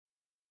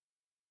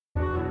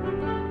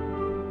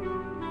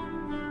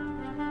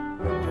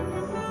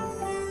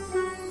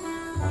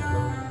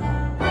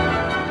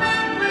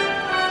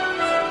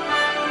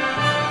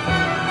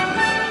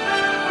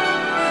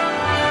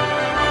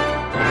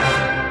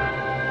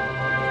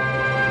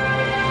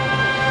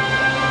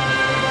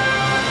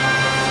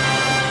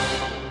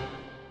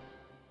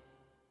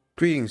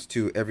Greetings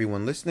to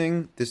everyone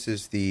listening. This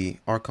is the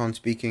Arkon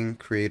speaking,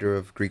 creator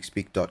of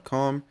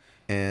Greekspeek.com,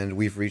 and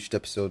we've reached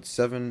episode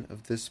 7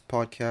 of this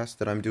podcast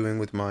that I'm doing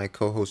with my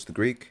co-host, The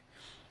Greek.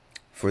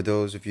 For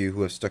those of you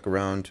who have stuck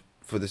around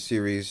for the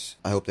series,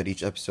 I hope that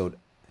each episode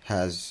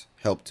has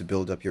helped to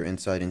build up your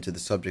insight into the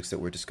subjects that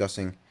we're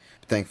discussing.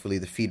 Thankfully,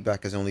 the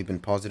feedback has only been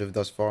positive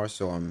thus far,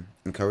 so I'm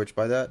encouraged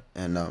by that,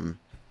 and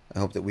I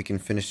hope that we can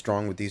finish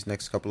strong with these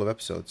next couple of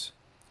episodes.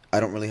 I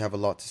don't really have a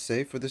lot to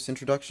say for this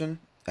introduction.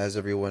 As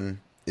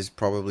everyone is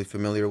probably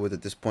familiar with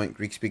at this point,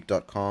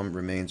 Greekspeek.com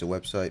remains a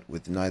website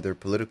with neither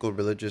political,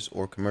 religious,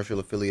 or commercial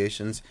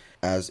affiliations,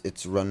 as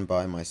it's run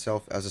by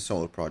myself as a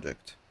solo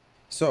project.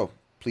 So,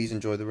 please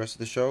enjoy the rest of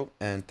the show,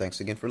 and thanks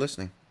again for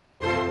listening.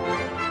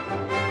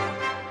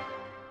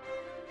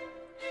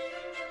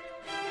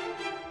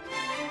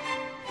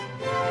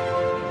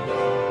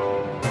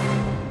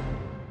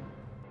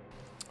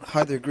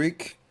 Hi there,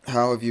 Greek.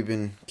 How have you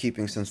been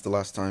keeping since the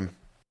last time?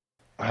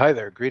 Hi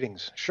there,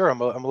 greetings. Sure, I'm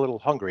a little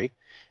hungry,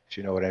 if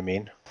you know what I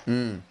mean.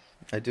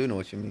 I do know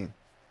what you mean.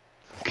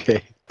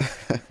 Okay.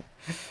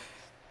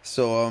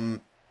 So,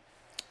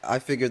 I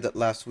figured that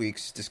last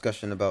week's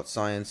discussion about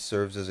science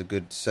serves as a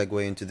good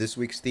segue into this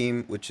week's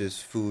theme, which is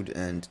food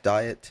and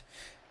diet.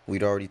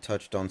 We'd already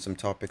touched on some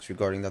topics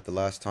regarding that the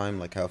last time,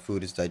 like how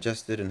food is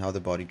digested and how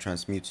the body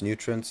transmutes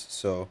nutrients.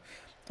 So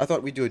I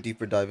thought we'd do a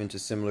deeper dive into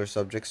similar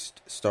subjects,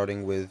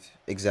 starting with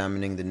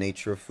examining the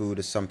nature of food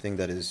as something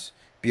that is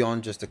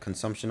beyond just a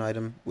consumption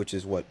item, which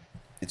is what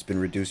it's been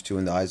reduced to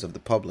in the eyes of the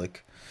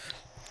public.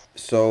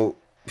 So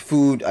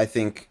food, I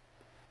think,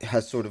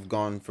 has sort of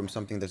gone from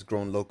something that's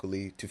grown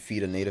locally to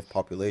feed a native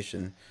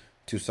population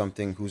to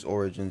something whose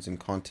origins and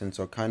contents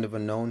are kind of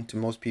unknown to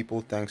most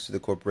people, thanks to the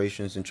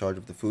corporations in charge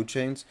of the food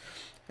chains.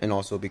 And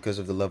also because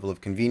of the level of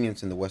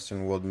convenience in the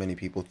Western world, many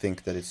people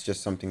think that it's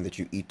just something that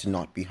you eat to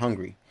not be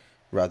hungry,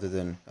 rather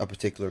than a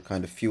particular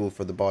kind of fuel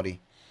for the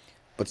body.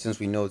 But since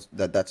we know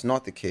that that's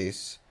not the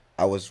case,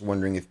 I was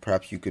wondering if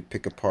perhaps you could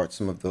pick apart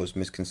some of those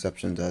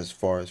misconceptions as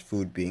far as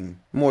food being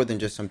more than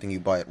just something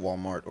you buy at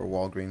Walmart or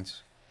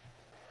Walgreens.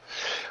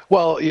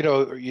 Well,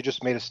 you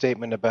just made a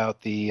statement about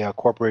the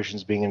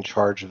corporations being in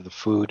charge of the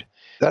food.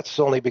 That's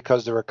only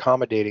because they're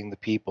accommodating the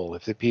people.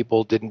 If the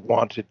people didn't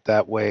want it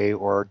that way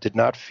or did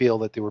not feel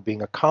that they were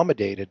being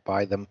accommodated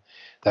by them,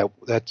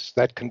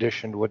 that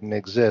condition wouldn't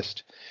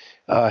exist.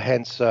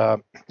 Hence,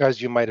 as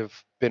you might have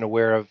been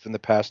aware of in the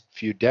past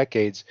few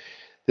decades,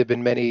 there have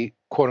been many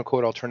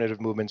quote-unquote alternative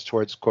movements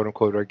towards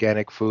quote-unquote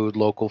organic food,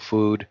 local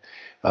food,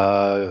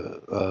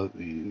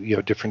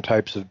 different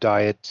types of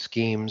diet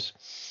schemes,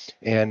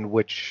 and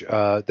which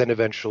then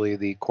eventually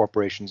the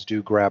corporations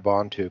do grab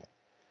onto,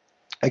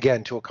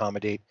 again, to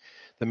accommodate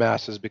the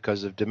masses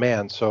because of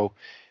demand. So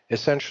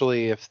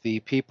essentially, if the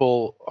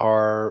people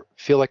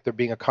feel like they're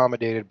being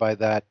accommodated by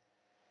that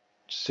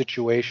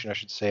situation, I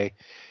should say,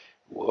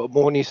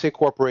 when you say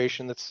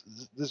corporation,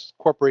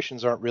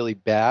 corporations aren't really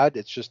bad.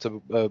 It's just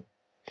a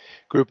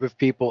group of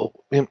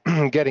people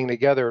getting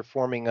together,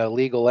 forming a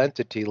legal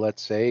entity,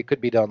 let's say. It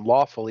could be done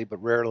lawfully,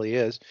 but rarely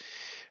is,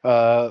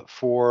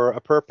 for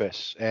a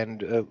purpose. And,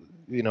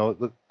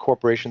 the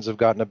corporations have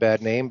gotten a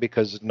bad name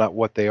because not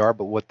what they are,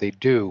 but what they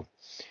do.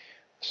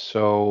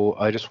 So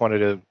I just wanted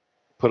to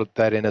put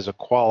that in as a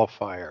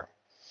qualifier.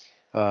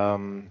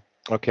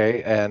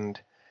 Okay, and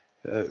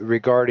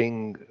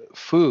regarding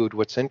food,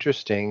 what's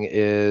interesting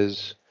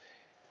is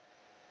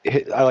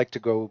I like to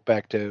go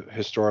back to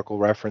historical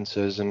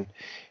references, and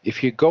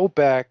if you go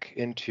back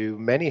into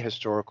many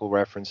historical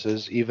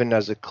references, even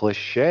as a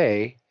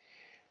cliche,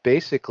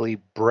 basically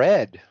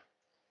bread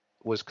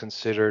was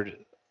considered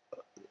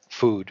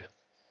food,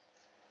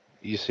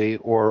 you see,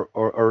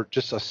 or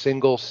just a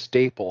single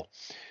staple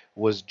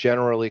was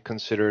generally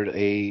considered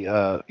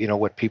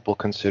what people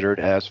considered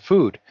as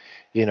food,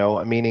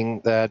 meaning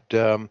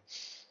that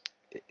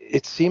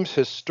it seems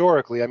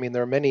historically, I mean,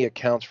 there are many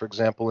accounts, for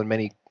example, in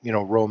many,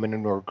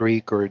 Roman or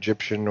Greek or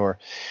Egyptian or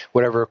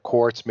whatever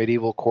courts,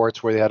 medieval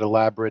courts, where they had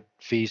elaborate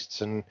feasts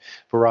and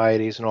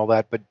varieties and all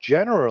that. But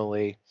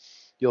generally,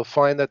 you'll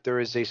find that there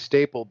is a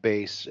staple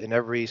base in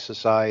every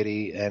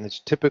society, and it's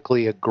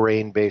typically a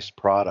grain-based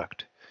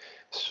product.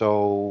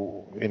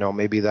 So,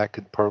 maybe that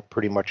could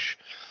pretty much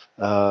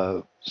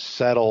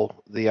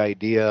settle the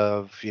idea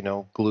of,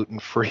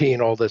 gluten-free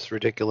and all this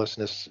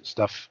ridiculousness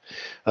stuff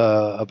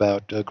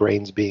about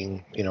grains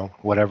being,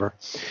 whatever.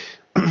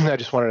 I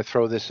just wanted to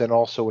throw this in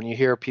also. When you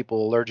hear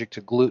people allergic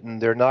to gluten,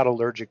 they're not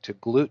allergic to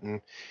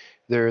gluten.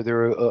 They're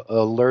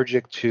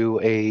allergic to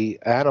a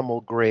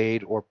animal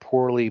grade or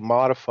poorly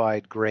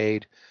modified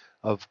grade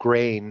of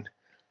grain.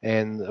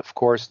 And of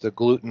course, the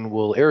gluten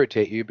will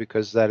irritate you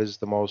because that is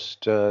the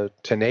most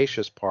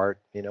tenacious part.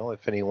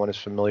 If anyone is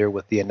familiar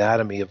with the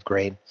anatomy of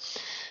grain,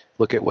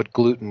 look at what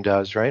gluten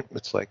does, right?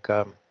 It's like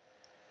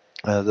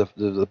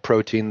the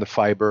protein, the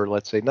fiber,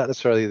 let's say, not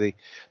necessarily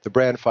the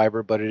bran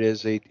fiber, but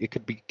it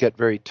could get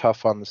very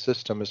tough on the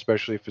system,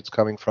 especially if it's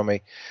coming from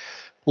a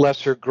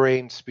lesser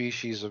grain,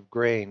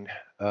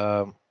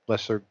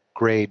 lesser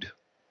grade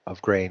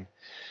of grain.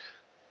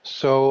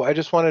 So I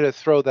just wanted to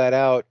throw that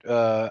out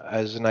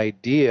as an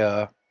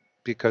idea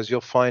because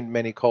you'll find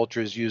many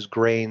cultures use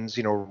grains,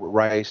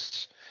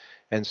 rice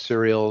and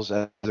cereals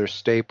as their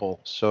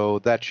staple. So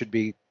that should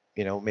be,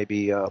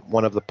 maybe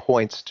one of the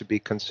points to be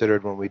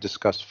considered when we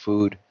discuss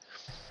food.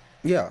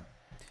 Yeah.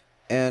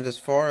 And as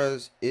far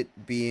as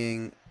it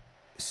being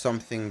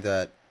something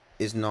that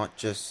is not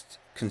just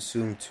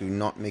consumed to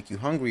not make you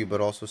hungry, but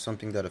also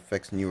something that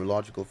affects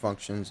neurological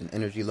functions and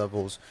energy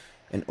levels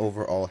and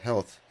overall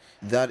health,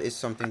 that is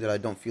something that I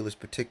don't feel is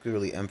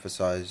particularly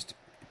emphasized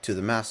to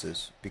the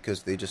masses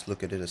because they just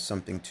look at it as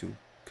something to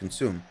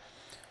consume.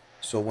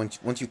 So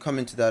once you come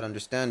into that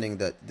understanding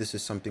that this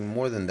is something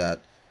more than that,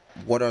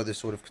 what are the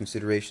sort of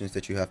considerations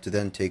that you have to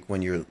then take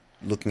when you're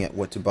looking at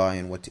what to buy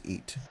and what to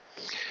eat?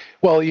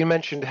 Well, you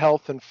mentioned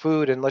health and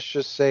food, and let's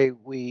just say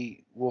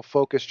we will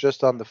focus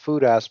just on the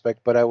food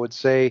aspect, but I would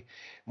say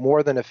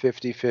more than a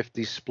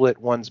 50-50 split,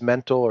 one's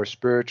mental or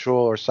spiritual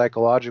or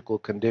psychological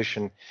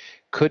condition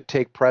could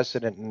take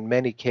precedent in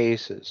many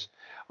cases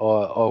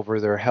over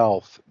their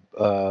health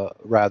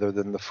rather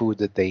than the food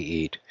that they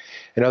eat.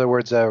 In other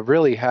words, a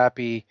really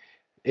happy,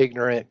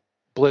 ignorant,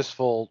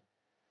 blissful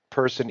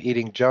person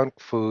eating junk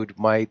food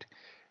might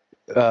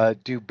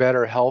do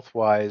better health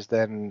wise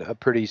than a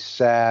pretty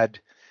sad,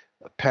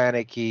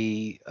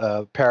 panicky,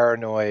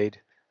 paranoid,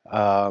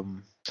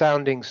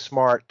 sounding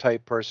smart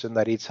type person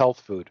that eats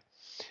health food.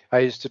 I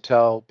used to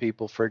tell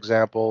people, for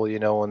example,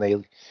 when they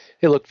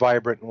looked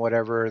vibrant and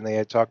whatever, and they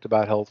had talked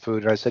about health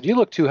food, and I said, "You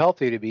look too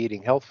healthy to be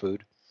eating health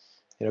food,"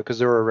 because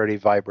they're already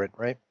vibrant,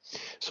 right?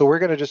 So we're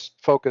going to just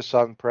focus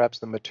on perhaps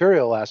the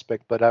material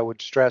aspect, but I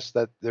would stress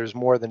that there's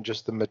more than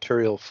just the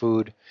material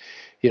food.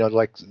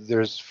 Like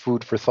there's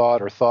food for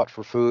thought or thought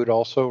for food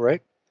also,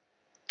 right?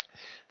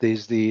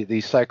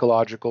 The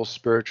psychological,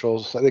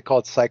 spiritual, they call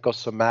it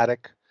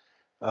psychosomatic,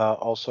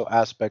 also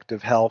aspect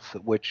of health,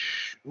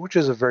 which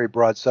is a very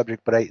broad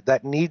subject, but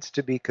that needs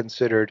to be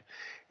considered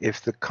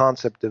if the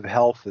concept of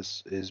health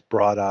is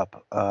brought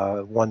up,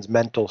 one's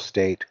mental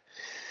state,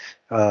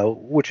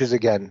 which is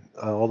again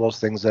all those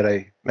things that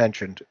I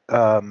mentioned.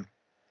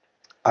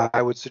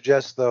 I would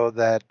suggest though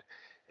that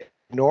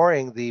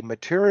ignoring the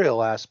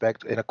material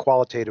aspect in a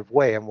qualitative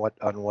way and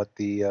what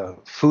the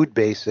food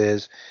base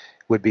is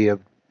would be a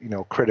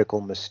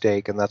critical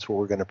mistake, and that's what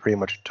we're going to pretty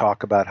much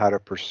talk about how to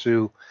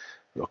pursue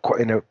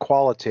in a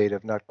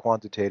qualitative, not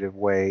quantitative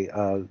way,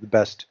 the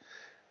best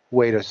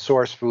way to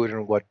source food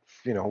and what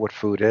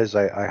food is.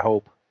 I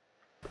hope.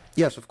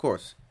 Yes, of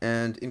course.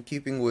 And in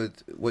keeping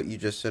with what you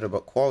just said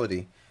about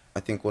quality,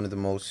 I think one of the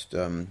most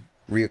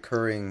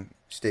reoccurring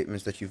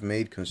statements that you've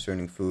made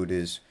concerning food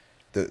is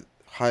the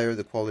higher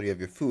the quality of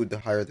your food, the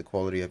higher the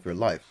quality of your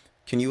life.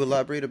 Can you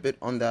elaborate a bit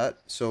on that?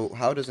 So,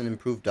 how does an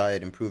improved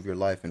diet improve your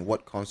life, and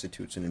what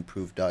constitutes an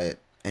improved diet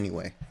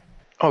anyway?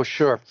 Oh,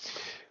 sure.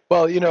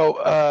 Well,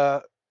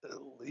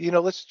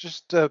 let's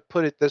just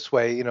put it this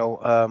way.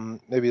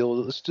 Maybe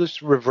let's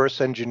just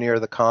reverse engineer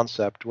the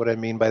concept. What I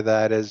mean by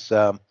that is,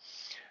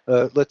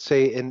 let's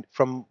say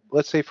from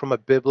a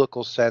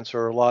biblical sense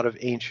or a lot of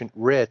ancient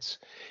writs,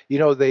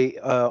 they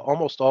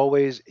almost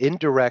always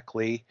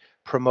indirectly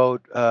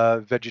promote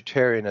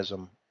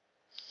vegetarianism.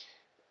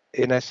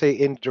 And I say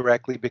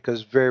indirectly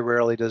because very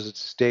rarely does it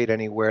state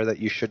anywhere that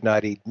you should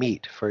not eat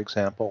meat, for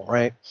example,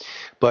 right?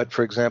 But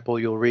for example,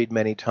 you'll read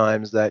many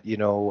times that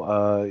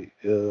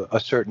a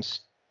certain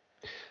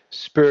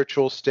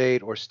spiritual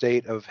state or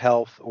state of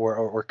health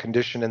or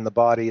condition in the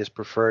body is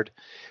preferred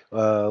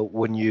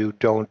when you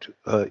don't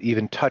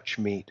even touch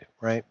meat,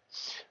 right?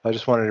 I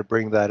just wanted to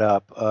bring that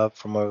up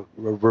from a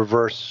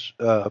reverse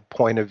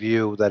point of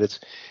view, that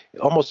it's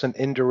almost an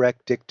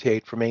indirect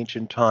dictate from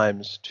ancient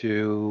times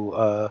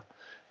to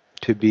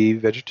be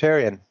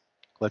vegetarian,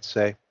 let's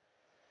say.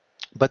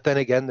 But then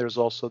again, there's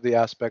also the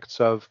aspects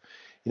of,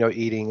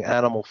 eating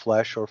animal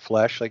flesh or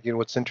flesh. Like,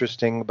 what's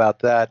interesting about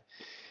that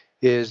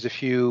is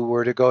if you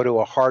were to go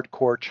to a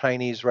hardcore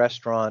Chinese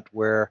restaurant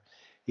where,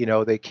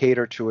 they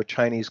cater to a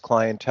Chinese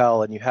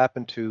clientele, and you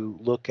happen to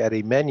look at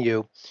a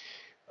menu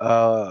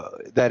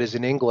that is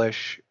in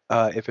English,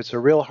 if it's a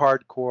real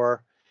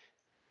hardcore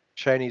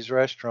Chinese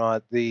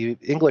restaurant, the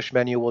English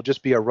menu will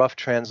just be a rough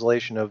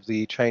translation of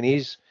the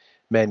Chinese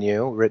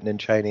menu written in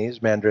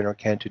Chinese, Mandarin, or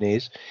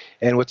Cantonese.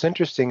 And what's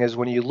interesting is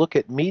when you look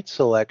at meat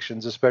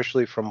selections,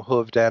 especially from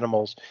hoofed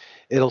animals,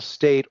 it'll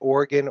state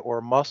organ or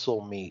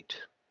muscle meat,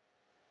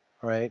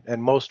 right?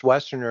 And most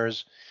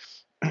Westerners,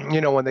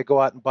 when they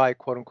go out and buy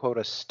quote unquote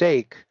a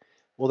steak,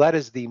 well, that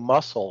is the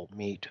muscle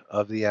meat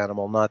of the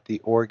animal, not the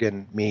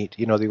organ meat.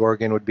 The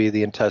organ would be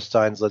the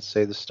intestines, let's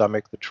say the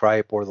stomach, the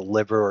tripe, or the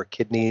liver or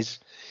kidneys.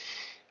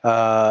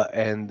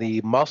 And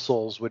the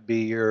muscles would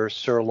be your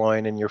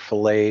sirloin and your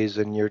fillets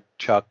and your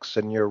chucks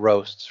and your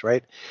roasts,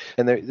 right?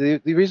 And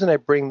the reason I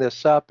bring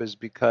this up is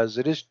because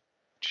it is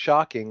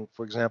shocking,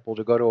 for example,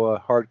 to go to a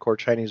hardcore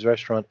Chinese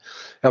restaurant,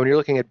 and when you're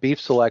looking at beef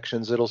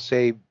selections, it'll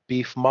say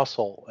beef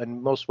muscle,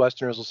 and most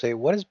Westerners will say,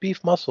 "What is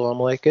beef muscle?" I'm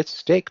like, "It's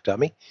steak,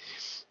 dummy."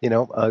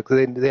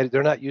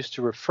 They're not used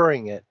to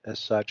referring it as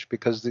such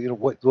because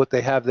what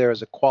they have there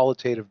is a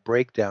qualitative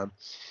breakdown.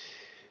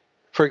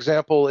 For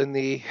example, in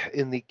the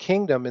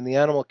kingdom, in the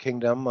animal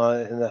kingdom,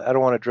 and I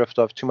don't want to drift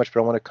off too much, but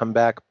I want to come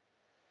back.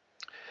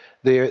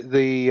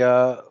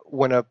 The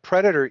when a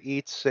predator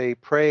eats a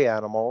prey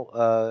animal,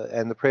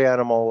 and the prey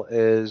animal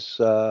is is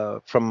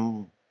a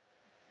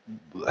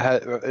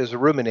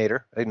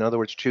ruminator, in other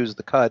words, chews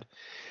the cud.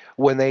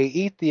 When they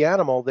eat the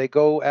animal, they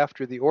go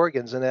after the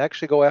organs, and they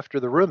actually go after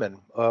the rumen,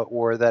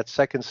 or that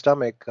second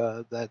stomach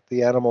that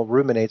the animal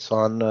ruminates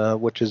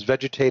on, which is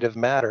vegetative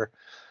matter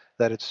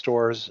that it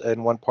stores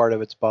in one part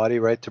of its body,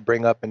 right, to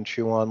bring up and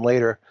chew on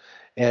later.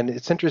 And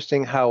it's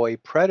interesting how a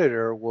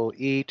predator will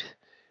eat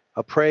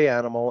a prey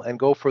animal and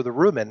go for the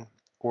rumen,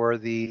 or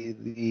the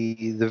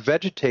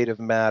vegetative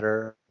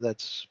matter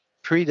that's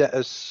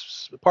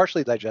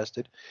partially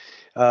digested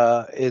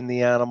in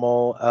the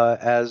animal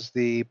as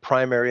the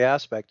primary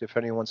aspect. If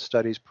anyone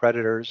studies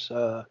predators,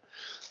 a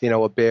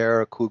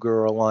bear, a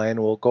cougar, or a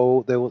lion will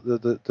go.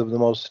 The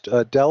most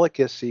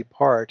delicacy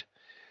part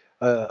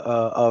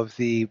of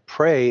the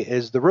prey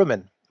is the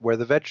rumen, where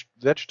the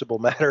vegetable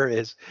matter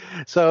is.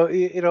 So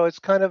it's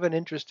kind of an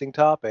interesting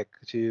topic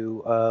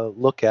to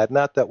look at.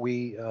 Not that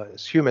we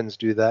as humans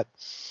do that,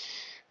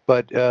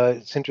 but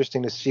it's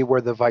interesting to see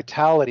where the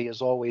vitality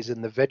is always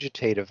in the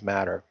vegetative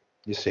matter.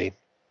 You see.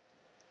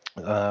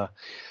 Uh,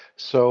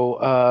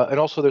 and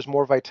also there's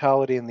more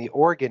vitality in the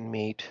organ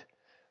meat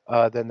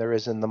than there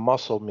is in the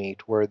muscle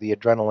meat, where the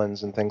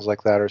adrenalines and things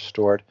like that are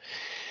stored.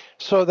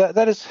 So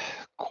that is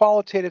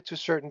qualitative to a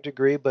certain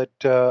degree, but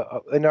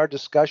in our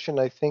discussion,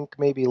 I think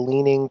maybe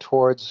leaning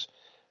towards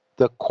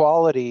the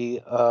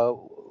quality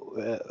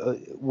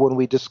when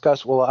we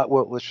discuss,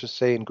 let's just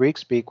say in Greek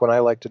speak, when I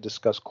like to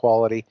discuss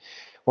quality,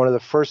 one of the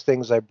first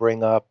things I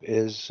bring up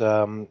is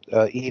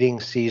eating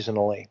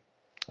seasonally.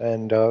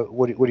 And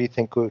what do you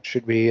think?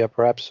 Should we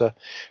perhaps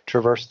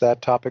traverse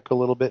that topic a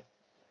little bit?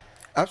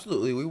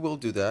 Absolutely, we will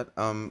do that.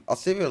 I'll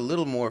save it a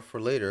little more for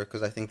later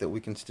because I think that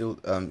we can still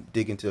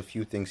dig into a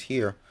few things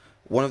here.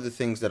 One of the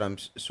things that I'm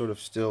sort of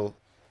still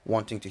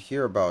wanting to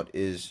hear about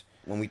is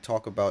when we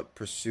talk about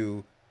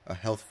pursue a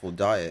healthful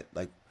diet.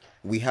 Like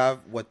we have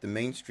what the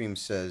mainstream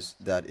says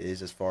that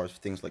is, as far as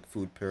things like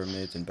food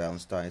pyramids and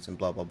balanced diets and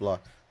blah blah blah.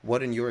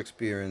 What in your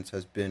experience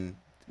has been,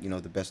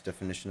 the best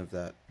definition of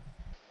that?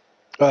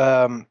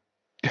 Um,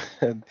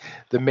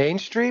 the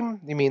mainstream?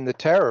 You mean the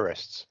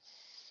terrorists?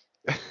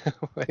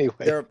 Anyway,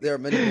 There are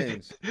many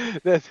names.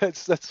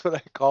 that's what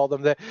I call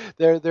them.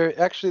 They're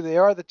actually they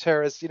are the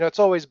terrorists. It's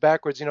always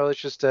backwards.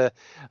 It's just a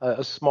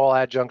small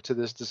adjunct to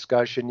this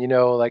discussion.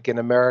 Like in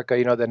America,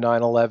 the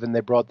 9/11, they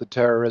brought the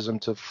terrorism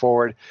to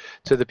forward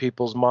to the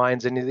people's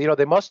minds, and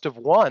they must have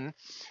won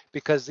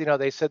because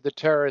they said the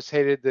terrorists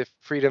hated the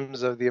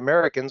freedoms of the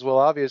Americans. Well,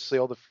 obviously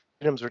all the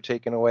freedoms were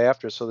taken away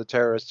after, so the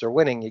terrorists are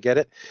winning. You get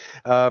it?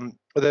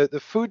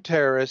 The food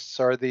terrorists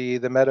are the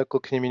medical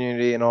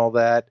community and all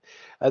that.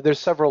 There's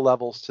several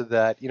levels to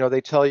that.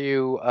 They tell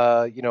you,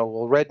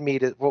 well, red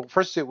meat well,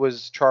 first it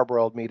was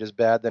charbroiled meat is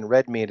bad, then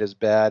red meat is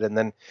bad, and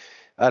then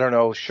I don't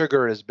know,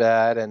 sugar is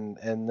bad, and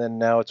then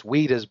now it's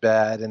wheat is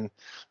bad, and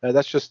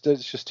it's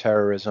just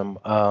terrorism.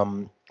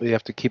 We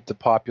have to keep the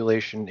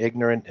population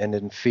ignorant and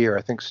in fear.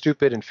 I think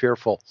stupid and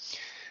fearful.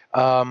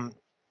 Um,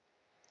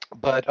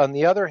 but on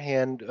the other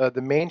hand,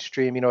 the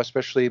mainstream,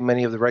 especially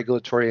many of the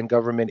regulatory and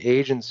government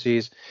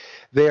agencies,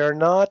 they are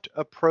not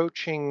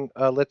approaching,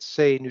 let's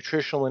say,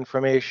 nutritional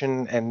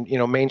information and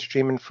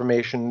mainstream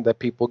information that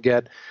people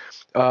get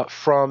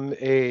from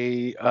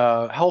a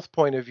health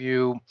point of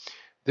view.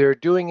 They're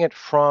doing it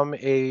from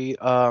a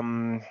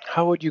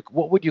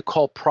what would you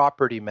call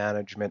property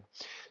management?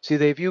 See,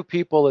 they view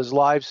people as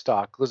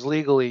livestock because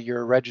legally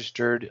you're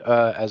registered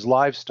as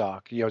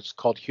livestock. It's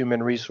called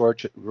human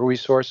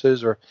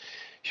resources or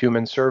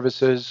human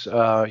services,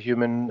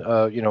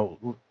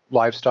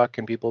 livestock.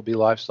 Can people be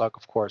livestock?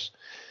 Of course,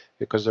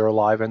 because they're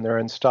alive and they're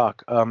in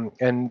stock.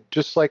 And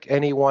just like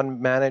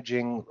anyone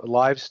managing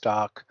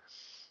livestock,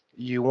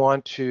 you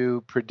want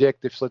to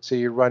predict if, let's say,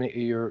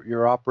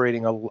 you're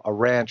operating a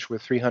ranch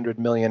with 300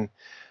 million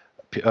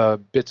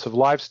bits of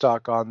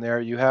livestock on there,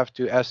 you have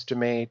to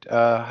estimate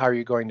how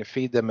you're going to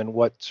feed them and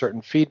what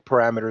certain feed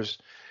parameters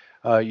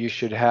you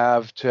should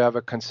have to have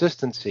a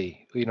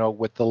consistency,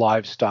 with the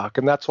livestock,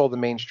 and that's all the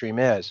mainstream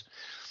is.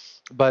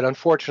 But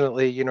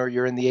unfortunately,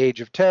 you're in the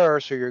age of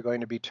terror, so you're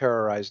going to be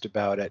terrorized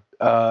about it.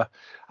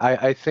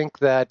 I think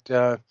that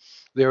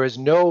there is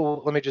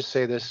no, let me just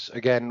say this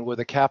again with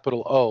a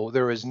capital O,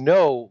 there is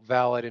no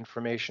valid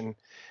information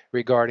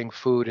regarding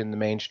food in the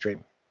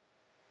mainstream.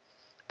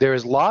 There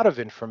is a lot of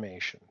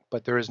information,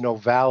 but there is no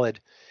valid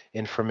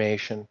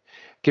information.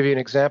 Give you an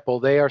example,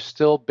 they are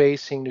still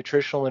basing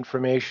nutritional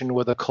information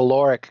with a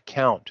caloric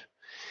count.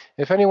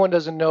 If anyone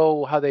doesn't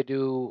know how they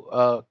do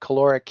a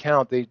caloric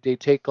count, they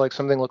take like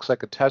something that looks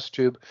like a test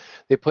tube,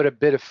 they put a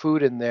bit of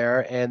food in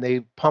there, and they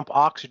pump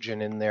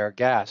oxygen in there,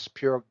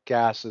 pure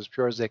gas, as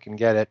pure as they can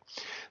get it.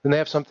 Then they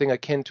have something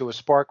akin to a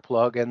spark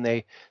plug, and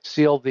they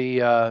seal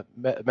the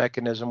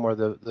mechanism or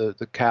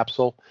the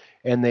capsule,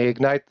 and they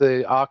ignite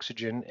the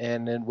oxygen,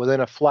 and then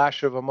within a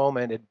flash of a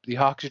moment, the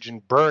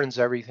oxygen burns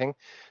everything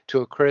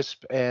to a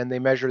crisp, and they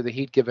measure the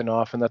heat given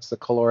off, and that's the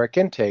caloric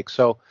intake.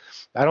 So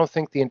I don't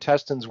think the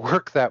intestines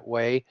work that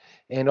way.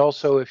 And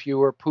also, if you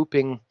were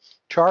pooping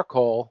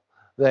charcoal,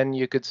 then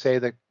you could say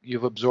that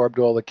you've absorbed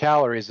all the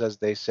calories, as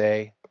they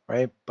say,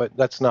 right? But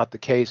that's not the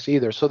case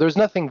either. So there's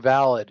nothing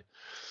valid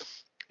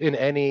in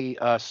any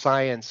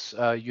science,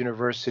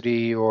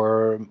 university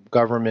or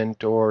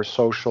government or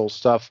social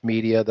stuff,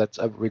 media that's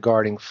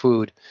regarding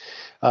food.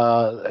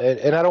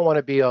 And I don't want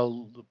to be a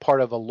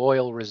part of a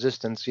loyal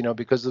resistance,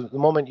 because the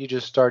moment you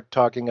just start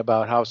talking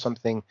about how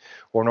something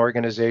or an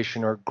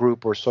organization or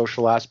group or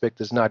social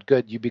aspect is not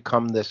good, you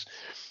become this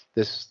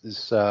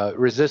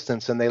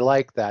resistance, and they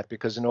like that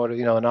because in order,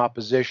 an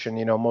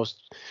opposition,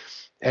 most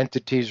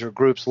entities or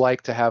groups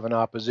like to have an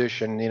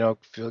opposition,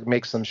 it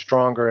makes them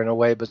stronger in a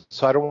way. But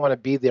so I don't want to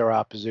be their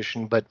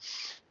opposition, but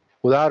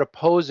without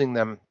opposing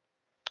them,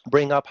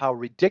 bring up how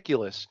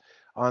ridiculous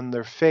on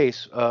their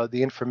face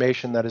the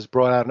information that is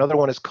brought out. Another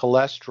one is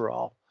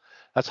cholesterol.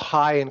 That's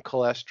high in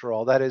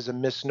cholesterol. That is a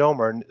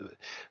misnomer.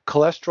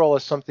 Cholesterol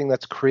is something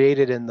that's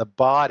created in the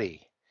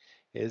body.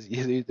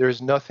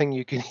 There's nothing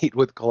you can eat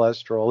with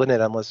cholesterol in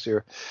it unless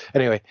you're.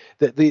 Anyway,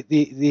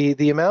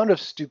 the amount of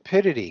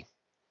stupidity,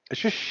 it's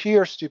just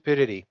sheer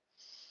stupidity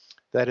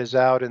that is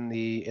out in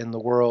the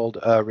world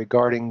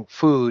regarding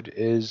food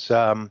is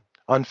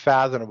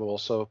unfathomable.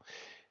 So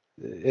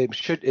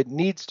it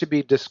needs to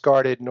be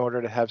discarded in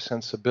order to have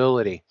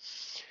sensibility.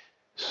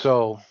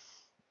 So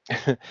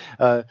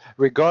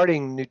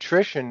regarding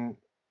nutrition,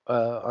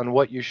 on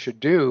what you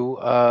should do,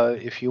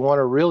 if you want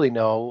to really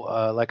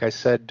know, like I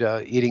said,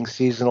 eating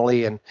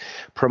seasonally and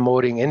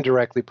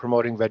indirectly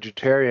promoting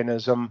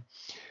vegetarianism,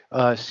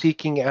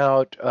 seeking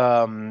out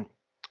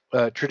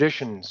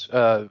traditions,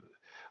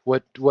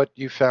 what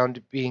you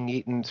found being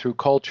eaten through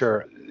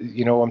culture.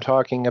 I'm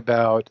talking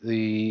about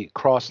the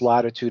cross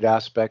latitude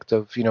aspect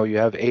of, you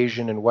have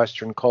Asian and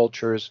Western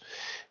cultures,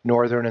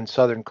 Northern and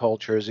Southern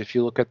cultures. If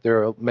you look at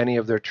many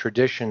of their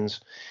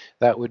traditions,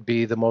 that would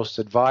be the most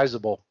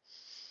advisable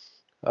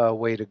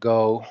way to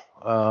go.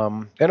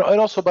 And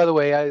also, by the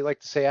way, I like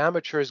to say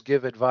amateurs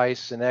give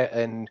advice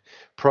and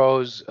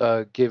pros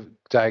give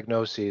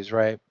diagnoses,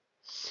 right?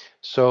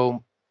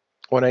 So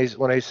when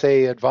I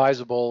say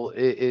advisable,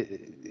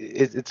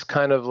 it's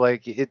kind of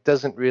like it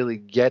doesn't really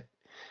get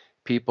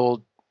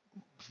people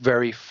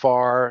very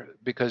far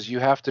because you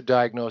have to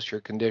diagnose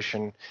your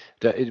condition,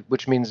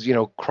 which means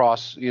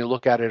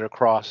look at it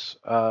across,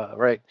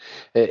 right,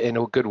 in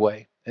a good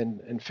way,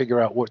 and figure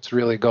out what's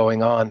really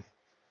going on.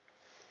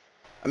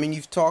 I mean,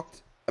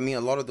 a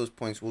lot of those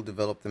points, we'll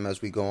develop them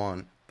as we go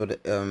on,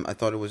 but I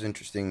thought it was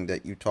interesting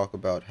that you talk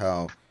about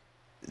how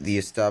the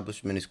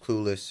establishment is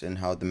clueless and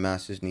how the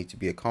masses need to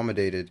be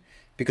accommodated,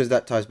 because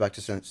that ties back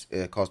to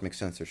cosmic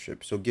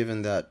censorship. So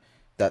given that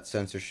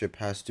censorship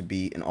has to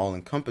be an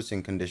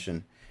all-encompassing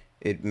condition,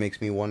 it makes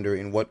me wonder,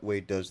 in what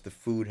way does the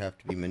food have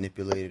to be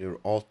manipulated or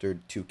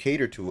altered to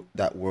cater to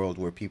that world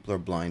where people are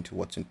blind to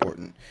what's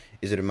important?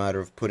 Is it a matter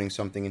of putting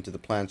something into the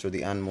plants or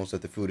the animals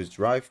that the food is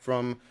derived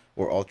from,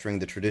 or altering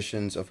the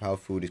traditions of how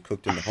food is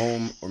cooked in the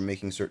home, or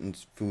making certain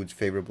foods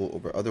favorable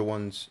over other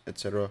ones,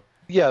 etc.?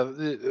 Yeah,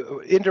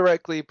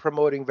 indirectly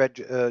promoting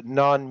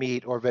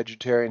non-meat or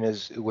vegetarian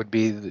would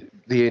be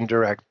the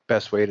indirect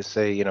best way to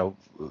say,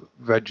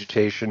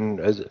 vegetation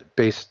as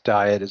based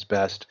diet is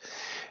best,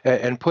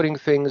 and putting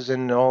things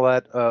in all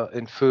that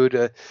in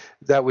food,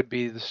 that would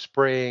be the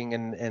spraying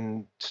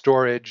and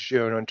storage,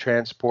 and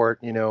transport,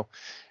 yeah,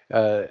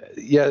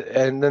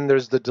 and then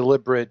there's the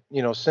deliberate,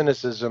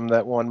 cynicism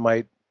that one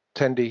might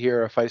tend to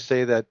hear if I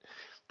say that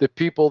the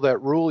people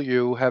that rule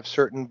you have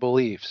certain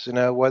beliefs.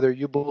 Whether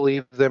you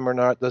believe them or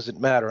not doesn't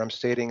matter. I'm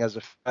stating as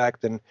a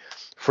fact. And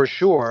for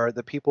sure,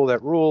 the people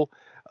that rule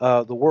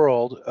the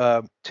world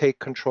take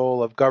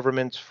control of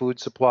governments, food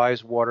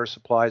supplies, water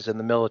supplies, and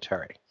the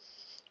military.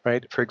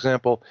 Right? For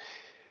example,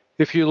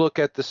 if you look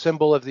at the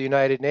symbol of the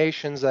United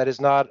Nations, that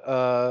is not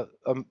a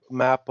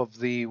map of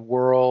the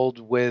world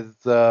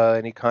with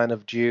any kind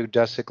of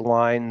geodesic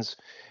lines,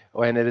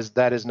 and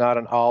that is not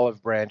an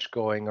olive branch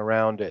going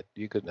around it.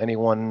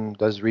 Anyone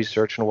does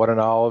research on what an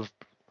olive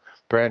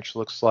branch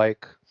looks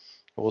like,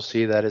 will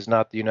see that is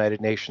not the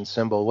United Nations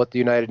symbol. What the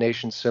United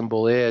Nations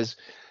symbol is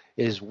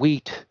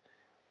wheat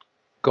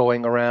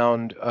going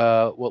around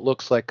what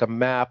looks like a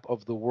map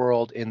of the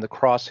world in the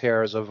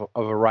crosshairs of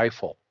a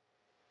rifle.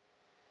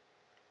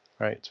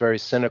 Right? It's very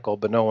cynical,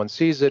 but no one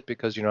sees it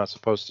because you're not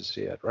supposed to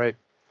see it, right?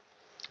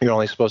 You're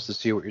only supposed to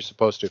see what you're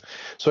supposed to.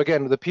 So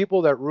again, the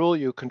people that rule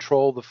you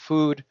control the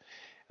food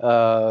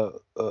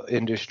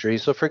industry.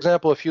 So, for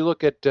example, if you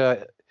look at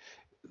the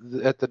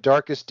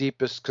darkest,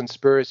 deepest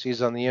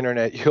conspiracies on the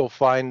internet, you'll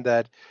find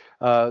that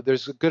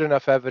there's good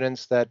enough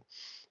evidence that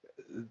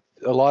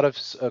a lot of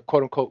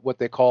quote unquote what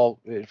they call,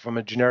 from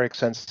a generic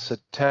sense,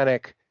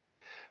 satanic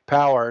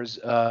powers.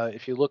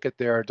 If you look at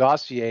their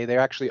dossier, they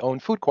actually own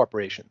food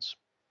corporations,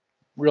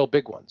 real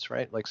big ones,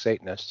 right? Like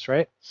Satanists,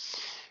 right?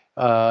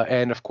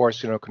 and of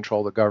course,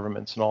 control the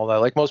governments and all that.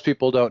 Like most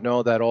people don't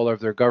know that all of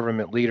their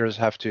government leaders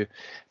have to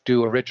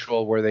do a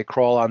ritual where they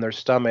crawl on their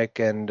stomach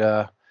and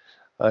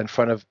in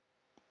front of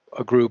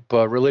a group,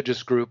 a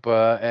religious group,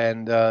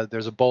 and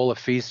there's a bowl of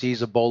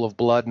feces, a bowl of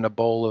blood, and a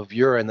bowl of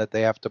urine that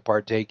they have to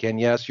partake in.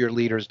 Yes, your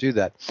leaders do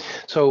that.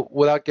 So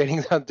without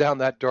getting down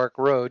that dark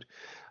road,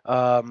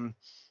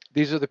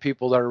 these are the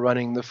people that are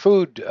running the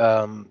food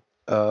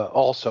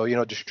also,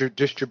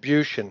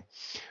 distribution.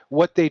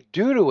 What they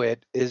do to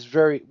it is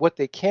what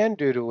they can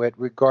do to it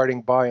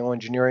regarding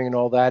bioengineering and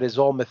all that is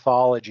all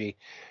mythology.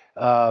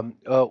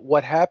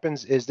 What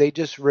happens is they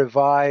just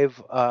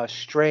revive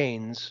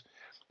strains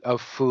of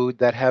food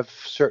that have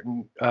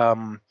certain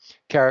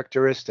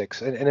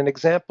characteristics. And an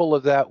example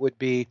of that would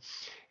be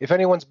if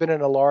anyone's been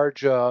in a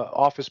large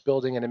office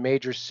building in a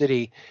major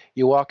city,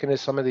 you walk into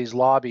some of these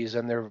lobbies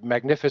and they're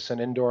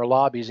magnificent indoor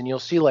lobbies, and you'll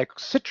see like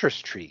citrus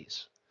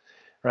trees.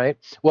 Right.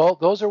 Well,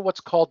 those are what's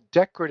called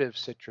decorative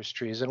citrus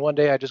trees. And one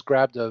day I just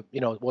grabbed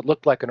what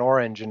looked like an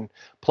orange and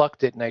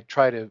plucked it, and I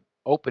tried to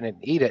open it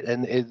and eat it,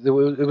 and it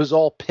was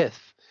all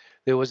pith.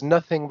 There was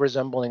nothing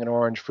resembling an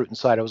orange fruit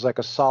inside. It was like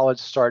a solid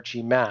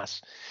starchy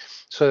mass.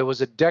 So it was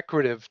a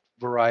decorative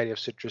variety of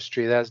citrus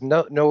tree that has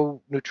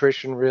no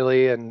nutrition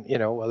really, and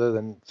other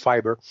than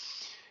fiber.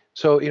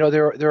 So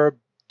there are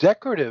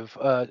decorative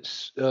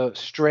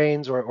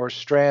strains or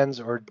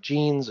strands or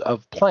genes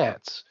of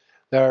plants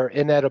that are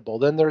inedible.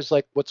 Then there's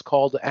like what's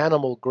called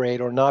animal grade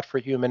or not for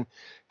human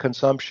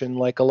consumption.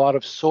 Like a lot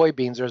of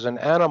soybeans, there's an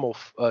animal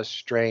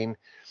strain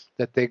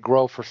that they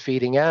grow for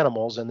feeding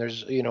animals. And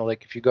there's,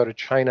 like if you go to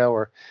China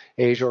or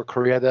Asia or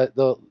Korea,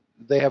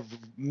 they have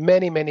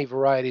many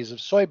varieties of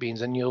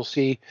soybeans. And you'll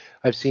see,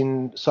 I've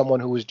seen someone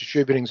who was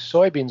distributing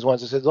soybeans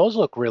once and said, those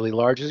look really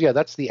large. Yeah,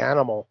 that's the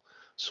animal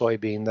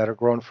soybean that are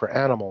grown for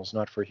animals,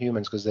 not for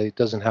humans, because it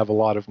doesn't have a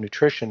lot of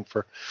nutrition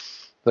for,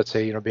 let's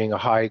say, being a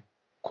high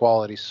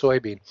quality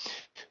soybean.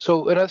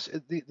 So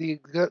the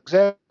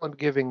example I'm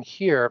giving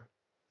here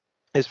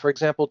is, for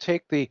example,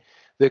 take the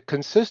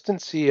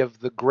consistency of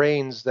the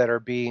grains that are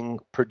being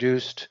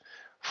produced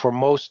for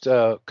most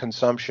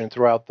consumption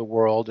throughout the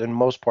world, in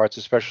most parts,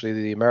 especially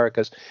the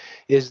Americas,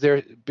 is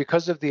there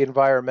because of the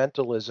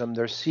environmentalism,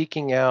 they're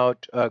seeking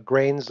out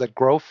grains that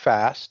grow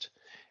fast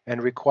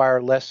and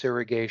require less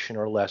irrigation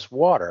or less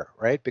water,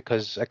 right?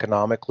 Because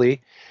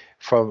economically,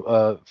 from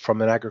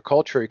an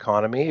agriculture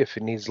economy, if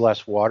it needs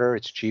less water,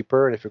 it's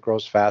cheaper, and if it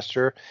grows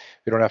faster,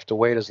 we don't have to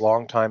wait as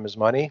long time as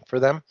money for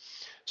them.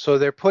 So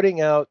they're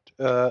putting out,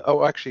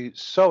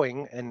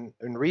 sowing and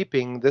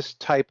reaping this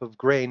type of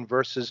grain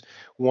versus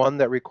one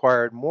that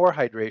required more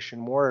hydration,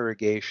 more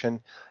irrigation,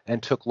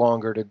 and took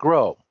longer to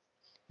grow,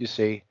 you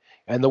see.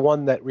 And the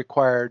one that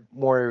required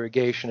more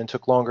irrigation and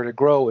took longer to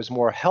grow is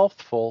more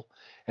healthful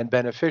and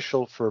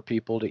beneficial for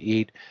people to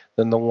eat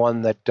than the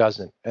one that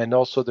doesn't. And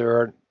also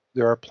there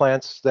are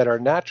plants that are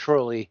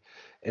naturally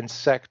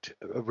insect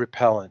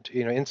repellent.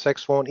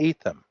 Insects won't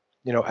eat them,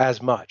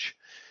 as much,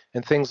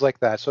 and things like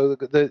that. So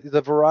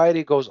the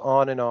variety goes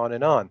on and on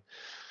and on.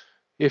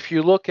 If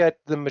you look at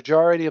the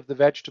majority of the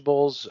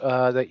vegetables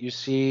that you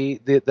see,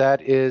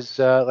 that is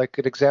like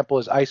an example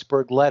is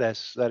iceberg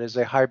lettuce. That is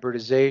a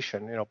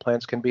hybridization.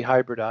 Plants can be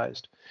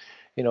hybridized.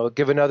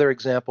 Give another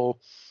example.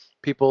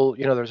 People,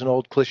 there's an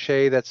old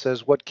cliche that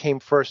says, what came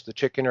first, the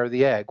chicken or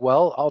the egg?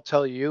 Well, I'll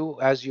tell you,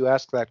 as you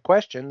ask that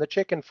question, the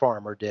chicken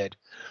farmer did.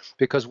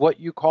 Because what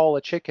you call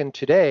a chicken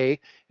today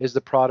is the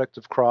product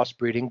of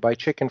crossbreeding by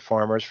chicken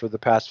farmers for the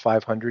past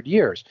 500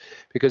 years.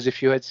 Because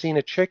if you had seen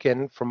a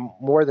chicken from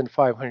more than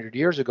 500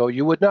 years ago,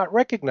 you would not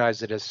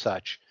recognize it as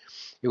such.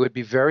 It would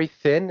be very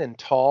thin and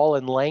tall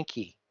and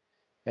lanky.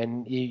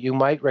 And you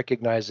might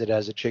recognize it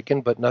as a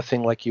chicken, but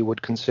nothing like you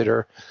would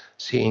consider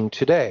seeing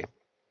today.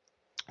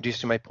 Do you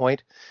see my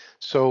point?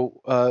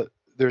 So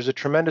there's a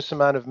tremendous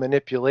amount of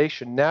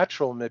manipulation,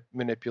 natural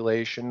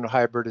manipulation,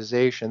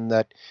 hybridization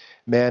that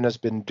man has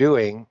been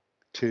doing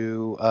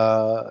to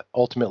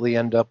ultimately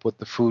end up with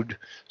the food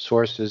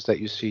sources that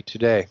you see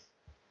today.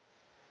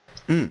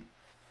 Mm.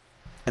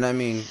 And I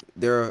mean,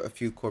 there are a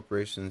few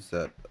corporations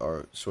that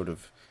are sort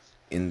of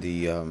in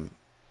the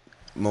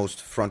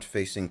most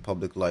front-facing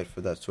public light for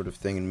that sort of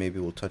thing, and maybe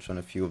we'll touch on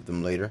a few of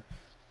them later.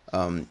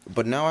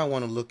 But now I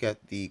want to look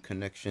at the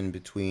connection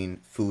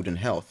between food and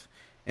health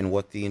and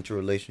what the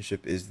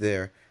interrelationship is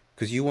there.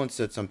 Because you once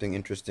said something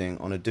interesting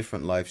on a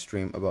different live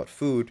stream about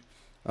food.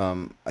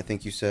 I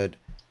think you said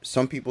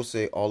some people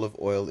say olive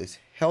oil is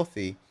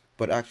healthy,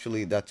 but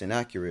actually that's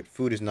inaccurate.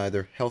 Food is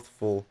neither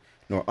healthful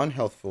nor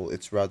unhealthful.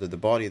 It's rather the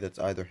body that's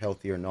either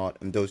healthy or not,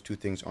 and those two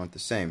things aren't the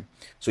same.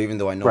 So even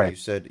though I know Right. you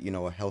said,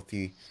 a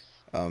healthy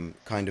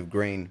kind of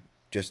grain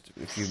just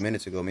a few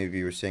minutes ago, maybe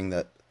you were saying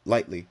that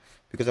lightly,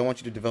 because I want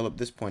you to develop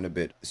this point a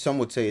bit. Some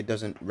would say it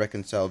doesn't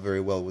reconcile very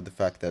well with the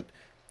fact that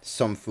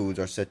some foods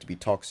are said to be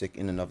toxic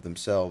in and of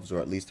themselves, or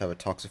at least have a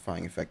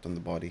toxifying effect on the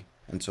body,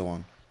 and so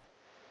on.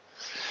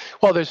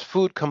 Well, there's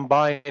food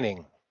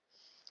combining.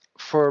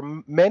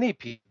 For many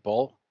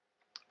people,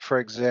 for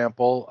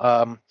example,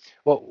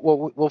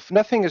 well,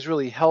 nothing is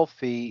really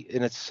healthy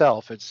in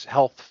itself. It's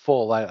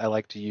healthful. I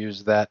like to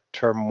use that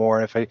term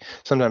more. If I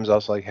sometimes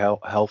also like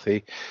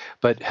healthy,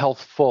 but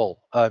healthful,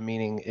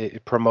 meaning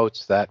it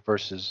promotes that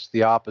versus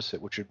the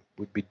opposite, which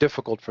would be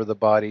difficult for the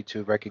body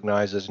to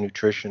recognize as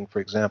nutrition, for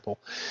example.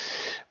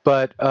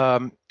 But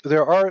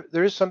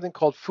there is something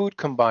called food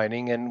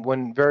combining, and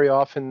when very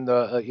often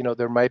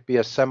there might be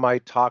a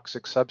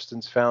semi-toxic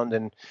substance found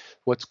in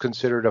what's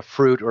considered a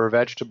fruit or a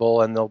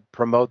vegetable, and they'll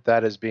promote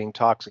that as being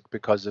toxic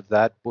because of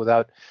that,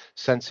 without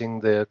sensing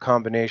the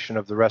combination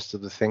of the rest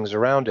of the things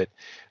around it.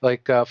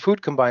 Like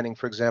food combining,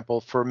 for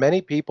example, for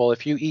many people,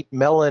 if you eat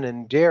melon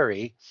and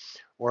dairy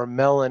or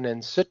melon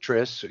and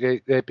citrus,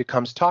 it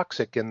becomes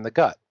toxic in the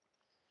gut,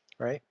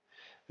 right?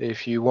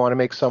 If you want to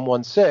make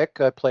someone sick,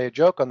 play a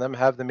joke on them,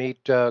 have them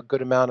eat a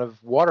good amount of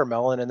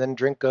watermelon and then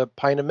drink a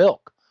pint of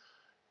milk.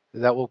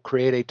 That will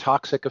create a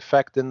toxic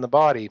effect in the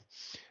body.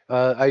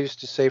 I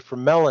used to say for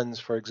melons,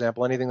 for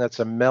example, anything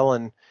that's a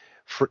melon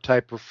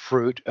type of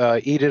fruit,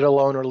 eat it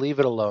alone or leave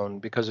it alone,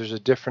 because there's a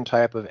different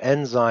type of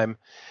enzyme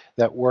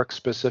that works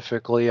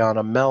specifically on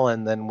a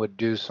melon than would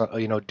do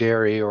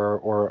dairy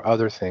or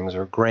other things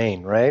or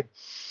grain, right?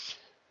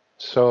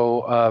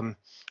 So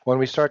when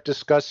we start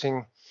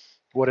discussing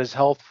what is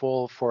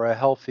healthful for a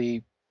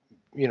healthy,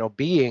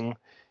 being,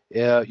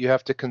 you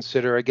have to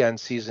consider again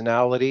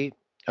seasonality,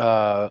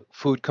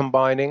 food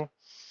combining,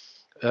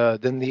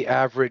 then the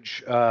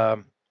average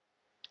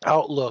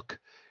outlook.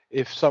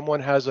 If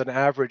someone has an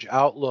average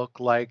outlook,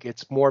 like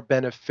it's more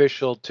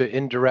beneficial to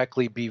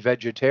indirectly be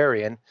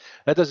vegetarian,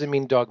 that doesn't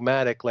mean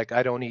dogmatic, like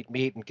I don't eat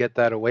meat and get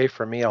that away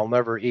from me. I'll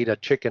never eat a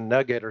chicken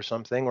nugget or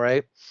something,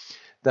 right?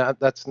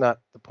 That's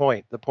not the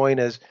point. The point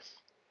is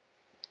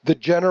the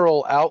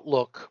general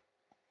outlook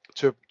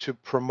to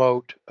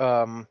promote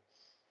a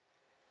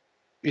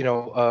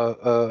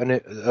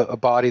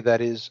body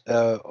that is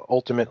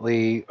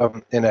ultimately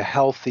in a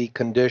healthy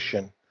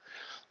condition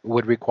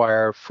would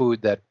require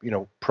food that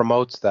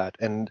promotes that,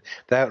 and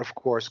that of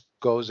course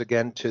goes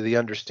again to the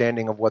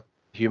understanding of what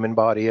the human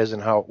body is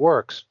and how it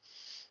works.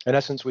 In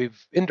essence,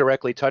 we've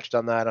indirectly touched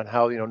on that, on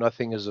how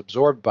nothing is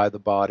absorbed by the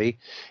body.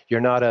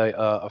 You're not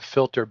a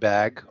filter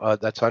bag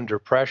that's under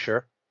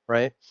pressure,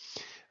 right?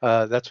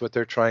 That's what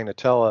they're trying to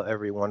tell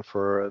everyone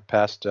for the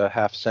past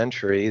half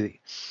century.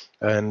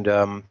 And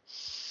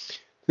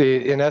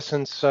in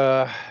essence,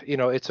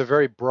 it's a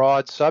very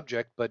broad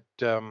subject, but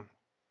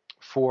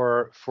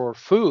for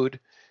food,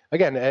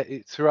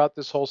 again, throughout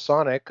this whole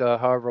Sonic,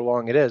 however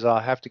long it is, I'll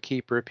have to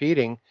keep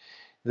repeating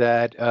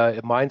that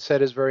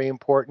mindset is very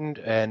important,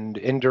 and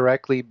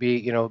indirectly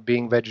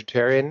being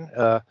vegetarian,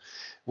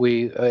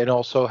 and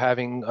also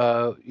having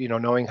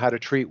knowing how to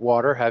treat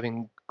water,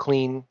 having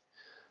clean,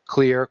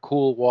 clear,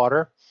 cool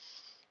water.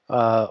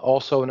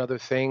 Also, another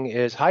thing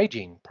is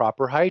hygiene,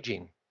 proper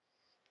hygiene.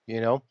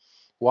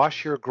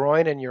 Wash your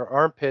groin and your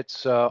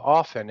armpits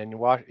often, and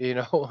wash.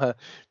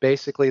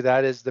 Basically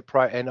that is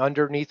and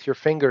underneath your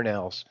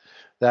fingernails.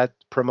 That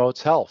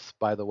promotes health.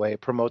 By the way, it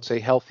promotes a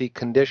healthy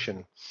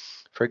condition.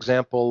 For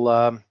example,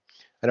 I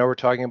know we're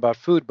talking about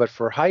food, but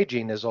for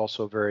hygiene is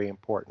also very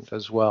important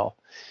as well.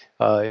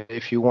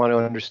 If you want to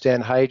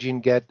understand hygiene,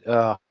 get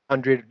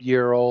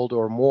 100-year-old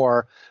or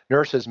more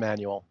nurse's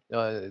manual.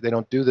 They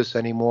don't do this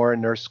anymore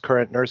in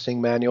current nursing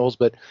manuals,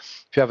 but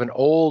if you have an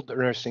old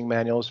nursing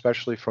manual,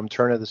 especially from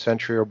turn of the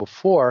century or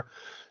before,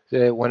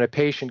 when a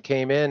patient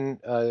came in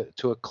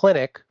to a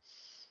clinic,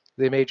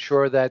 they made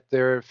sure that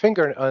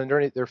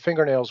underneath their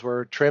fingernails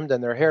were trimmed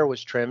and their hair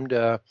was trimmed,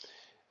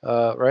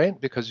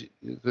 right? Because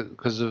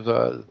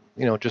of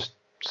just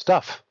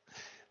stuff.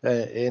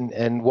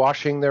 And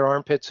washing their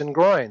armpits and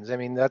groins. I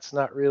mean, that's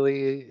not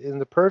really in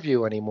the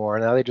purview anymore.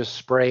 Now they just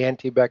spray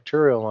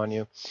antibacterial on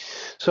you.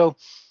 So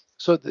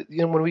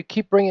when we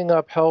keep bringing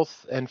up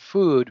health and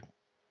food,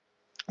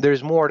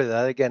 there's more to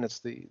that. Again, it's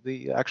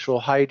the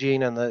actual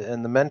hygiene and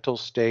the mental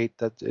state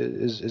that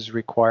is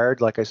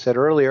required. Like I said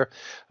earlier,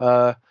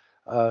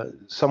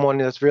 someone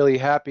that's really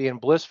happy and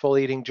blissful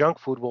eating junk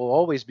food will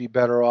always be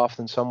better off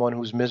than someone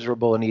who's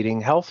miserable and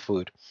eating health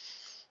food.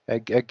 I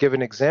give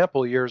an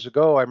example. Years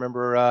ago, I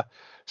remember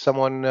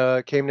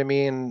someone came to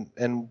me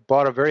and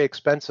bought a very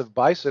expensive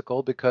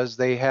bicycle because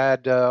they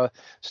had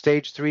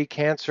stage 3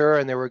 cancer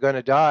and they were going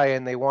to die,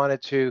 and they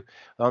wanted to,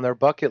 on their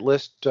bucket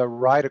list,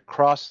 ride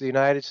across the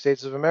United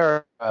States of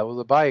America with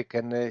a bike,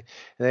 and they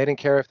didn't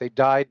care if they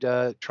died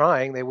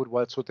trying.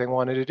 That's what they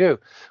wanted to do.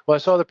 Well, I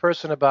saw the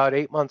person about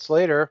 8 months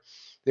later.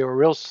 They were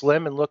real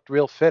slim and looked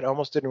real fit. I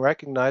almost didn't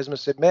recognize them. I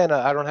said, man,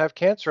 I don't have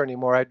cancer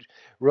anymore. I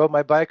rode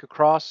my bike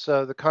across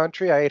the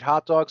country. I ate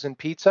hot dogs and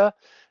pizza,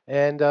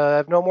 and I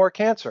have no more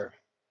cancer.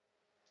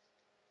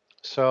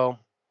 So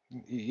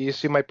you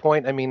see my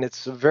point? I mean,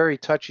 it's a very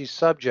touchy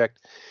subject.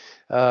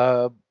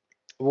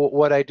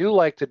 What I do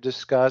like to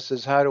discuss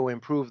is how to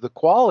improve the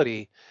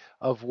quality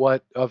of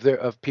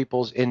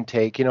people's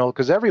intake,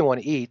 because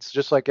everyone eats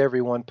just like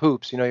everyone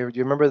poops. You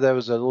remember there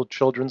was a little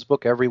children's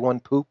book,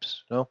 Everyone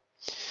Poops? No?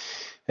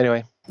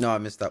 Anyway. No, I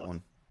missed that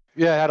one.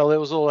 Yeah, it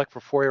was a little like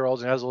for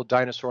 4-year-olds, and it has a little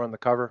dinosaur on the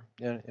cover.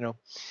 Yeah, you know.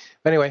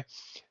 Anyway,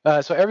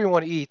 so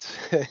everyone eats,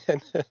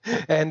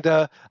 and,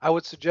 I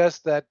would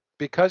suggest that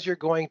because you're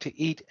going to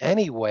eat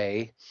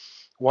anyway,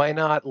 why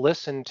not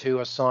listen to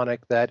a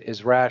sonic that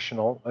is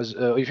rational?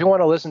 If you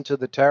want to listen to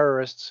the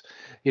terrorists,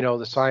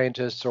 the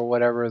scientists or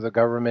whatever, the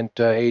government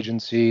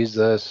agencies,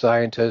 the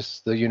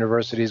scientists, the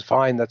universities,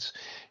 fine. That's,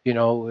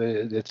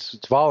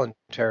 it's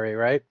voluntary,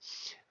 right?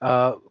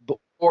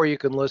 Or you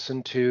can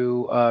listen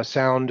to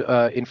sound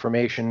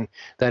information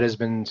that has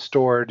been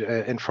stored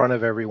in front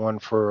of everyone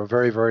for a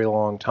very, very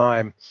long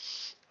time,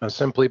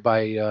 simply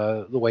by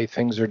the way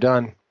things are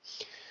done.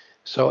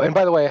 So, and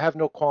by the way, I have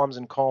no qualms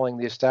in calling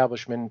the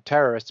establishment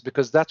terrorists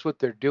because that's what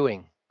they're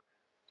doing.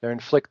 They're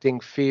inflicting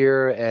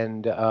fear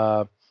and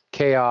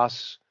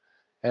chaos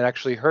and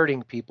actually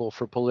hurting people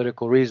for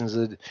political reasons.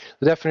 The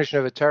definition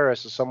of a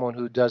terrorist is someone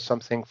who does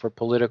something for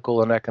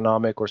political and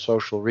economic or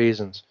social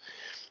reasons.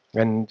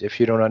 And if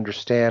you don't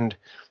understand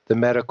the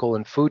medical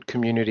and food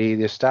community,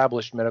 the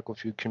established medical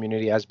food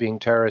community as being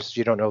terrorists,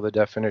 you don't know the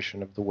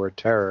definition of the word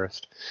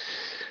terrorist.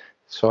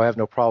 So I have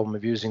no problem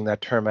of using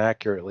that term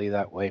accurately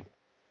that way.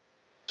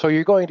 So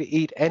you're going to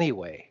eat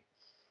anyway.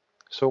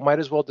 So might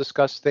as well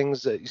discuss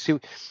things that you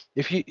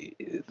see.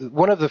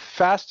 One of the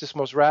fastest,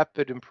 most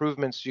rapid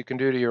improvements you can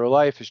do to your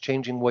life is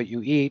changing what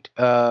you eat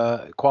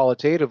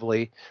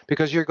qualitatively,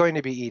 because you're going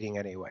to be eating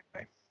anyway.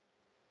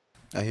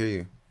 I hear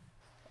you.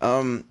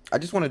 I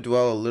just want to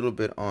dwell a little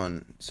bit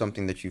on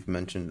something that you've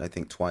mentioned, I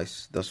think,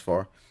 twice thus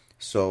far.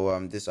 So,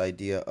 this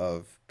idea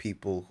of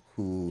people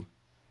who,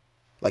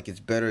 like, it's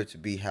better to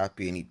be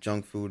happy and eat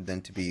junk food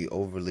than to be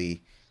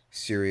overly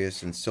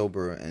serious and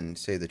sober and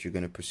say that you're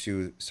going to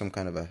pursue some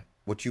kind of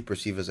what you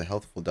perceive as a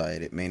healthful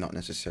diet. It may not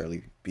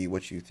necessarily be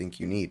what you think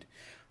you need.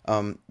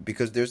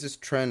 Because there's this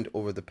trend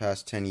over the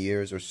past 10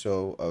 years or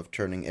so of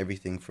turning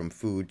everything from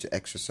food to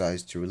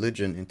exercise to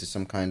religion into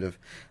some kind of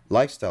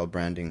lifestyle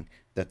branding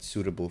that's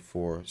suitable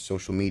for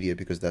social media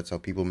because that's how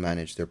people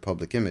manage their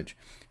public image.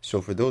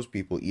 So for those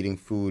people, eating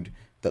food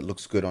that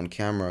looks good on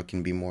camera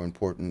can be more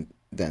important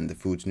than the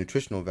food's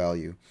nutritional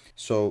value.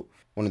 So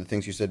one of the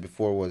things you said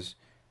before was,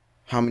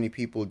 how many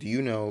people do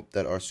you know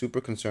that are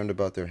super concerned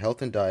about their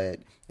health and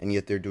diet, and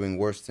yet they're doing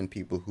worse than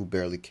people who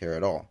barely care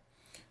at all?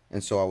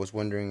 And so I was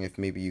wondering if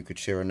maybe you could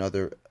share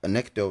another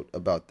anecdote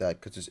about that,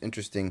 because it's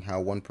interesting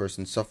how one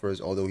person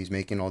suffers although he's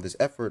making all this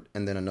effort,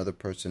 and then another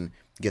person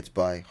gets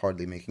by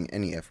hardly making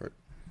any effort.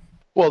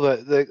 Well,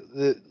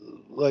 the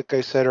like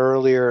I said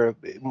earlier,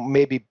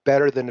 maybe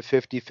better than a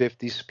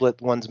 50-50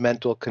 split. One's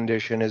mental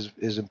condition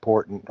is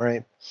important,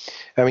 right?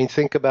 I mean,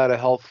 think about a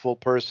healthful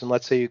person.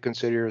 Let's say you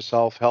consider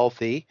yourself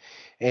healthy,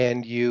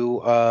 and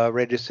you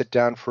ready to sit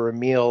down for a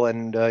meal,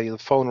 and the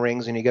phone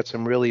rings, and you get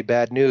some really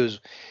bad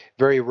news.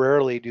 Very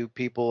rarely do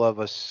people of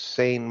a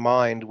sane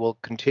mind will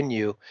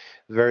continue.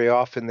 Very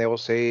often they will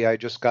say, "I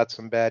just got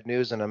some bad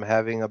news, and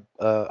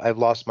I've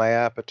lost my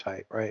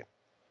appetite." Right?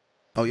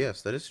 Oh,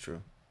 yes, that is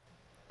true.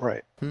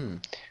 Right. Hmm.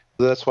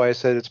 That's why I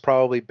said it's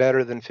probably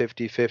better than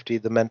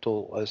 50-50, the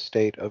mental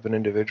state of an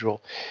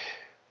individual.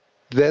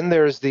 Then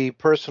there's the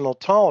personal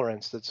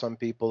tolerance that some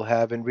people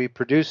have in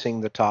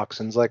reproducing the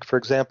toxins. Like, for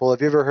example,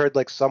 have you ever heard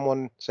like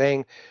someone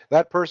saying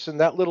that person,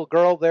 that little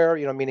girl there,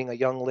 meaning a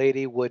young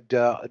lady, would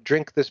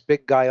drink this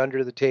big guy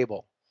under the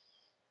table,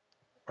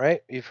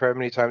 right? You've heard, how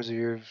many times have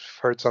you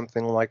heard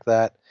something like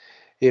that?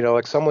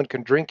 Like someone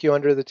can drink you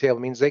under the table.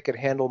 It means they could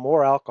handle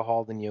more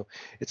alcohol than you.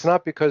 It's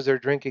not because they're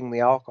drinking the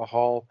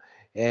alcohol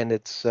and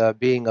it's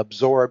being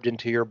absorbed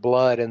into your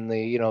blood, and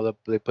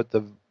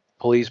the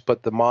police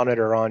put the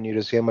monitor on you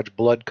to see how much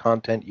blood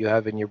content you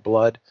have in your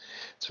blood.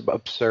 It's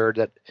absurd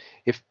that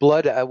if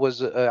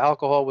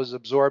alcohol was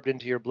absorbed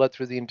into your blood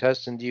through the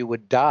intestines, you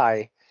would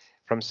die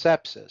from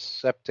sepsis,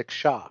 septic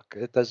shock.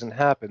 It doesn't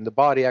happen. The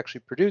body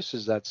actually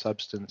produces that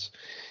substance.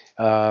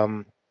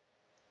 Um,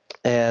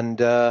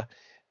 and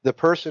The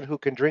person who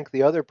can drink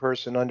the other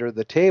person under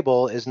the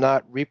table is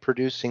not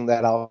reproducing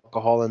that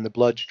alcohol in the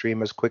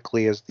bloodstream as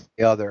quickly as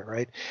the other,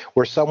 right?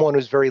 Where someone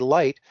who's very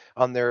light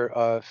on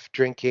their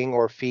drinking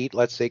or feet,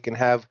 let's say, can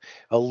have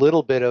a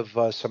little bit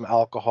of some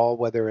alcohol,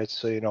 whether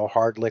it's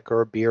hard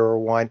liquor, beer, or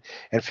wine,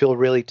 and feel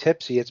really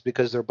tipsy. It's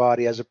because their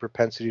body has a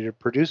propensity to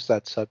produce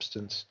that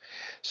substance.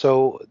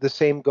 So the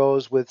same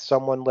goes with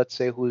someone, let's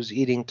say, who's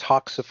eating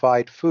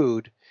toxified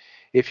food.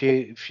 If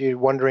you're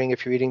wondering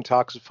if you're eating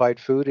toxified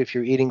food, if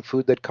you're eating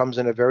food that comes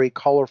in a very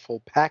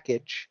colorful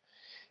package,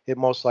 it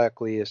most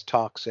likely is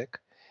toxic,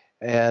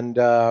 and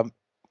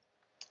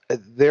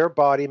their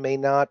body may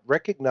not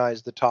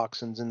recognize the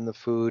toxins in the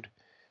food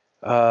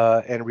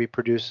and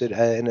reproduce it.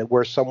 And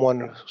where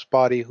someone's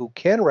body who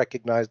can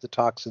recognize the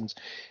toxins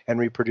and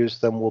reproduce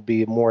them will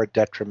be more at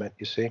detriment.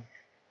 You see?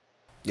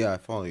 Yeah, I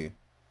follow you.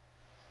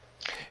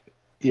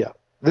 Yeah.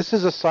 This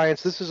is a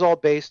science. This is all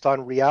based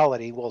on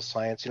reality. Well,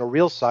 science,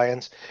 real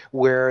science,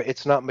 where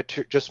it's not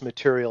just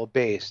material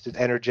based, it's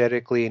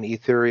energetically and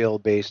ethereal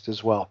based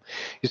as well.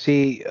 You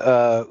see,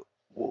 the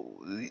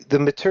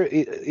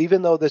material,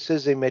 even though this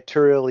is a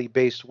materially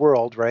based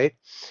world, right?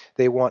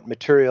 They want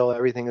material.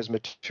 Everything is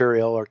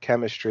material or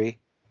chemistry.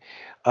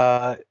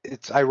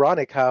 It's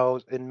ironic how,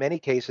 in many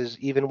cases,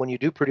 even when you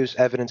do produce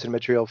evidence in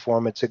material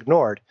form, it's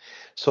ignored.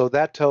 So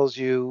that tells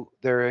you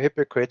they're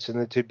hypocrites and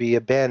they're to be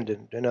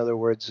abandoned. In other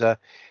words,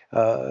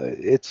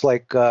 it's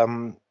like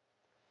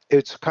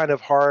it's kind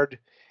of hard.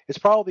 It's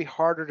probably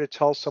harder to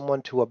tell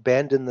someone to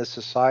abandon the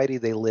society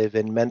they live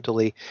in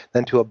mentally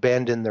than to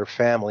abandon their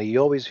family. You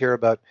always hear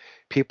about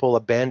people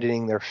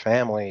abandoning their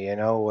family,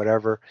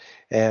 whatever,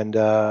 and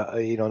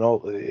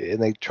no,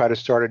 and they try to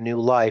start a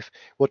new life.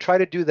 Well, try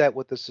to do that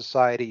with the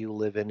society you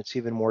live in. It's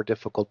even more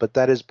difficult, but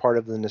that is part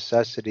of the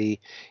necessity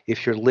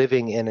if you're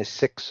living in a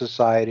sick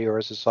society or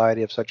a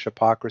society of such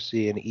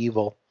hypocrisy and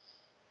evil.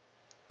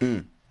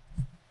 Mm.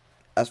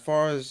 As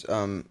far as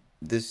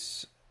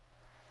this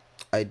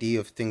idea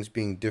of things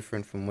being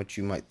different from what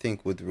you might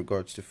think with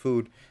regards to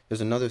food,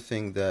 there's another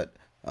thing that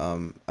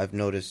I've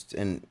noticed,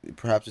 and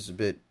perhaps it's a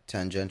bit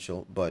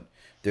tangential, but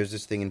there's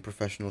this thing in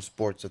professional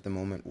sports at the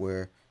moment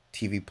where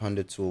TV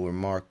pundits will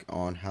remark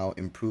on how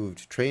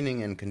improved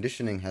training and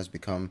conditioning has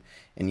become,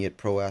 and yet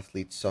pro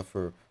athletes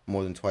suffer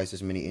more than twice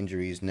as many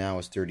injuries now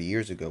as 30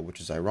 years ago, which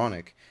is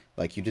ironic.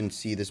 Like, you didn't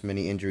see this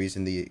many injuries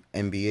in the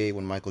NBA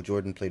when Michael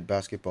Jordan played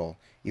basketball,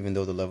 even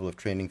though the level of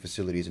training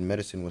facilities and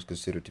medicine was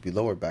considered to be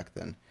lower back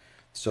then.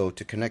 So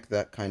to connect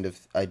that kind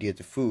of idea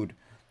to food,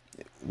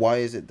 why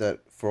is it that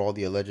for all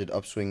the alleged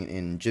upswing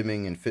in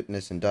gymming and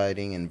fitness and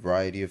dieting and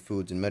variety of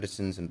foods and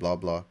medicines and blah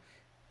blah,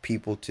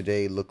 people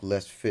today look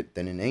less fit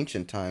than in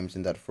ancient times,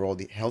 and that for all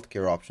the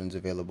healthcare options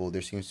available,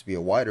 there seems to be a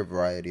wider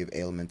variety of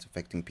ailments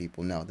affecting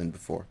people now than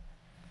before?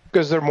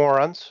 Because they're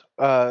morons.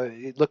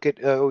 Look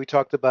at we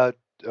talked about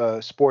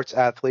sports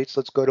athletes.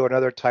 Let's go to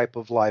another type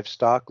of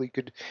livestock. We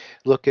could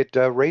look at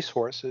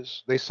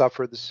racehorses. They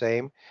suffer the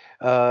same.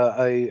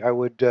 I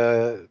would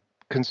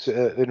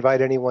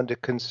invite anyone to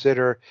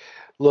consider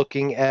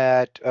looking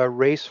at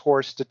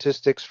racehorse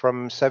statistics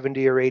from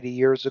 70 or 80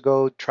 years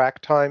ago,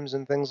 track times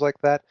and things like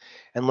that,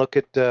 and look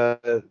at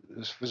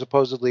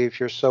supposedly, if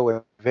you're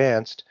so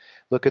advanced,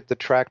 look at the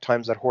track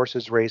times that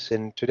horses race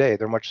in today.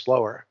 They're much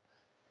slower,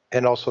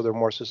 and also they're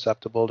more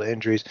susceptible to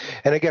injuries.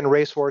 And again,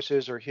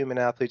 racehorses or human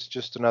athletes,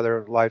 just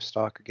another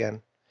livestock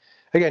again.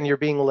 Again, you're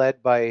being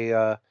led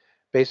by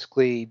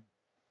basically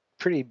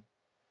pretty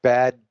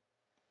bad,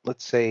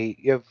 let's say,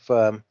 you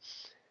have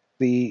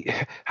the,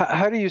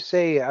 how do you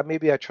say,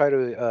 maybe I try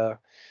to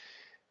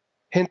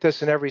hint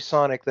this in every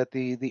sonic, that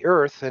the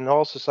earth and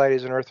all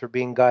societies on earth are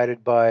being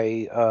guided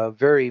by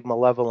very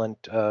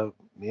malevolent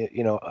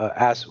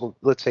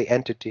let's say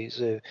entities.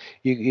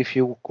 If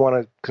you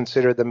want to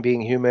consider them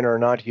being human or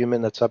not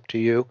human, that's up to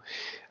you,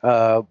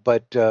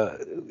 but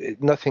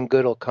nothing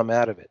good will come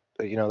out of it.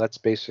 That's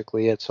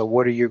basically it. So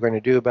what are you going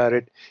to do about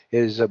it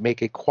is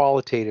make a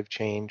qualitative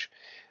change.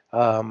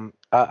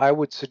 I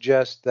would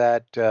suggest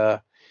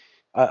that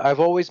I've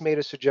always made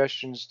a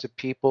suggestions to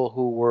people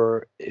who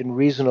were in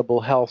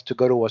reasonable health to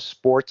go to a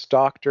sports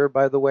doctor,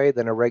 by the way,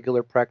 than a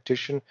regular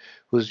practitioner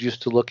who's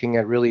used to looking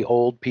at really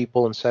old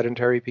people and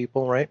sedentary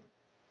people, right?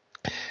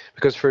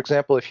 Because, for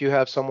example, if you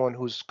have someone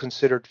who's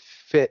considered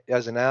fit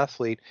as an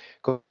athlete,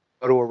 go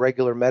to a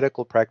regular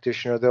medical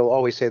practitioner, they'll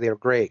always say they're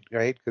great,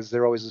 right? Because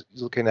they're always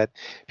looking at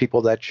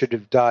people that should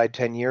have died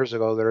 10 years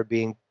ago that are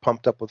being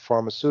pumped up with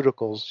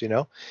pharmaceuticals.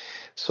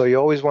 So you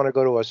always want to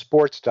go to a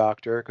sports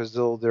doctor because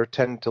they'll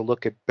tend to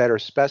look at better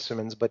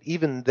specimens, but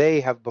even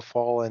they have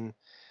befallen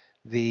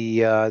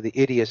the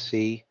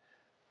idiocy.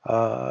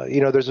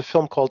 There's a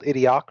film called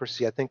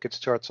Idiocracy. I think it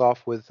starts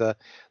off with the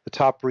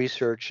top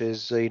research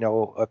is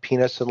a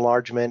penis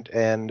enlargement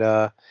and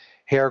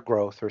hair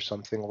growth or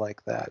something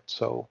like that.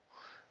 So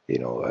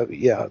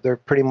yeah, they're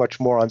pretty much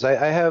morons.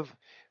 I have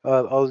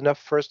enough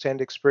firsthand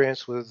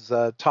experience with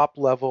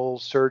top-level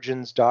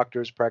surgeons,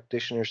 doctors,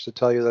 practitioners to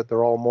tell you that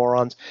they're all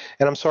morons.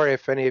 And I'm sorry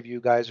if any of you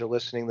guys are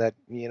listening that,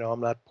 I'm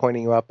not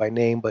pointing you out by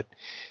name, but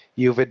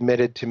you've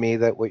admitted to me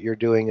that what you're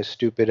doing is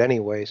stupid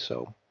anyway.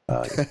 So,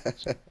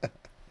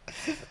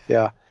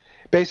 yeah.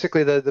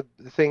 Basically, the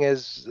thing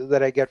is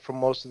that I get from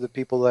most of the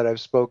people that I've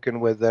spoken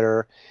with that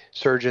are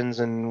surgeons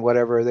and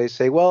whatever, they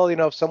say, well,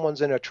 if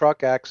someone's in a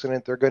truck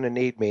accident, they're going to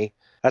need me.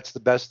 That's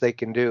the best they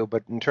can do.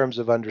 But in terms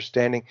of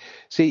understanding,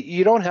 see,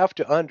 you don't have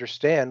to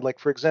understand. Like,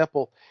 for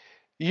example,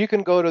 you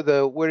can go to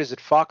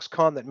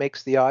Foxconn that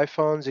makes the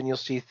iPhones, and you'll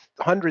see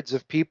hundreds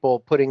of people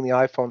putting the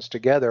iPhones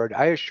together. And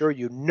I assure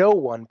you, no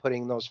one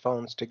putting those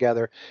phones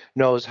together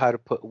knows how to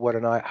put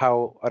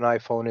how an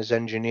iPhone is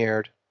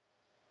engineered.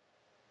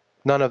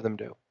 None of them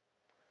do,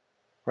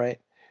 right?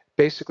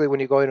 Basically, when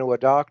you go into a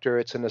doctor,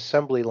 it's an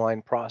assembly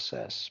line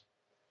process.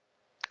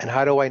 And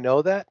how do I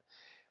know that?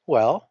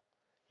 Well,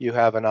 you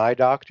have an eye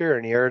doctor,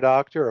 an ear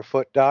doctor, a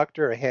foot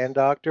doctor, a hand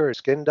doctor, a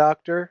skin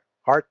doctor,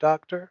 heart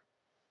doctor,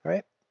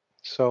 right?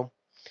 So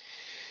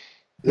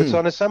it's Hmm.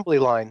 on assembly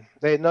line.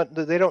 They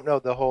don't know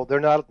the whole. They're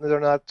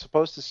not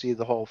supposed to see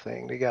the whole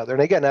thing together.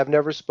 And again, I've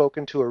never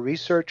spoken to a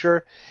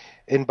researcher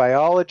in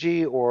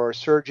biology or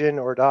surgeon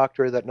or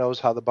doctor that knows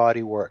how the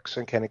body works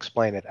and can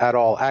explain it at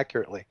all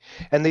accurately.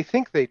 And they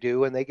think they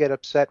do, and they get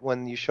upset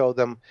when you show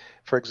them,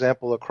 for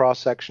example, a cross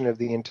section of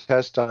the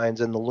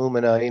intestines and the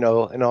lumina, and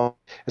all,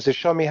 and say,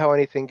 show me how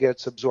anything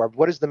gets absorbed.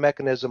 What is the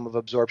mechanism of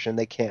absorption?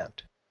 They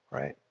can't,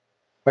 right?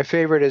 My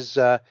favorite is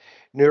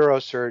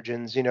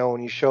neurosurgeons,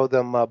 when you show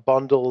them a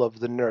bundle of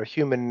the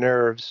human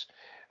nerves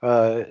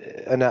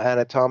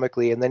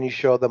anatomically, and then you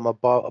show them a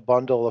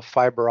bundle of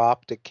fiber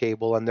optic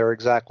cable, and they're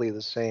exactly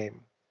the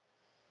same.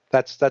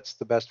 That's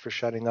the best for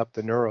shutting up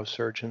the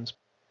neurosurgeons.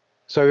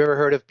 So have you ever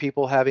heard of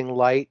people having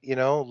light,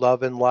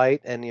 love and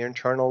light and the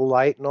internal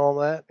light and all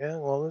that? Yeah,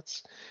 well,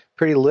 it's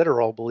pretty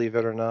literal, believe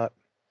it or not.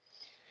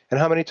 And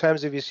how many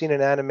times have you seen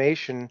an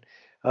animation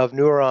of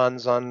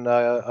neurons on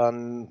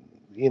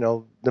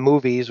the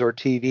movies or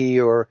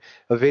TV or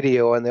a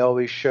video, and they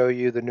always show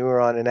you the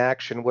neuron in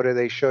action? What do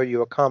they show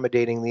you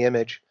accommodating the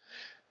image?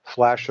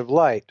 Flash of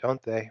light,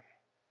 don't they?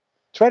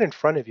 It's right in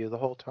front of you the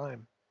whole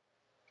time.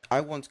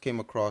 I once came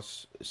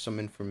across some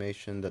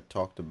information that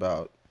talked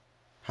about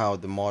how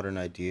the modern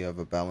idea of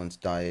a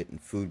balanced diet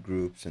and food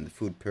groups and the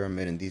food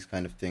pyramid and these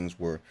kind of things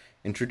were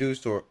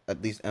introduced or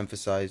at least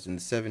emphasized in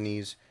the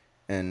 70s,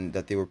 and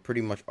that they were pretty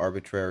much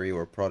arbitrary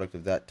or a product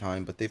of that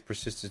time, but they've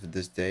persisted to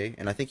this day.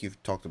 And I think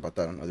you've talked about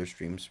that on other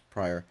streams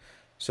prior.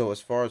 So, as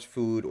far as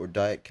food or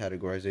diet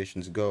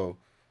categorizations go,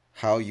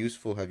 how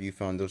useful have you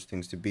found those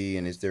things to be,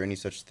 and is there any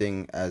such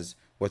thing as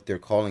what they're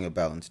calling a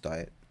balanced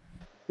diet?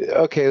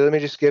 Okay, let me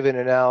just give an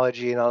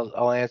analogy, and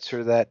I'll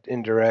answer that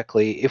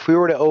indirectly. If we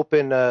were to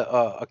open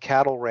a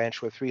cattle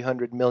ranch with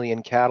 300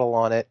 million cattle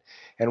on it,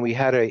 and we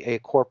had a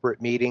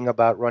corporate meeting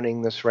about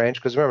running this ranch,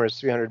 because remember, it's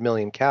 300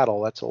 million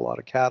cattle, that's a lot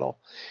of cattle.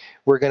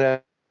 We're going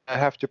to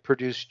have to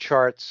produce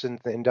charts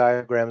and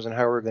diagrams on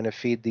how we're going to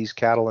feed these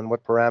cattle and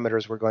what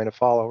parameters we're going to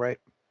follow, right?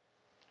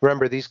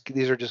 Remember, these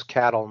are just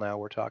cattle now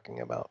we're talking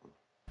about.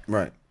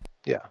 Right.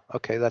 Yeah,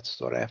 okay, that's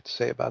what I have to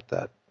say about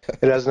that.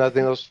 It has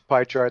nothing. Those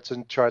pie charts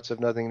and charts have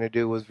nothing to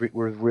do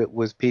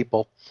with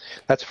people.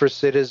 That's for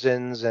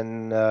citizens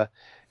and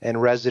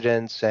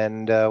residents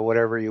and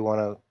whatever you want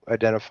to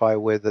identify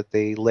with that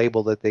they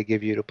label that they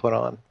give you to put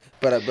on.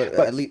 But But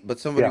at least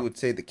somebody yeah, would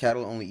say that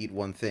cattle only eat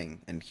one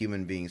thing, and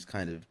human beings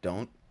kind of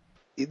don't.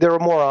 they're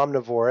more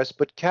omnivorous.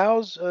 But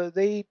cows,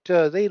 they eat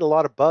a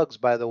lot of bugs,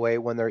 by the way,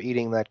 when they're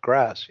eating that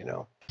grass.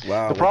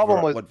 Wow, The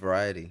problem with what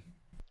variety?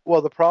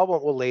 Well,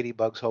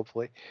 ladybugs,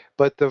 hopefully,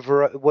 but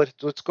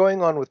what's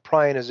going on with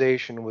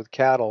prionization with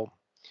cattle,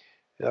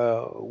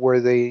 where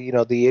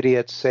the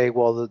idiots say,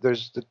 well,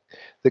 there's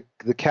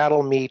the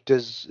cattle meat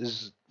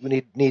is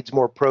needs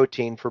more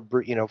protein for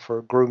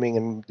grooming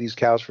and these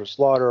cows for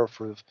slaughter or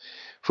for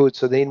food,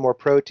 so they need more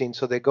protein.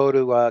 So they go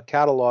to a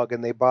catalog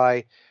and they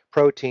buy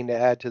protein to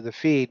add to the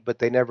feed, but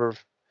they never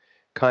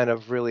kind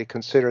of really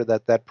consider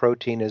that that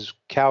protein is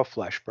cow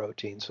flesh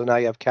protein. So now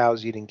you have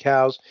cows eating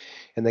cows,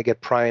 and they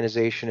get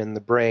prionization in the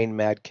brain,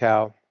 mad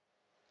cow.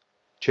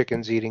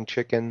 Chickens eating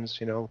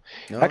chickens.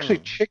 Actually,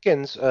 Oh,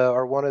 chickens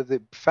are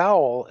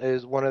fowl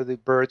is one of the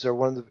birds are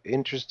one of the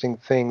interesting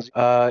things.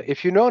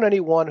 If you know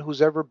anyone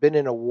who's ever been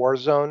in a war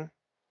zone,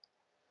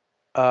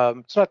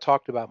 it's not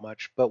talked about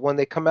much, but when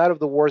they come out of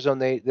the war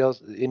zone,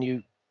 and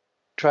you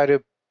try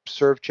to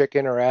serve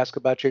chicken or ask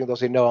about chicken, they'll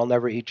say, no, I'll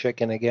never eat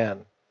chicken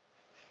again.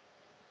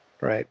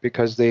 Right?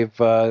 Because they've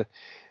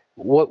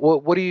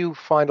what do you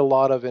find a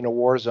lot of in a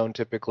war zone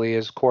typically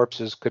is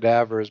corpses,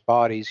 cadavers,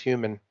 bodies,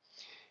 human.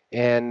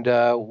 And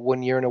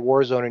when you're in a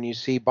war zone and you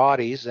see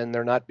bodies and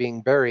they're not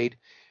being buried,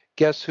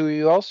 guess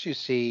who else you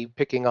see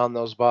picking on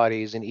those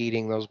bodies and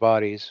eating those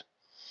bodies,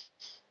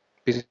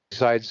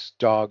 besides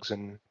dogs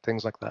and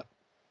things like that?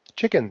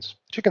 Chickens.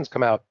 Chickens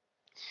come out,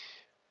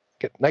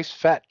 get nice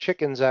fat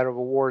chickens out of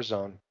a war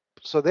zone.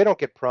 So they don't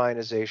get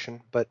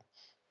prionization, but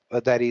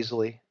that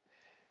easily.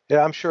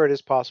 Yeah, I'm sure it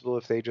is possible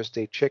if they just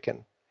ate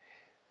chicken.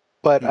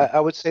 But hmm. I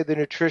would say the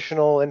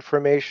nutritional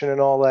information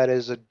and all that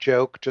is a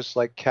joke, just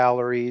like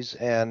calories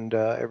and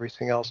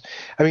everything else.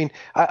 I mean,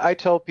 I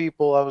tell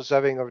people I was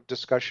having a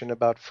discussion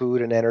about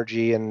food and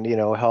energy and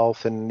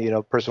health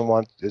and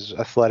person is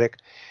athletic,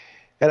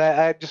 and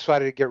I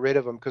decided to get rid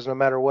of them because no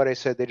matter what I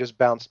said, they just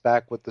bounced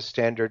back with the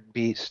standard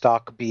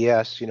stock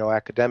BS,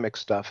 academic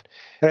stuff.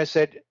 And I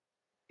said,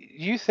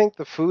 you think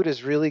the food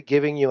is really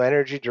giving you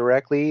energy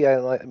directly?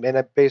 And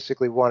I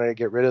basically wanted to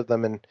get rid of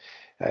them, and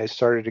I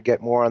started to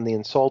get more on the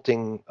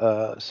insulting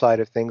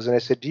side of things. And I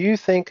said, do you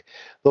think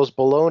those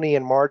bologna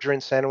and margarine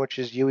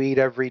sandwiches you eat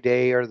every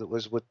day are that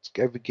was what's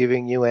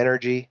giving you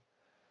energy?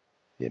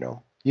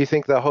 You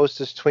think the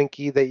Hostess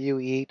Twinkie that you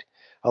eat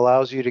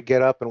allows you to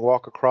get up and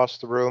walk across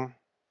the room?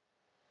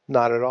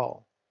 Not at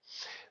all.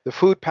 The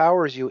food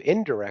powers you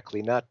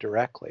indirectly, not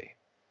directly.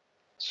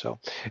 So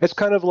it's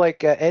kind of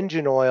like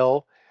engine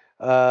oil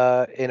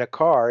in a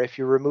car. If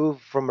you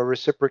remove from a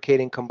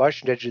reciprocating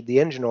combustion engine the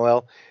engine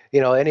oil,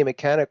 any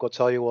mechanic will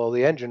tell you, well,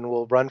 the engine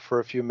will run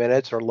for a few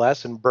minutes or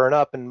less and burn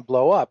up and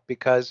blow up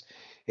because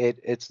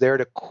it's there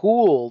to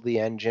cool the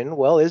engine.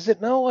 Well, is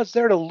it? No, it's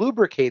there to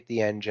lubricate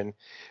the engine,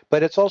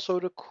 but it's also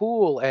to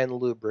cool and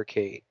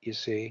lubricate, you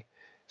see.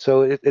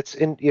 So it's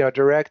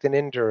direct and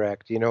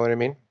indirect. You know what I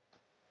mean?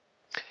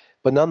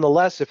 But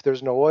nonetheless, if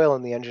there's no oil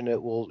in the engine,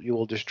 you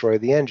will destroy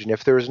the engine.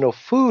 If there is no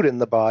food in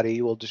the body,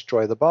 you will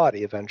destroy the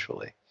body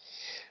eventually.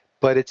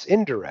 But it's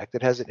indirect.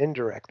 It has an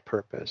indirect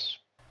purpose.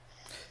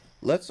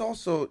 Let's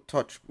also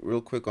touch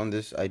real quick on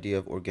this idea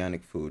of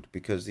organic food,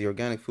 because the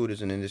organic food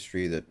is an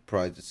industry that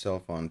prides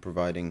itself on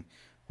providing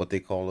what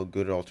they call a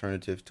good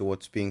alternative to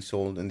what's being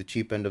sold in the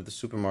cheap end of the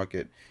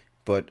supermarket.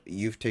 But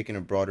you've taken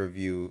a broader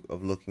view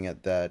of looking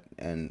at that,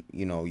 and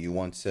you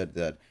once said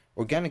that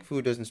organic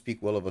food doesn't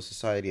speak well of a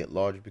society at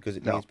large because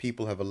it No. means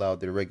people have allowed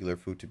their regular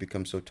food to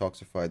become so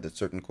toxified that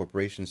certain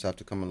corporations have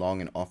to come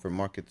along and offer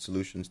market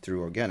solutions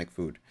through organic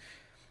food.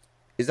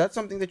 Is that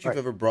something that you've Right.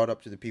 ever brought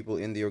up to the people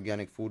in the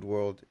organic food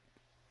world?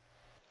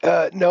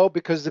 No,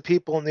 because the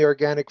people in the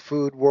organic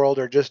food world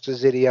are just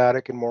as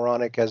idiotic and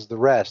moronic as the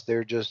rest.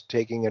 They're just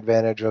taking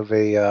advantage of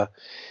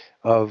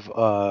of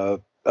uh,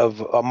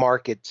 a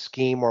market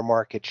scheme or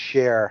market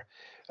share.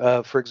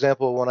 For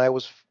example, when I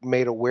was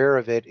made aware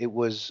of it, it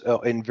was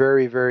in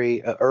very,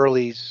 very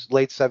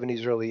late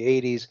 70s, early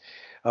 80s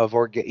of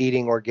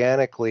eating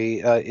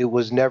organically. It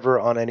was never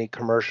on any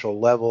commercial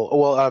level,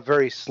 well, a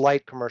very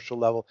slight commercial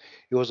level.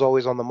 It was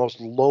always on the most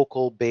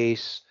local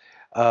base,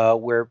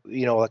 where,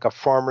 like a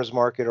farmer's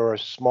market or a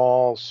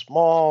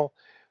small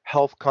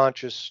health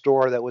conscious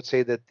store that would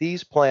say that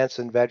these plants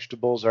and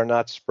vegetables are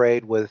not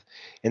sprayed with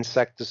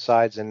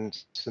insecticides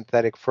and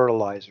synthetic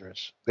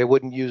fertilizers. They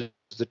wouldn't use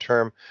the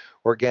term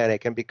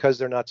organic, and because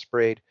they're not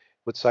sprayed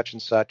with such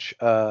and such,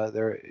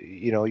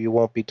 you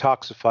won't be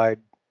toxified,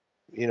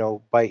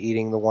 by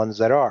eating the ones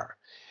that are.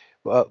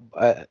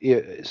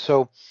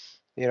 So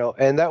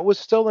and that was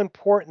still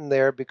important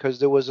there because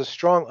there was a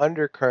strong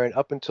undercurrent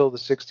up until the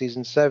 60s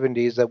and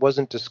 70s that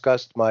wasn't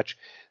discussed much,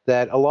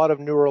 that a lot of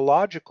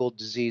neurological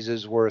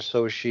diseases were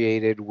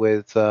associated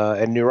with,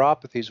 and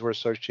neuropathies were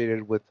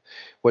associated with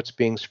what's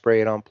being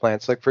sprayed on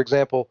plants. Like, for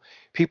example,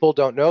 people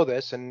don't know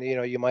this, and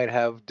you might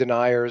have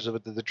deniers of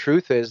it. The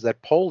truth is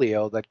that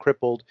polio that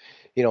crippled,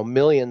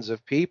 millions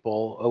of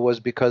people was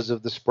because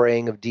of the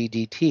spraying of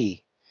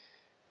DDT,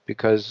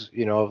 because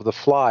of the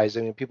flies.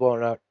 I mean, people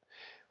are not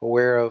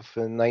aware of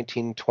in the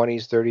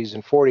 1920s, 30s,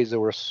 and 40s,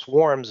 there were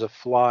swarms of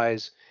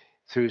flies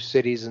through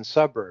cities and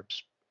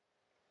suburbs.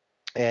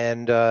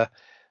 And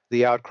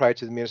the outcry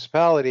to the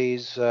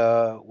municipalities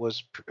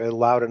was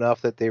loud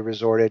enough that they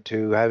resorted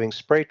to having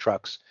spray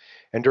trucks.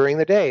 And during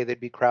the day, there'd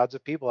be crowds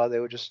of people.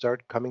 They would just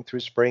start coming through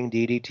spraying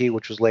DDT,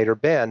 which was later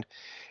banned.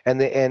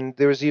 And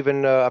there was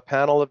even a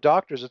panel of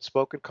doctors that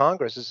spoke at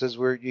Congress. It says,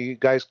 you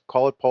guys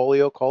call it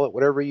polio, call it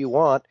whatever you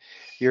want.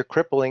 You're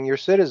crippling your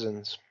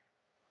citizens.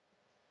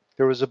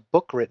 There was a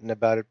book written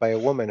about it by a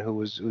woman who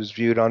was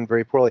viewed on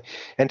very poorly.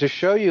 And to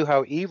show you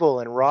how evil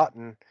and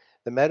rotten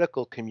the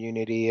medical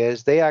community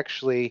is, they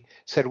actually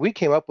said, we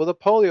came up with a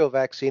polio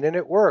vaccine and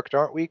it worked.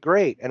 Aren't we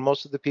great? And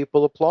most of the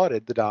people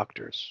applauded the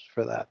doctors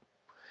for that.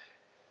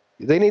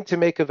 They need to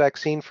make a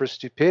vaccine for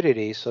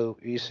stupidity, so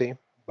you see.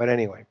 But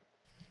anyway,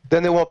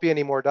 then there won't be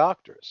any more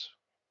doctors.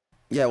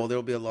 Yeah, well,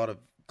 there'll be a lot of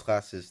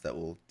classes that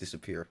will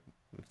disappear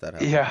if that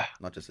happens, Yeah.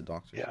 not just the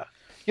doctors. Yeah.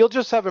 You'll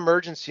just have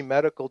emergency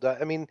medical.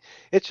 I mean,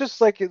 it's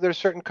just like there's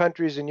certain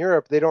countries in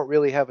Europe, they don't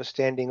really have a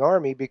standing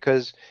army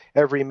because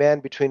every man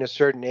between a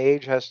certain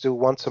age has to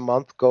once a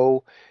month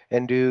go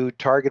and do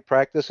target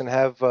practice and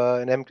have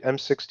an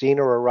M16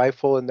 or a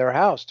rifle in their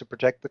house to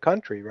protect the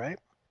country, right?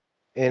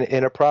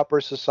 In a proper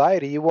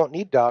society, you won't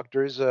need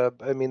doctors. I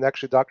mean,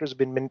 actually, doctors have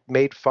been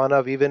made fun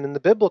of even in the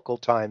biblical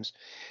times.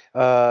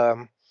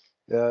 Um,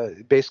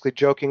 Basically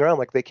joking around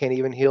like they can't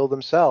even heal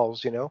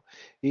themselves.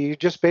 You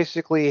just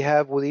basically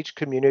have with each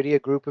community a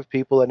group of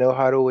people that know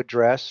how to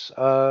address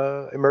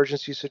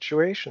emergency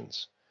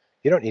situations.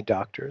 You don't need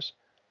doctors.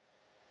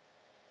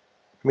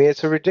 I mean,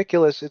 it's a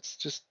ridiculous. It's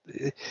just,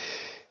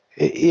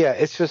 yeah,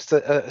 it's just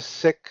a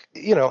sick,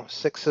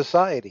 sick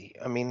society.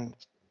 I mean,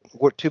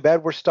 we're too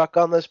bad we're stuck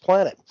on this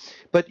planet.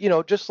 But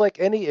just like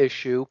any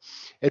issue,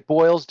 it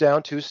boils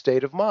down to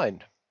state of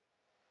mind.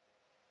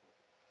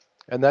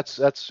 And that's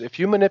if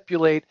you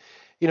manipulate,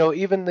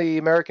 even the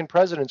American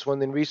presidents,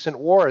 when in recent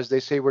wars, they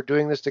say we're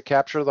doing this to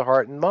capture the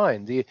heart and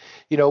mind.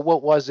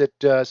 What was it,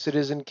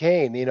 Citizen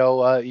Kane?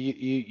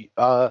 You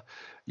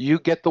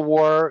get the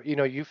war,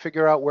 you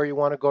figure out where you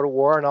want to go to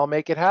war, and I'll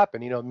make it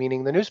happen.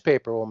 Meaning the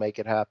newspaper will make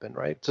it happen,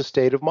 right? It's a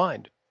state of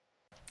mind.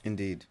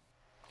 Indeed.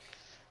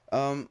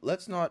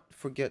 Let's not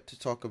forget to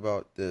talk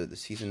about the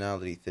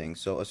seasonality thing.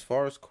 So, as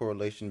far as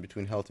correlation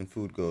between health and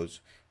food goes,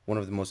 one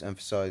of the most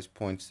emphasized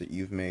points that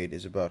you've made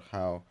is about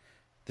how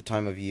the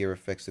time of year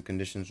affects the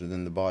conditions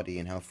within the body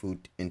and how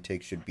food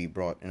intake should be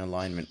brought in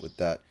alignment with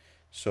that.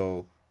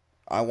 So,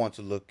 I want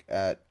to look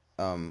at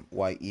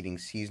why eating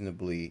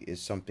seasonably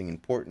is something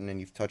important, and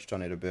you've touched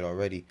on it a bit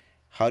already.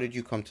 How did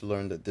you come to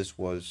learn that this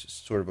was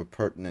sort of a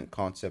pertinent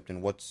concept,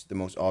 and what's the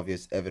most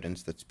obvious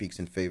evidence that speaks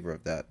in favor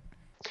of that?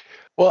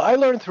 Well, I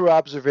learned through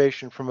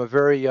observation from a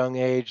very young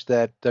age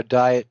that the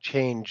diet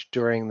changed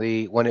during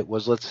when it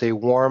was, let's say,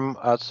 warm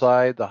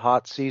outside, the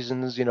hot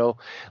seasons,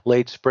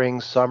 late spring,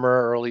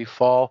 summer, early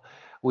fall.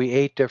 we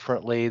ate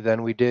differently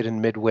than we did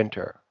in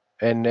midwinter.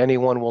 And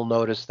anyone will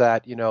notice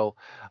that,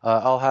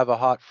 I'll have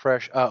a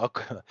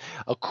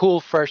cool,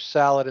 fresh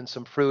salad and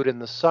some fruit in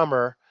the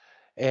summer,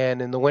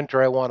 and in the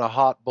winter I want a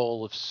hot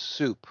bowl of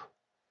soup,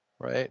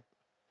 right?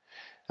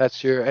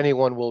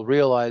 Anyone will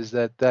realize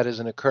that that is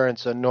an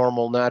occurrence, a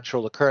normal,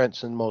 natural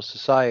occurrence in most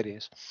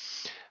societies.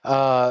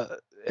 Uh,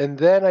 and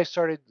then I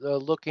started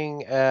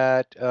looking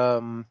at uh,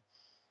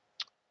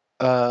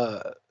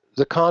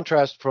 the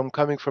contrast from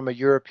coming from a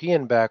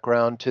European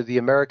background to the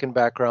American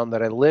background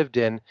that I lived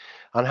in,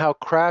 on how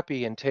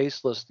crappy and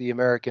tasteless the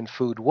American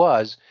food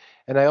was.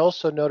 And I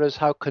also noticed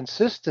how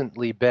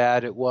consistently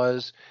bad it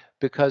was,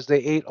 because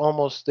they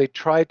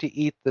tried to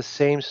eat the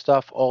same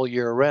stuff all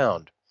year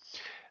round.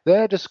 Then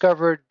I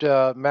discovered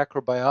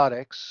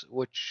macrobiotics,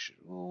 which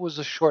was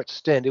a short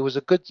stint. It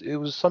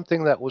was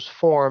something that was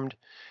formed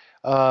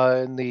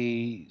in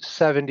the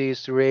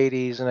 70s through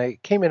 80s, and I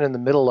came in the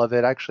middle of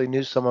it. I actually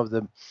knew some of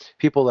the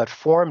people that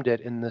formed it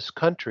in this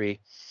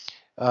country,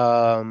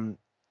 um,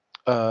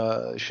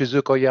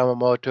 Shizuko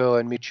Yamamoto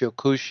and Michio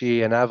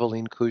Kushi and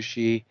Aveline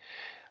Kushi.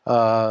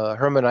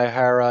 Herman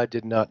Ihara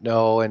did not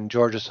know, and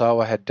George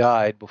Osawa had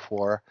died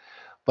before.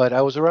 But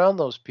I was around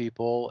those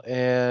people,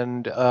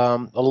 and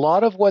a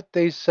lot of what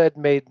they said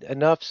made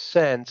enough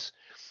sense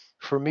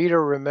for me to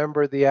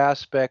remember the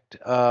aspect,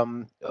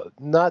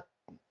 not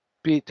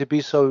to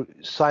be so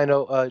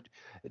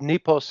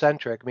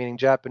Nippo-centric, meaning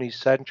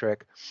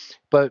Japanese-centric,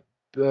 but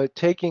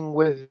taking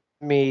with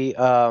me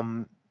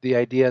the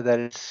idea that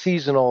it's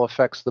seasonal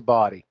affects the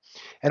body.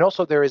 And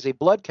also there is a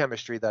blood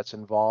chemistry that's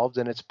involved,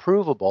 and it's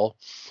provable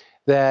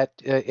that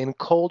in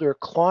colder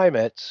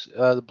climates,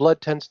 the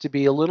blood tends to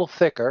be a little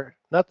thicker.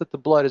 Not that the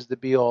blood is the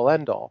be-all,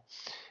 end-all,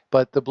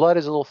 but the blood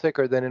is a little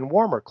thicker than in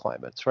warmer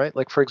climates, right?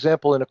 Like, for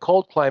example, in a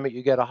cold climate,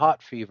 you get a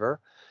hot fever,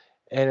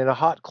 and in a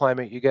hot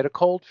climate, you get a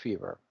cold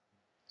fever.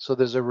 So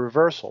there's a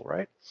reversal,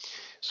 right?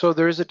 So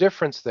there is a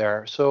difference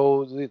there.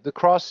 So the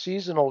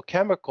cross-seasonal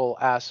chemical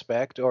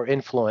aspect or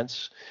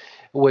influence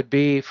would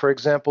be, for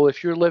example,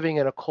 if you're living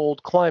in a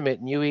cold climate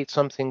and you eat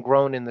something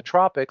grown in the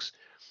tropics,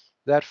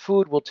 that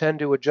food will tend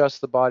to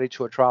adjust the body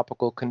to a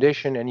tropical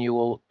condition, and you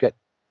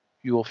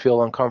will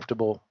feel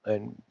uncomfortable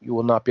and you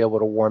will not be able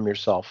to warm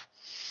yourself.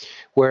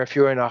 Where if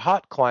you're in a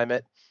hot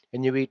climate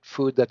and you eat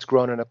food that's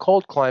grown in a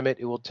cold climate,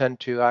 it will tend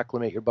to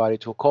acclimate your body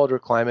to a colder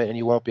climate, and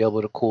you won't be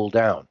able to cool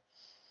down.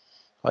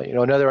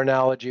 Another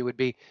analogy would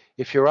be,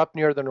 if you're up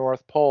near the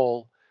North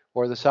Pole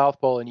or the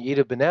South Pole and you eat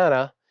a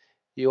banana,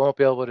 you won't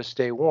be able to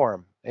stay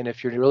warm. And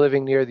if you're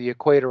living near the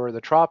equator or the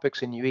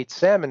tropics and you eat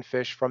salmon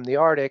fish from the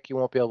Arctic, you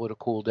won't be able to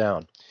cool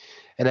down.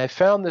 And I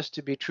found this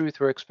to be true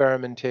through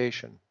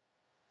experimentation.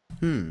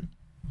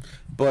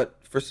 But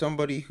for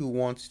somebody who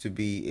wants to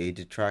be a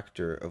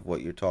detractor of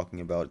what you're talking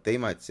about, they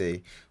might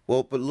say,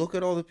 well, but look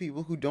at all the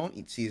people who don't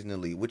eat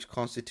seasonally, which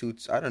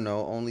constitutes, I don't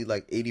know, only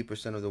like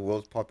 80% of the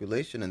world's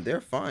population, and they're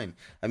fine.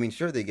 I mean,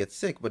 sure, they get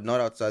sick, but not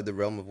outside the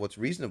realm of what's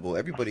reasonable.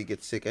 Everybody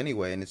gets sick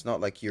anyway, and it's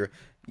not like your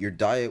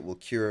diet will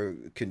cure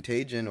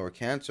contagion or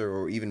cancer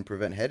or even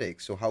prevent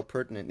headaches. So how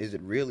pertinent is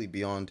it really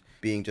beyond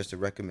being just a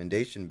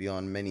recommendation,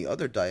 beyond many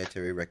other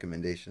dietary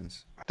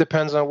recommendations?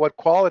 Depends on what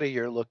quality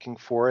you're looking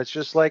for. It's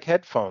just like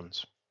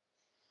headphones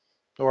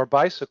or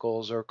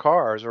bicycles or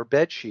cars or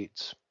bed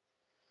sheets.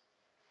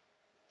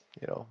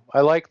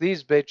 I like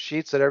these bed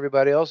sheets that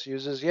everybody else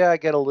uses. Yeah, I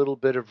get a little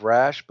bit of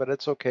rash, but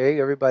it's okay.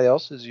 Everybody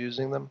else is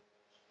using them,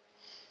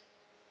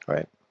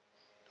 right?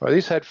 Or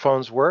these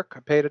headphones work. I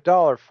paid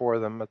 $1 for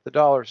them at the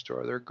dollar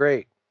store. They're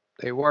great.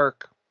 They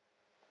work.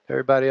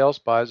 Everybody else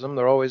buys them.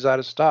 They're always out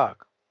of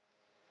stock.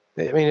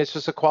 I mean, it's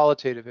just a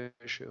qualitative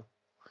issue.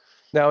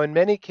 Now, in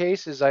many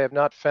cases, I have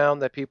not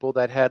found that people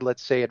that had,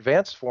 let's say,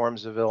 advanced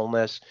forms of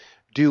illness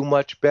do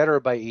much better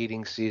by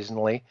eating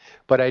seasonally,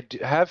 but I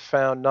have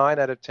found 9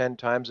 out of 10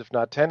 times, if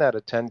not 10 out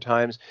of 10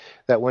 times,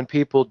 that when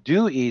people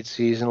do eat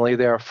seasonally,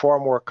 they are far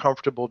more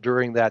comfortable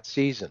during that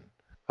season.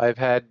 I've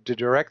had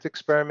direct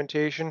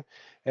experimentation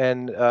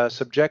and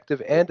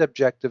subjective and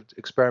objective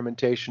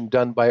experimentation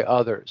done by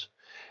others.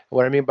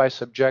 What I mean by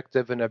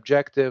subjective and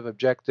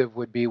objective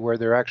would be where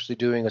they're actually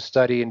doing a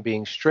study and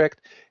being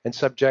strict, and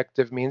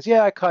subjective means,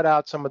 yeah, I cut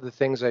out some of the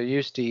things I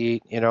used to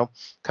eat,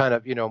 kind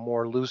of,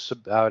 more loose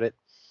about it.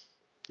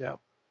 Yeah.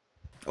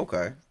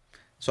 Okay.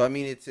 So I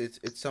mean,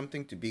 it's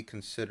something to be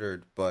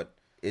considered, but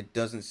it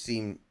doesn't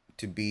seem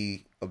to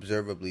be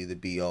observably the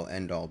be all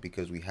end all,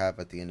 because we have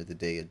at the end of the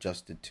day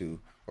adjusted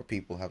to, or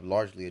people have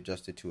largely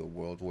adjusted to, a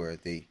world where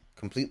they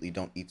completely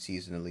don't eat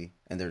seasonally,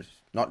 and they're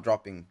not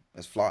dropping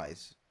as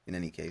flies in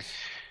any case.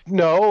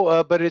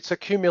 No, but it's a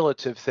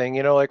cumulative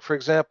thing. Like, for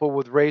example,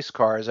 with race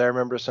cars, I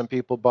remember some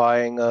people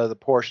buying the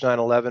Porsche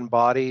 911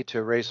 body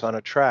to race on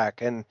a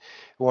track. And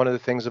one of the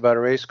things about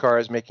a race car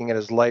is making it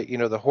as light,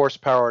 the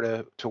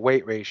horsepower to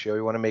weight ratio.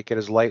 You want to make it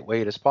as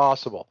lightweight as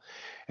possible.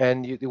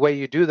 And the way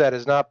you do that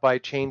is not by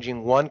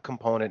changing one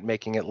component,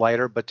 making it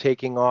lighter, but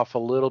taking off a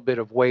little bit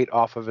of weight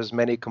off of as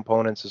many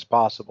components as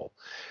possible.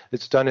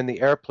 It's done in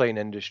the airplane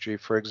industry.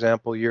 For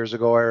example, years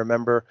ago, I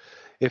remember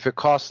if it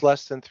costs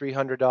less than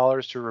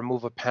 $300 to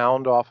remove a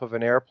pound off of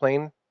an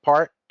airplane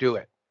part, do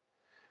it,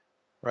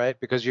 right?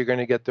 Because you're going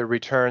to get the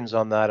returns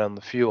on that on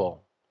the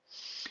fuel.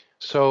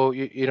 So,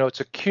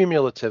 it's a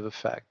cumulative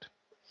effect.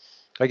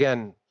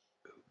 Again,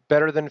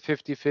 better than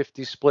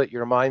 50-50 split.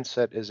 Your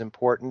mindset is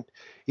important.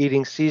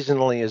 Eating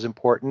seasonally is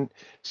important.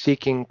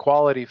 Seeking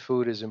quality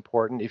food is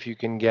important if you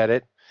can get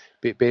it.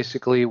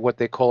 Basically what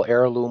they call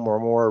heirloom or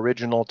more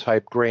original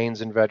type grains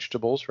and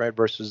vegetables, right,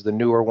 versus the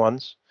newer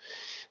ones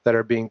that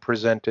are being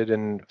presented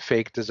and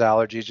faked as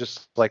allergies,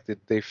 just like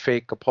they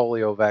fake a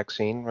polio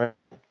vaccine, right?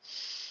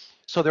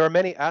 So there are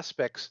many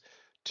aspects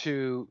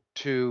to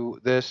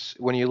this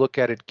when you look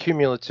at it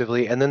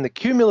cumulatively, and then the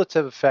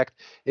cumulative effect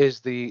is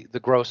the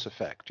gross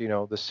effect,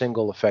 the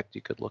single effect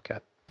you could look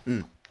at.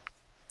 Mm.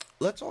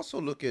 Let's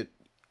also look at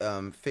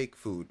fake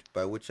food,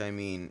 by which I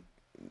mean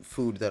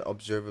food that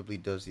observably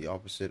does the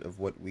opposite of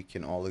what we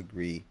can all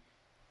agree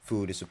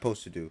food is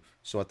supposed to do.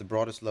 So, at the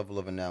broadest level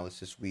of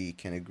analysis, we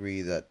can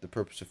agree that the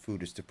purpose of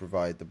food is to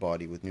provide the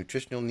body with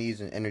nutritional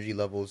needs and energy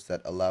levels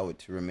that allow it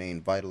to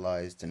remain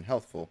vitalized and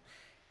healthful.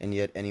 And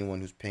yet,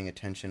 anyone who's paying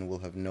attention will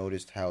have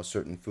noticed how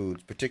certain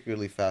foods,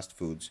 particularly fast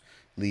foods,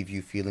 leave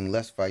you feeling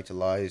less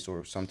vitalized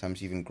or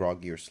sometimes even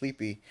groggy or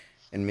sleepy.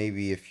 And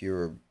maybe if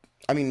you're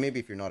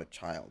not a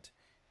child,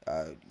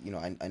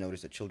 I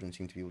noticed that children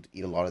seem to be able to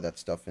eat a lot of that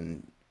stuff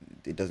and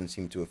it doesn't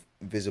seem to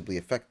visibly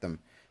affect them.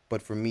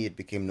 But for me, it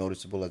became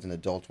noticeable as an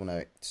adult when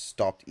I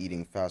stopped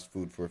eating fast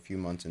food for a few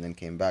months and then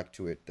came back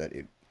to it that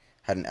it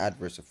had an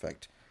adverse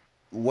effect.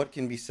 What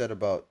can be said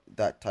about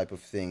that type of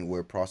thing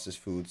where processed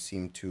foods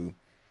seem to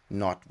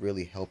not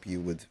really help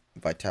you with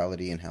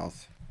vitality and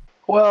health?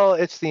 Well,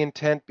 it's the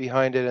intent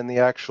behind it and the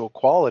actual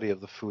quality of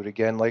the food.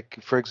 Again, like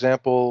for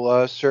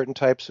example, certain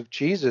types of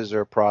cheeses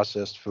are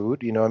processed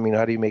food.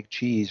 How do you make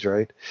cheese,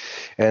 right?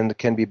 And it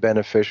can be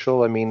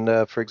beneficial.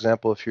 For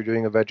example, if you're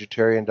doing a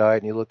vegetarian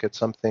diet and you look at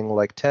something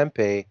like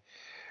tempeh,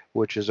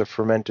 which is a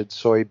fermented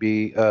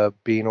soybean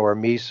bean, or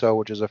miso,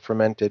 which is a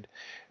fermented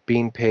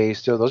bean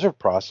paste. Those are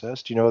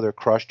processed. They're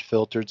crushed,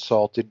 filtered,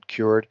 salted,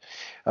 cured.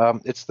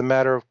 It's the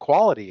matter of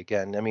quality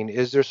again.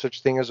 Is there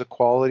such thing as a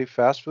quality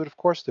fast food? Of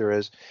course there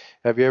is.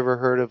 Have you ever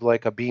heard of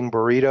like a bean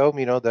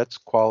burrito? That's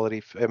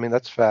quality.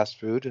 That's fast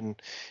food, and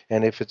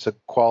if it's a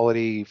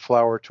quality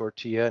flour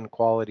tortilla and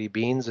quality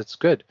beans, it's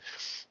good.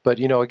 But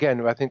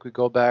again, I think we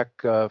go back.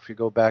 If you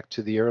go back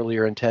to the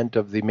earlier intent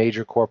of the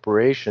major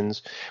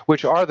corporations,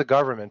 which are the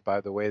government, by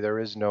the way, there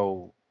is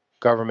no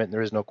government, and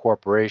there is no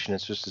corporation.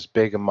 It's just this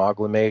big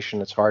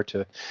amalgamation. It's hard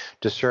to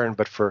discern.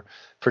 But for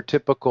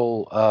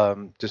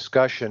typical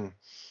discussion,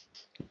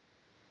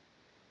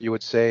 you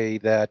would say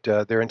that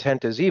their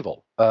intent is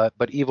evil.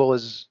 But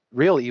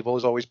real evil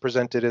is always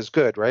presented as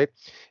good, right?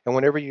 And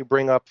whenever you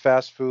bring up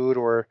fast food,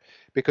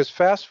 because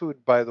fast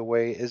food, by the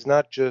way, is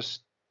not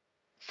just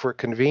for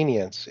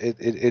convenience.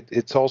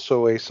 It's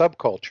also a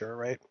subculture,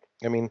 right?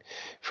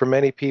 For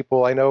many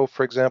people, I know,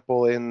 for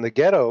example, in the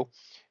ghetto,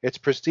 it's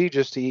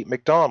prestigious to eat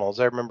McDonald's.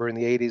 I remember in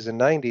the 80s and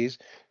 90s,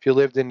 if you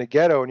lived in the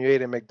ghetto and you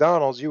ate at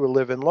McDonald's, you were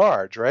living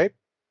large, right?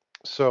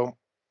 So,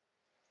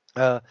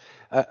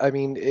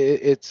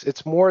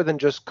 it's more than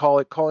just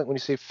calling when you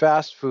say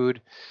fast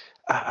food.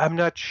 I'm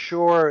not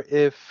sure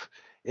if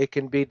it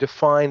can be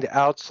defined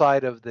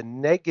outside of the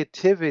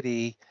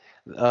negativity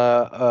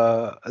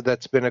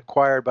that's been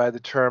acquired by the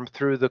term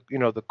through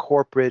the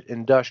corporate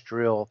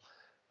industrial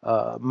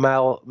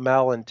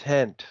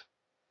malintent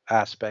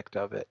aspect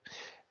of it.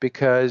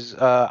 Because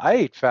I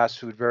eat fast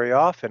food very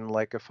often.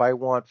 Like if I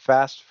want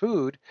fast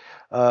food,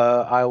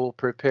 I will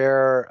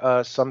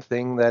prepare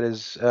something that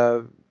is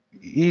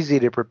easy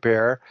to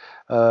prepare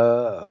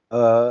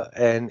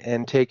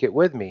and take it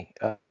with me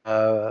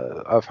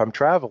if I'm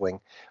traveling.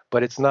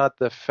 But it's not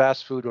the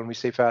fast food. When we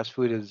say fast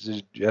food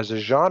as a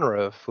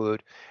genre of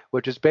food,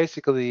 which is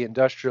basically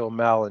industrial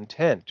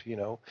malintent.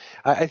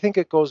 I think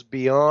it goes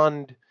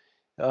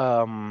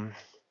um,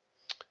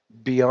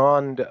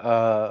 beyond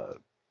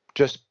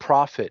just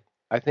profit.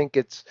 I think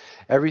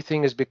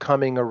everything is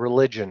becoming a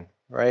religion,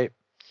 right?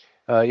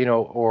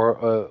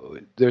 Or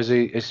there's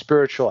a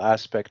spiritual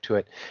aspect to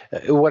it.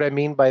 What I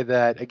mean by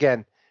that,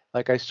 again,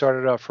 like I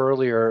started off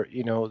earlier,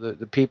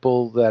 the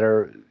people that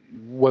are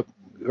what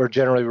are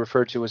generally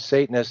referred to as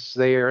Satanists,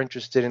 they are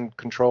interested in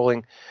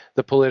controlling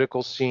the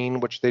political scene,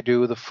 which they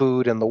do the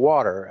food and the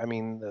water.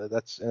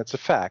 That's a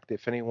fact.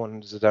 If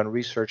anyone has done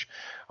research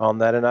on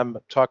that, and I'm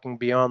talking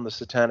beyond the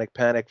satanic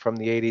panic from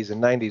the 80s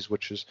and 90s,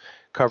 which is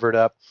covered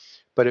up.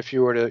 But if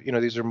you were to,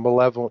 these are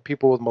malevolent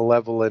people with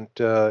malevolent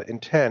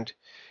intent,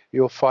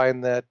 you'll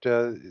find that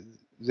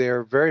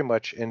they're very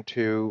much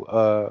into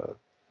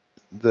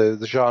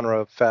the genre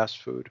of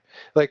fast food.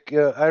 Like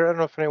I don't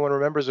know if anyone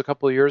remembers, a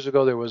couple of years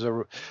ago there was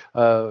a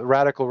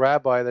radical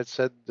rabbi that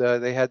said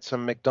they had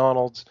some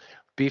McDonald's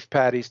beef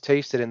patties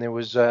tasted and there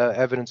was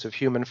evidence of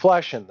human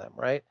flesh in them,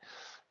 right?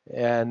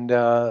 And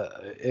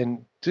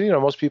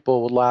most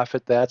people would laugh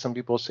at that. Some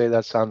people say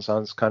that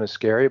sounds kind of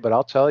scary, but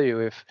I'll tell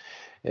you,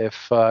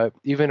 if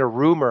even a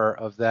rumor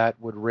of that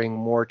would ring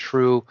more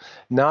true,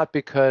 not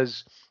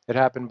because it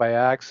happened by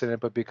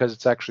accident, but because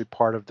it's actually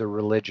part of their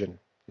religion.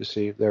 You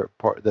see, they're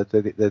part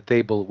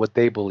what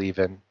they believe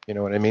in. You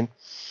know what I mean?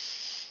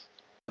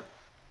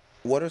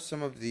 What are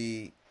some of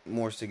the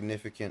more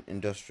significant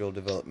industrial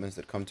developments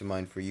that come to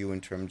mind for you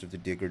in terms of the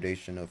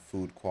degradation of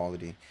food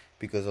quality?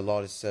 Because a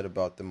lot is said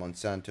about the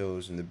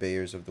Monsantos and the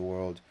Bayers of the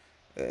world,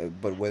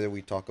 but whether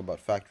we talk about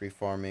factory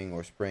farming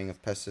or spraying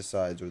of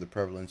pesticides or the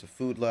prevalence of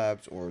food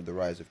labs or the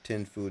rise of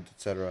tin foods,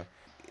 etc.,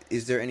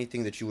 is there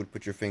anything that you would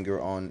put your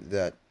finger on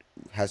that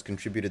has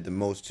contributed the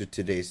most to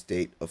today's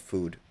state of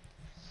food?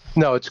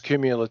 No, it's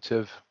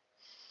cumulative.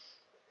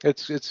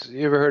 It's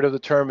you ever heard of the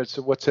term, it's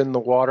what's in the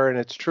water? And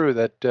it's true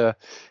that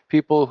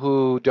people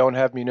who don't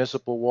have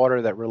municipal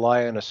water that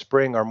rely on a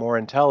spring are more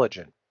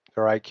intelligent.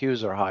 Their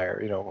IQs are higher,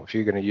 if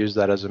you're going to use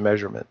that as a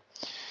measurement.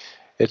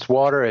 It's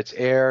water, it's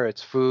air,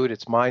 it's food,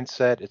 it's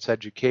mindset, it's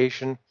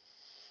education,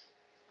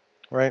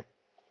 right?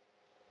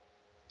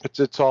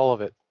 It's all of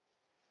it.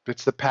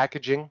 It's the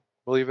packaging.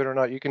 Believe it or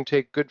not, you can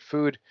take good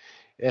food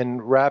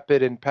and wrap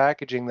it in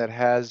packaging that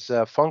has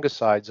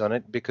fungicides on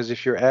it, because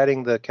if you're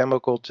adding the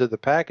chemical to the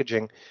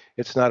packaging,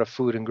 it's not a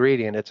food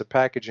ingredient, it's a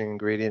packaging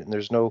ingredient, and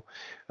there's no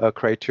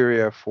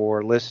criteria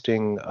for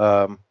listing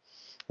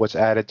what's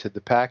added to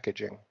the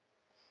packaging.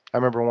 I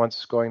remember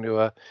once going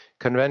to a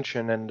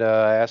convention and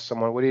I asked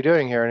someone, "What are you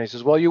doing here?" And he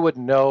says, "Well, you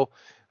wouldn't know."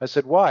 I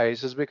said, "Why?" He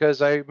says, "Because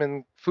I'm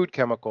in food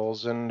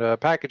chemicals and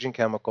packaging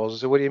chemicals." I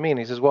said, "What do you mean?"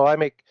 He says, "Well, I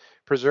make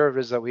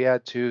preservatives that we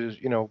add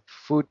to,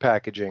 food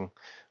packaging."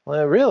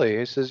 Well, really?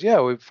 He says,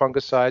 "Yeah, we have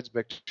fungicides,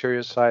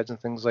 bactericides, and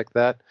things like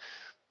that.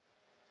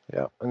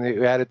 Yeah, and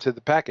they add it to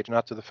the package,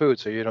 not to the food,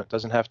 so it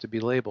doesn't have to be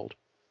labeled."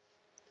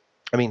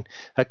 I mean,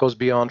 that goes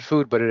beyond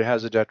food, but it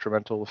has a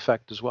detrimental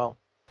effect as well.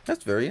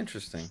 That's very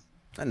interesting.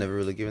 I never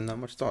really given that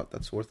much thought.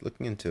 That's worth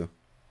looking into.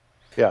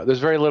 Yeah, there's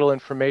very little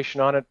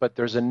information on it, but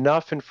there's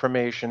enough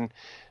information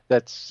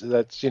that's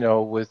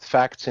with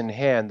facts in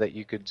hand that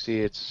you could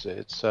see it's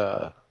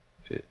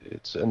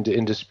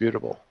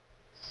indisputable.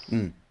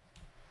 Mm.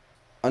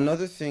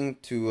 Another thing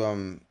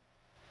to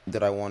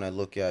that I want to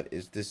look at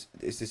is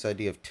this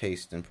idea of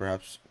taste, and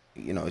perhaps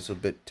it's a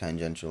bit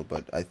tangential,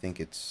 but I think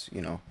it's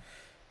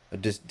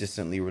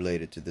distantly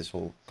related to this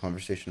whole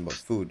conversation about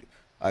food.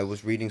 I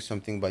was reading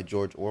something by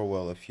George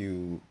Orwell a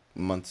few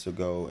months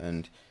ago,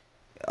 and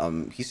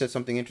he said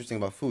something interesting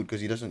about food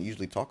because he doesn't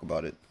usually talk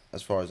about it,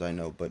 as far as I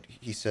know. But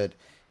he said,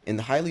 in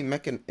the highly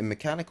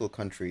mechanical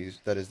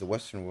countries, that is the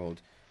Western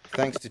world,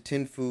 thanks to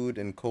tin food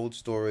and cold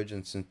storage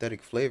and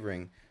synthetic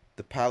flavoring,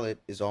 the palate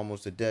is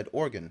almost a dead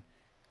organ.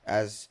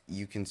 As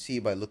you can see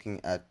by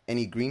looking at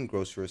any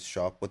greengrocer's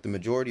shop, what the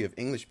majority of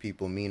English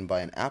people mean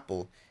by an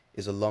apple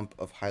is a lump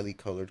of highly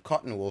colored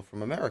cotton wool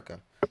from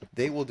America.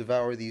 They will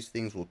devour these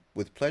things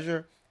with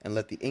pleasure and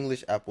let the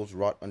English apples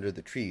rot under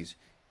the trees.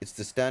 It's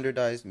the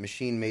standardized,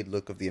 machine-made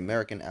look of the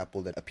American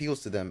apple that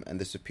appeals to them, and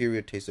the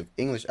superior taste of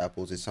English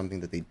apples is something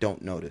that they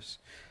don't notice.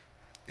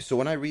 So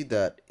when I read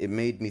that, it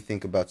made me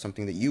think about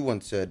something that you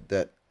once said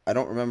that I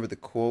don't remember the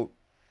quote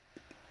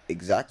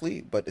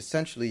exactly, but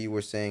essentially you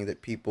were saying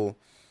that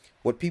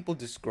what people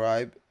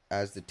describe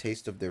as the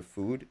taste of their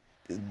food,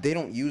 they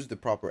don't use the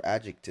proper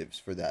adjectives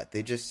for that.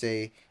 They just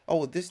say, "Oh,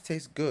 well, this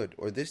tastes good,"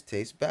 or "this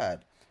tastes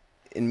bad."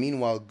 And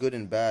meanwhile, good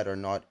and bad are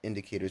not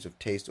indicators of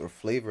taste or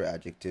flavor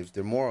adjectives,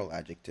 they're moral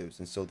adjectives.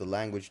 And so the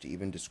language to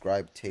even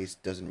describe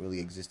taste doesn't really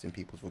exist in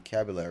people's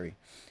vocabulary.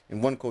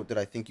 And one quote that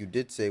I think you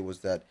did say was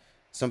that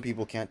some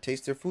people can't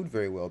taste their food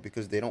very well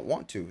because they don't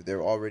want to.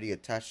 They're already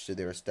attached to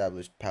their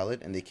established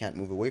palate and they can't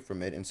move away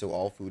from it. And so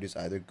all food is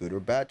either good or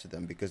bad to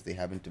them because they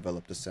haven't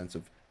developed a sense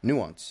of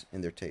nuance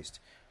in their taste.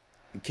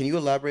 Can you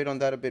elaborate on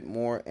that a bit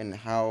more and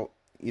how,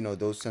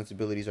 those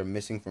sensibilities are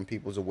missing from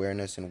people's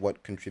awareness and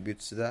what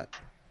contributes to that?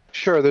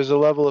 Sure, there's a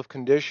level of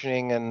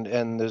conditioning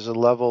and there's a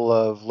level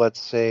of,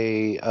 let's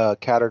say,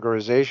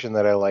 categorization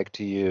that I like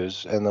to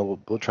use, and then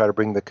we'll try to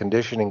bring the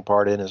conditioning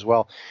part in as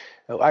well.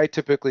 I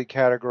typically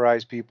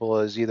categorize people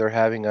as either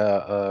having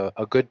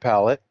a good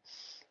palate,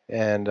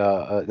 and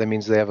that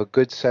means they have a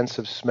good sense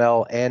of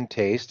smell and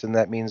taste, and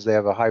that means they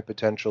have a high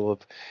potential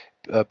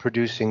of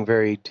producing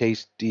very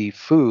tasty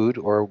food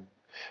or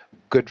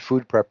good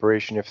food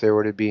preparation if they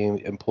were to be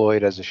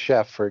employed as a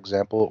chef, for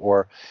example,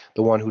 or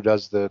the one who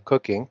does the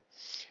cooking.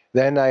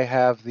 Then I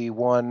have the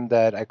one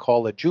that I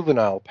call a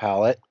juvenile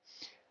palate,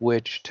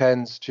 which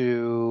tends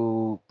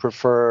to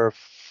prefer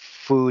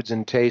foods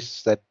and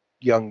tastes that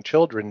young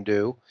children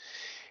do.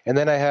 And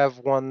then I have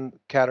one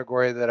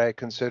category that I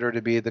consider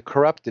to be the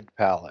corrupted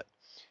palate,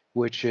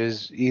 which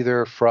is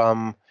either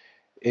from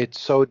it's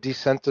so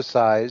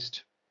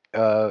desensitized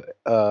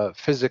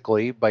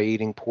physically by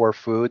eating poor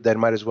food, then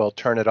might as well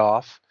turn it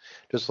off.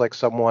 Just like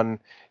someone,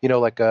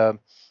 like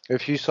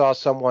if you saw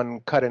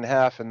someone cut in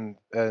half and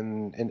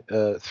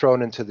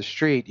thrown into the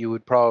street, you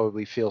would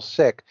probably feel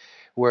sick.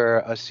 Where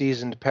a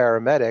seasoned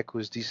paramedic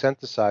who's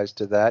desensitized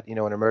to that, an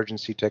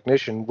emergency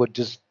technician would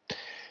just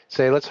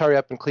say, let's hurry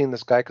up and clean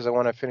this guy because I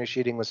want to finish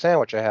eating the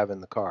sandwich I have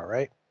in the car,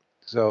 right?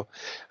 So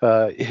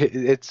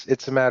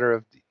it's a matter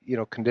of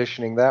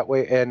conditioning that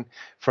way, and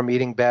from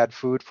eating bad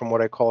food from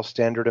what I call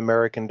standard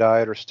American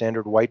diet or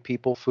standard white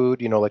people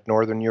food, like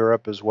Northern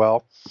Europe as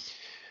well.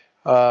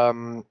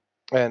 And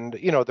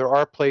there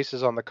are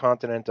places on the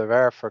continent of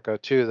Africa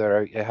too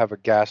that have a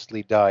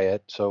ghastly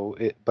diet.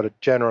 But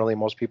generally,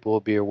 most people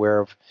will be aware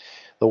of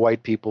the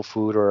white people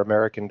food or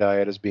American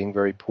diet as being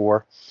very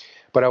poor.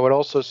 But I would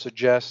also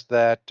suggest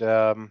that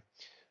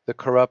the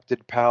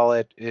corrupted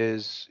palate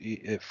is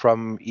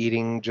from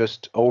eating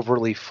just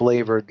overly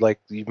flavored, like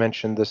you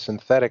mentioned, the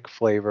synthetic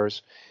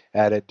flavors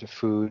added to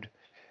food.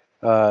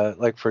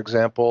 Like, for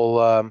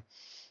example,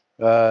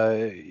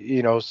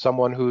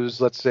 someone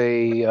who's, let's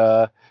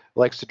say,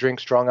 likes to drink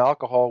strong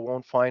alcohol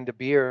won't find a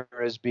beer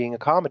as being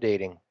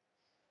accommodating.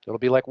 It'll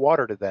be like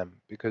water to them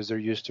because they're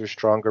used to a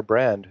stronger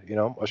brand,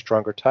 a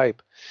stronger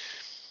type.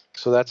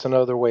 So that's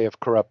another way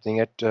of corrupting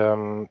it.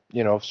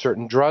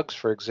 Certain drugs,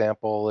 for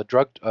example,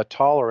 a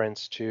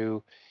tolerance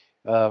to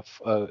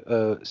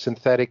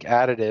synthetic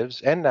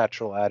additives and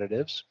natural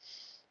additives.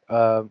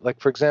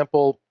 Like, for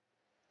example,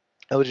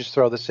 I'll just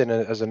throw this in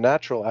as a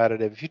natural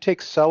additive. If you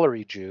take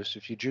celery juice,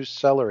 if you juice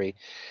celery,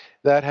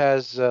 that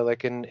has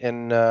like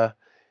in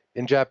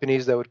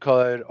Japanese, they would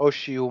call it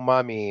oshi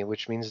umami,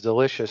 which means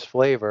delicious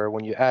flavor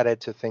when you add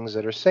it to things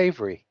that are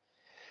savory.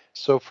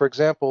 So, for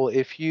example,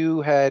 if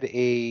you had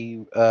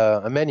a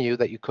menu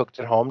that you cooked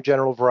at home,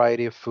 general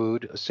variety of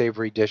food,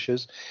 savory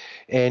dishes,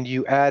 and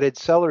you added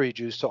celery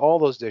juice to all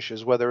those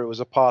dishes, whether it was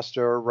a pasta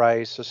or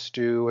rice, a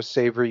stew, a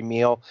savory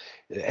meal,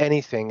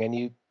 anything, and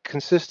you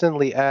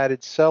consistently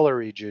added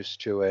celery juice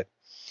to it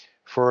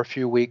for a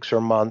few weeks or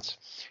months,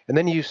 and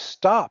then you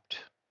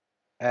stopped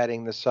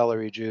adding the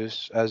celery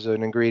juice as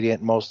an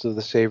ingredient in most of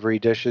the savory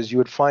dishes, you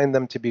would find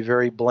them to be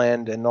very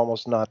bland and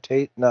almost not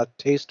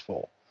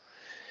tasteful,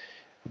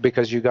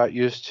 because you got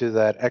used to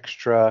that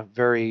extra,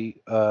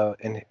 very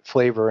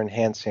flavor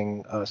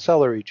enhancing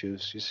celery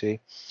juice. You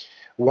see,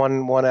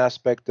 one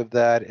aspect of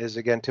that is,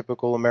 again,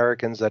 typical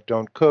Americans that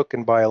don't cook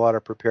and buy a lot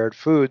of prepared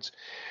foods.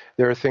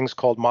 There are things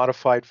called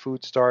modified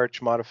food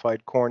starch,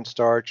 modified corn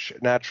starch,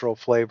 natural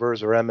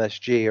flavors, or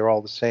MSG, are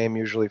all the same,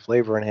 usually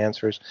flavor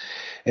enhancers,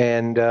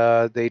 and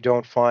they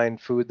don't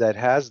find food that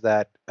has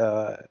that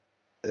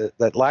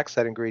lacks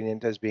that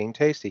ingredient as being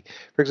tasty.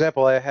 For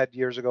example, I had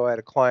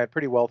a client,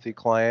 pretty wealthy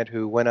client,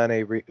 who went on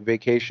a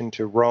vacation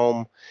to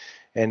Rome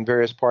and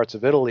various parts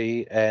of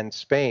Italy and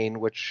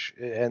Spain,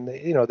 and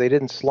they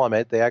didn't slum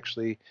it. They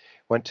actually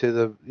went to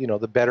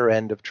the better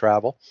end of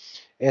travel,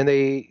 and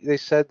they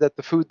said that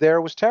the food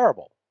there was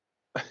terrible.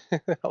 I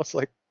was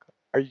like,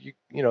 are you,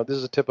 this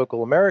is a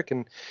typical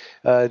American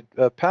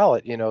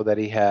palate, that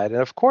he had.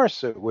 And of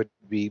course it would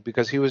be,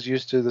 because he was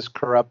used to this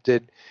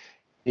corrupted,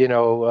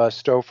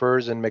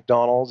 Stouffer's and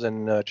McDonald's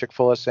and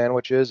Chick-fil-A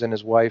sandwiches, and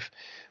his wife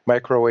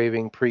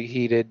microwaving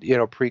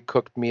preheated,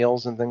 pre-cooked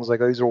meals and things like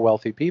that. These are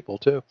wealthy people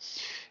too.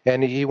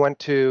 And he went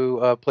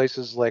to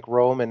places like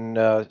Rome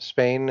and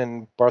Spain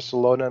and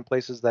Barcelona, and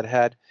places that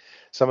had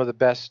some of the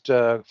best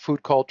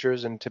food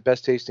cultures and to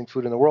best tasting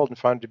food in the world, and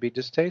found it to be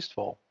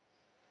distasteful.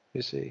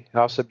 You see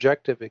how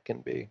subjective it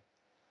can be.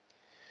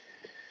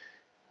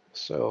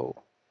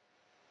 So,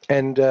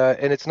 and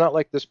it's not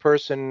like this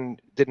person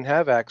didn't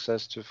have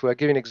access to food. I'll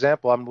give you an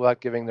example. I'm not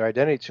giving their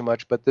identity too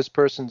much, but this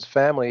person's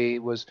family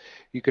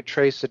you could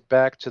trace it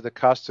back to the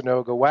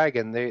Costanoga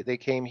wagon. They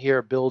came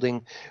here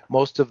building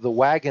most of the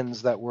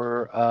wagons that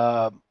were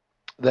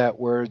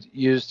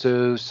used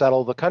to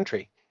settle the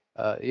country.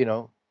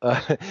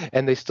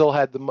 And they still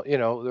had they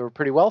were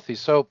pretty wealthy.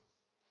 So,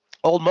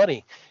 old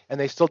money, and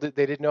they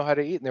didn't know how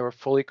to eat, and they were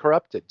fully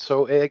corrupted.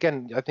 So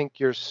again, I think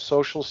your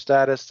social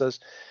status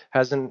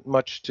hasn't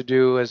much to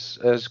do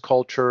as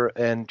culture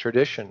and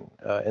tradition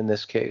in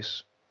this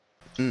case.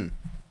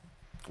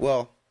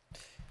 Well,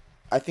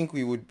 I think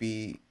we would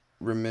be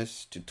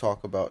remiss to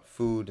talk about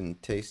food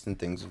and taste and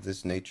things of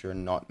this nature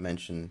and not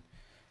mention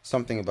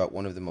something about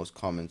one of the most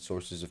common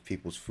sources of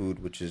people's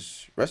food, which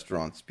is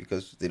restaurants,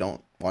 because they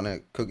don't want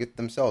to cook it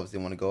themselves. They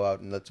want to go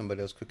out and let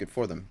somebody else cook it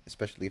for them,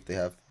 especially if they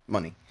have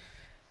money.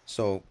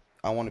 So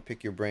I want to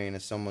pick your brain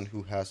as someone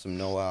who has some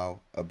know-how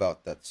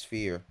about that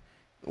sphere.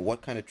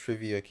 What kind of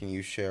trivia can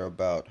you share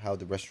about how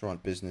the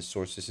restaurant business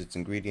sources its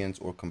ingredients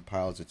or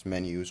compiles its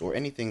menus, or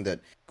anything that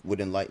would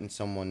enlighten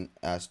someone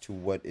as to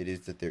what it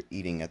is that they're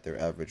eating at their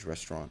average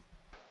restaurant?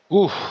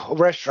 Ooh,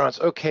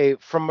 restaurants. Okay,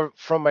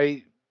 from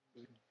a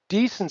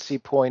decency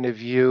point of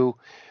view,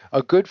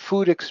 a good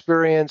food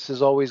experience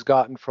is always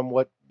gotten from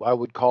what I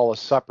would call a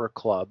supper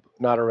club,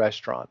 not a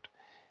restaurant.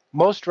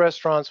 Most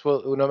restaurants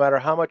will, no matter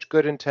how much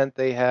good intent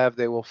they have,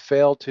 they will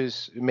fail to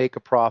make a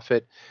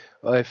profit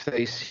if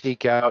they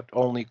seek out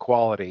only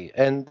quality.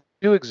 And they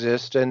do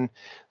exist, and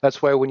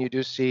that's why when you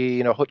do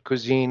see, haute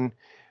cuisine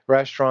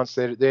restaurants,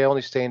 they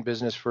only stay in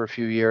business for a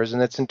few years,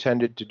 and it's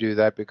intended to do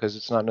that because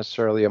it's not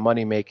necessarily a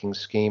money-making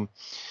scheme.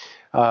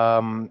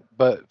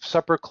 But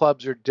supper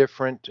clubs are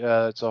different.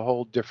 It's a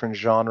whole different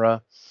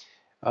genre,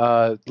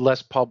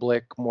 less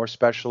public, more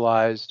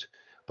specialized.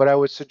 But I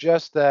would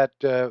suggest that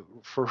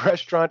for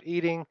restaurant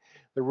eating,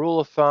 the rule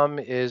of thumb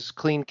is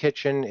clean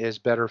kitchen is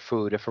better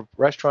food. If a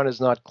restaurant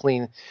is not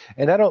clean,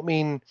 and I don't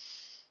mean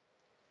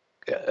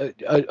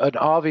an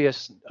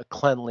obvious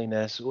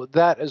cleanliness,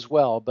 that as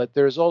well, but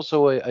there's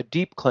also a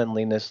deep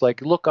cleanliness.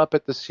 Like look up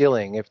at the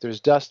ceiling. If there's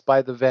dust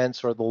by the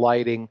vents or the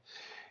lighting,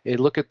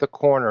 look at the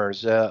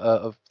corners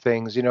of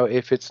things.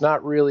 If it's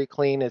not really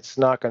clean, it's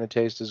not going to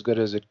taste as good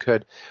as it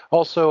could.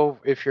 Also,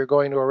 if you're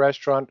going to a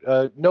restaurant,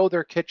 know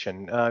their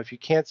kitchen. If you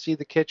can't see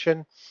the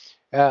kitchen,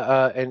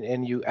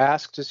 and you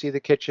ask to see the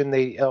kitchen,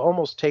 they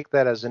almost take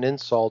that as an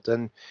insult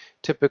and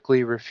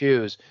typically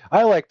refuse.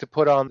 I like to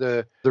put on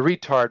the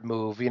retard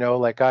move,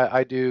 like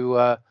I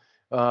do.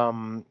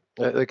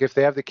 Like if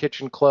they have the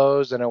kitchen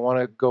closed and I want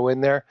to go in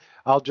there,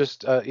 I'll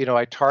just,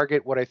 I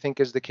target what I think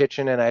is the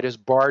kitchen and I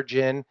just barge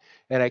in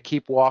and I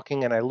keep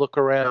walking and I look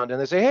around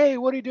and they say, "Hey,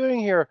 what are you doing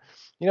here?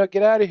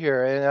 Get out of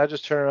here." And I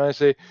just turn around and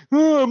say,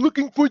 "Oh, I'm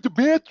looking for the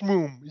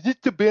bathroom. Is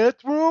it the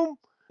bathroom?"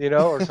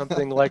 Or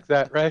something like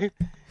that, right?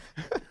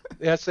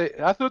 Yeah, say,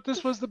 I thought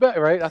this was the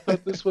right? I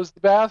thought this was the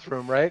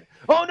bathroom, right?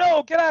 Oh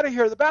no, get out of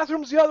here. The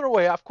bathroom's the other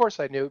way. Of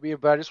course I knew,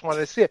 but I just wanted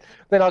to see it.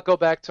 Then I'll go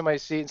back to my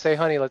seat and say,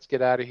 "Honey, let's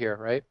get out of here,"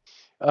 right?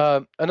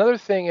 Another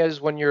thing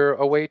is when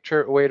a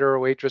waiter or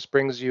waitress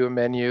brings you a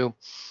menu,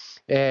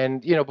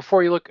 and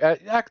before you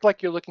act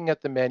like you're looking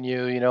at the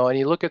menu, and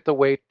you look at the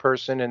wait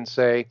person and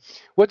say,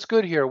 "What's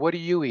good here? What do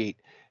you eat?"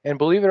 And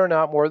believe it or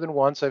not, more than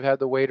once I've had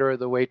the waiter or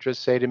the waitress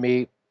say to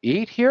me,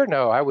 "Eat here?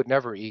 No, I would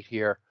never eat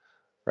here."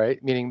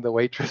 Right? Meaning the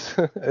waitress.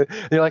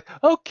 You're like,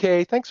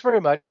 "Okay, thanks very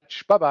much.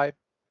 Bye bye."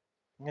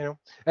 And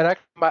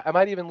I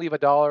might even leave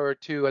 $1 or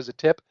two as a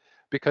tip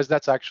because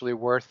that's actually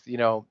worth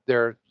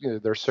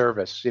their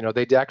service.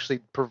 They actually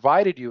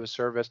provided you a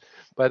service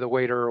by the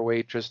waiter or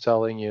waitress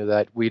telling you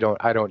that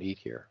I don't eat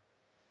here,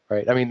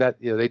 right? I mean that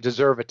they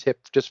deserve a tip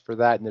just for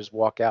that and just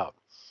walk out.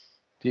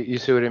 You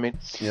see what I mean?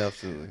 Yeah,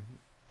 absolutely.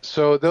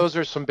 So those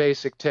are some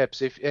basic tips.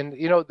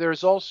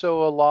 There's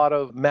also a lot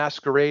of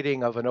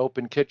masquerading of an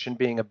open kitchen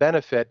being a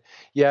benefit.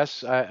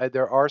 Yes,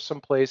 there are some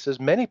places,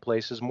 many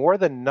places, more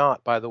than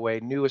not, by the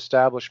way, new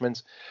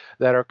establishments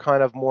that are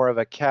kind of more of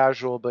a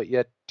casual, but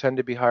yet tend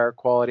to be higher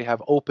quality,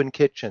 have open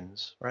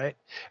kitchens, right?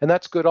 And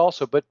that's good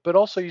also. But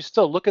also you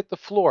still look at the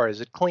floor. Is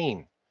it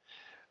clean?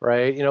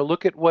 Right?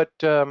 Look at what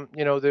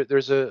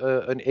there's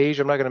an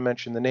Asian. I'm not going to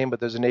mention the name, but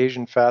there's an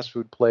Asian fast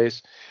food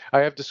place.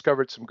 I have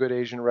discovered some good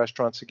Asian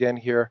restaurants again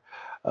here.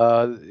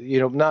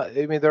 Not.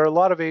 I mean, there are a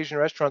lot of Asian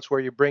restaurants where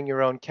you bring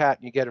your own cat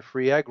and you get a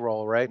free egg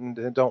roll, right?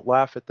 And don't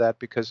laugh at that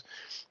because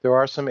there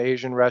are some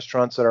Asian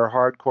restaurants that are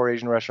hardcore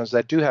Asian restaurants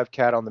that do have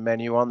cat on the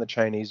menu on the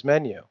Chinese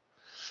menu.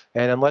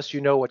 And unless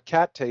you know what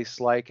cat tastes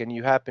like and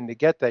you happen to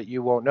get that,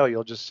 you won't know.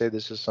 You'll just say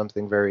this is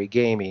something very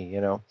gamey.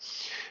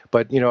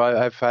 But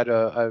I've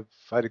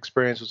had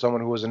experience with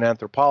someone who was an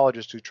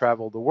anthropologist who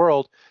traveled the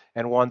world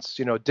and once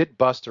did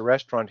bust a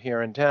restaurant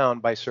here in town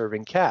by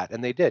serving cat,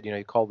 and they did.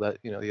 He called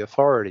the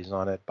authorities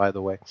on it, by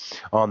the way,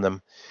 on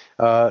them.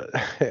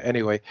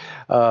 Anyway,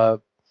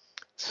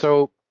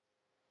 so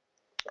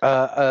uh,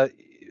 uh,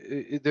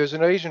 there's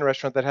an Asian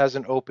restaurant that has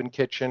an open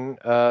kitchen,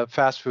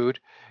 fast food.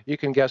 You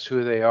can guess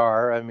who they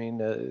are. I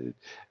mean,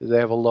 they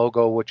have a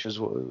logo which is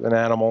an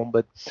animal,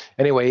 but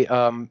anyway.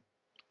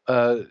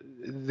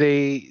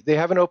 They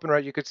have an open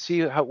right. You could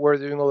see where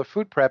they're doing all the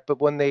food prep, but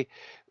when they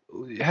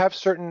have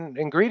certain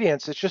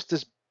ingredients, it's just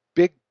this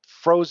big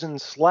frozen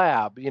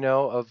slab,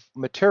 of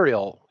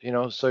material,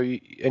 So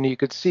you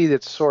could see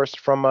that's sourced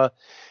from a,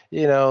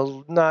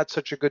 not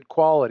such a good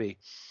quality,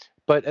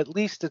 but at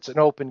least it's an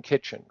open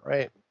kitchen,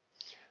 right?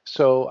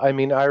 So I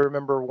mean, I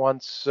remember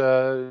once,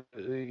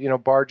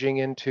 barging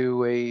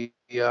into a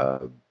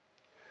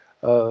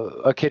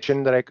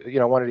kitchen that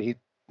I wanted to eat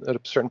at a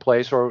certain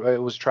place, or I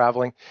was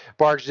traveling,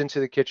 barged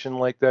into the kitchen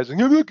like that, like,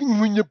 "You're looking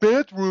in the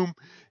bathroom,"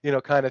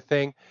 kind of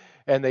thing.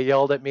 And they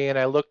yelled at me, and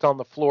I looked on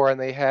the floor, and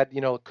they had,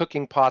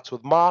 cooking pots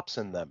with mops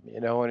in them. You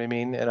know what I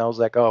mean? And I was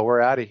like, "Oh,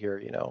 we're out of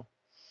here."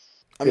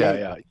 I Yeah,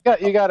 mean, yeah.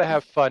 You got to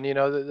have fun.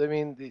 I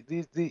mean,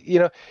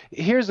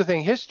 here's the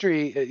thing: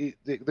 history,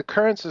 the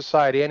current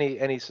society,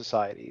 any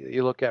society that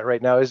you look at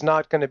right now, is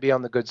not going to be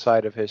on the good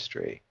side of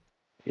history.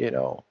 In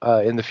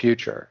the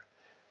future.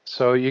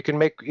 So you can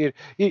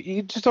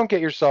you just don't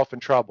get yourself in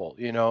trouble,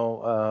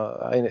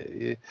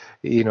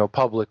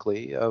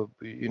 publicly,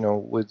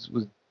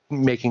 with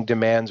making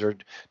demands or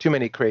too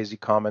many crazy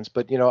comments.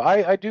 But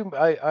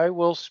I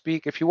will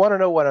speak. If you want to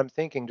know what I'm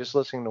thinking, just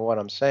listening to what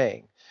I'm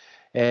saying,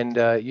 and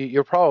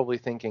you're probably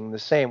thinking the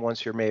same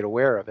once you're made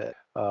aware of it.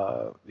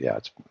 Yeah,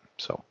 it's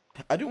so.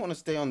 I do want to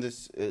stay on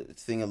this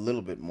thing a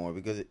little bit more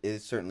because it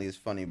certainly is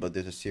funny, but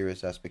there's a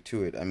serious aspect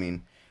to it. I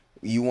mean,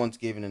 you once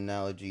gave an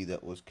analogy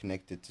that was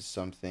connected to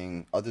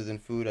something other than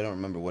food. I don't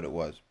remember what it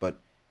was, but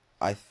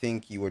I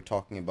think you were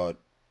talking about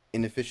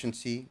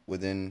inefficiency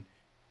within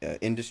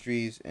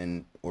industries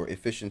and or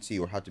efficiency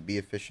or how to be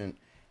efficient.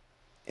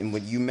 And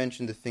when you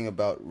mentioned the thing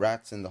about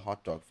rats in the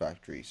hot dog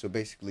factory, so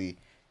basically,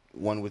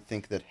 one would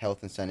think that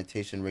health and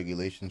sanitation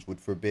regulations would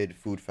forbid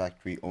food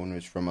factory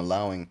owners from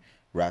allowing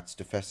rats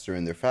to fester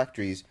in their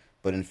factories,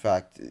 but in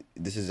fact,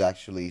 this is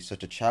actually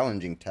such a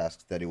challenging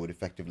task that it would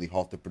effectively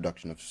halt the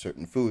production of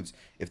certain foods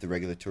if the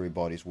regulatory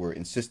bodies were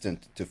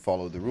insistent to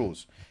follow the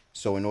rules.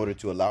 So, in order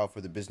to allow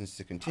for the business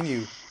to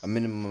continue, a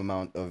minimum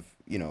amount of,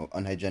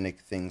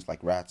 unhygienic things like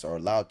rats are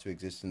allowed to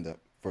exist in the,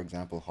 for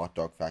example, hot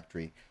dog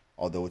factory,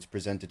 although it's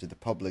presented to the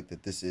public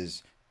that this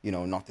is,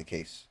 not the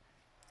case.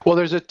 Well,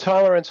 there's a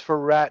tolerance for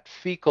rat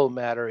fecal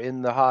matter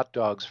in the hot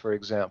dogs, for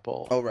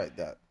example. Oh, right,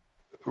 that.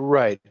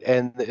 Right,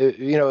 and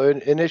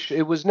initially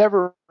it was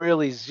never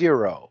really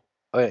zero.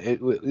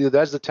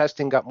 As the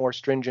testing got more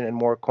stringent and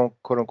more quote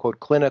unquote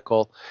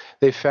clinical,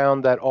 they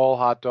found that all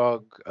hot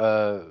dog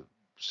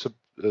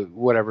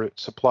whatever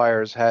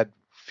suppliers had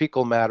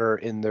fecal matter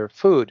in their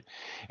food,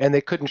 and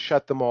they couldn't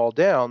shut them all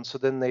down. So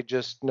then they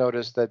just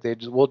noticed that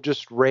we'll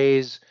just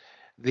raise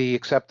the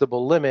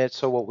acceptable limit.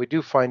 So what we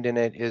do find in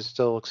it is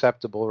still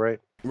acceptable, right?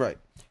 Right.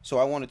 So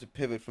I wanted to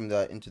pivot from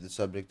that into the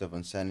subject of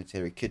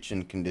unsanitary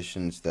kitchen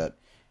conditions that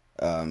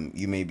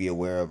you may be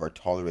aware of are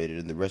tolerated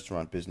in the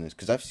restaurant business.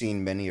 Because I've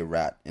seen many a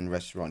rat in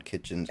restaurant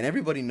kitchens, and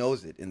everybody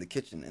knows it in the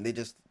kitchen, and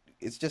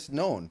it's just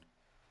known,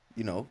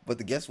 but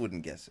the guests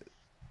wouldn't guess it.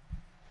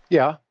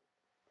 Yeah.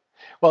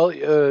 Well,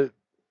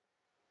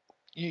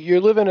 you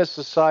live in a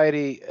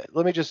society.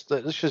 Let's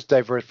just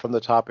divert from the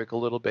topic a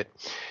little bit.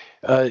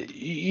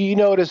 You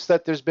notice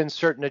that there's been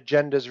certain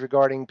agendas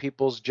regarding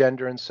people's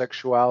gender and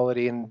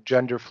sexuality and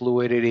gender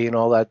fluidity and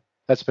all that.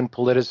 That's been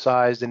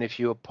politicized, and if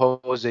you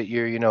oppose it,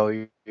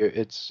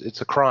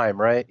 it's a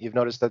crime, right? You've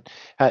noticed that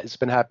it's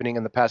been happening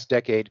in the past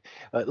decade.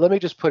 Let me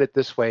just put it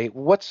this way: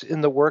 what's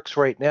in the works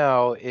right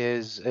now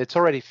is it's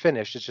already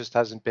finished. It just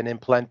hasn't been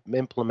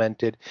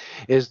implemented.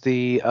 Is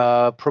the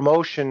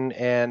promotion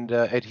and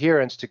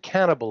adherence to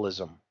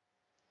cannibalism.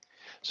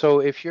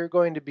 So if you're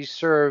going to be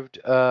served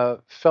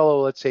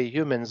fellow, let's say,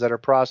 humans that are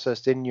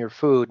processed in your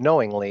food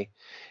knowingly,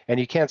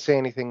 and you can't say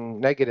anything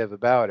negative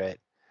about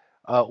it,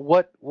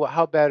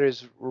 how bad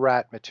is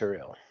rat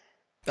material?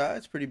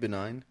 It's pretty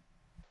benign.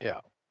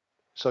 Yeah.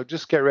 So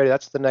just get ready.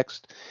 That's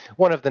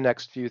one of the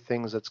next few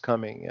things that's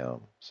coming.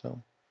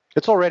 So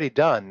it's already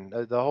done.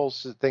 The whole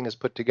thing is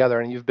put together,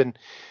 and you've been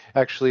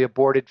actually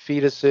aborted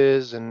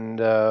fetuses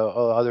and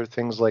other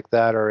things like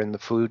that are in the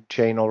food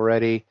chain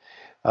already.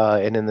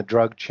 And in the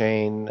drug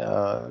chain,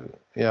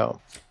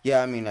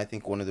 Yeah, I mean, I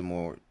think one of the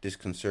more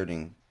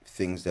disconcerting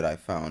things that I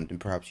found,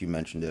 and perhaps you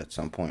mentioned it at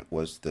some point,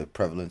 was the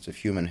prevalence of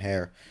human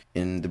hair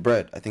in the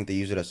bread. I think they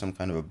use it as some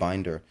kind of a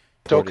binder.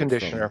 dough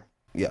conditioner.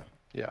 Yeah.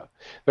 Yeah,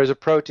 there's a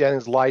protein, I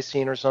think it's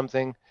lysine or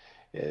something.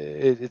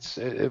 It's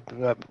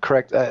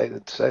correct. I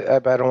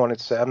don't want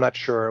to say. I'm not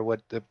sure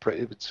what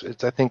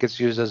it's. I think it's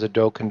used as a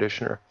dough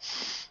conditioner.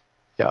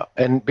 Yeah,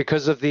 and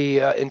because of the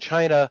in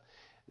China,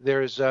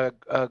 there's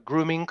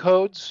grooming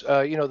codes.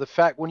 The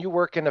fact when you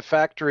work in a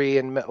factory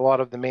in a lot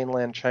of the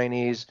mainland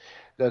Chinese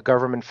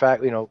government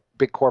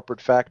big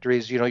corporate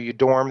factories, you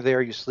dorm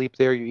there, you sleep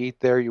there, you eat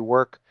there, you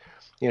work.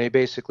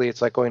 Basically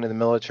it's like going to the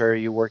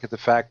military. You work at the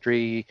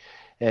factory,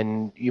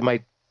 and you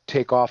might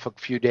take off a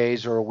few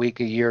days or a week,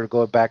 a year to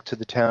go back to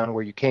the town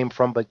where you came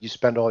from, but you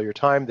spend all your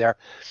time there.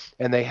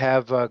 And they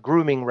have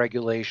grooming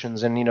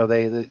regulations, and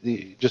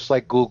they just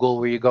like Google,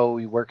 where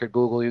you work at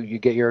Google, you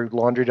get your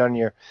laundry done,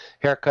 your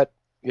haircut.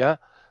 Yeah.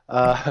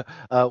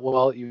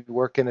 Well, you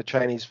work in a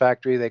Chinese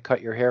factory, they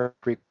cut your hair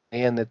frequently,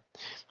 and that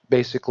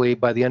basically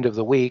by the end of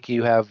the week,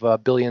 you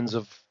have billions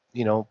of,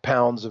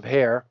 pounds of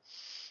hair.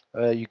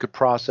 You could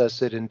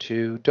process it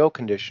into dough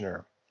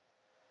conditioner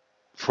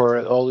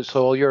for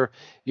all your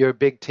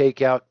big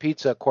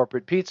takeout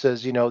corporate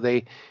pizzas.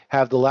 They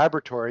have the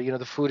laboratory.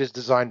 The food is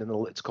designed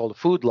it's called a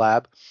food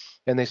lab,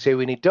 and they say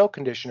we need dough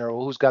conditioner.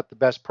 Well, who's got the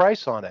best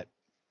price on it,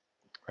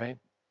 right?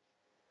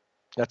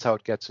 That's how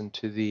it gets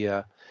into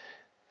the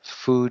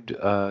food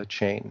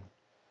chain.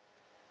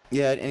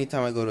 Yeah,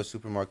 anytime I go to a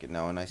supermarket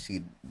now and I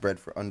see bread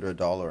for under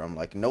 $1, I'm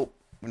like, nope,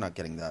 we're not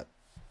getting that.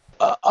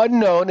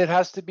 Unknown. It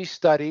has to be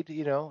studied,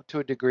 to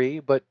a degree,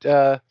 but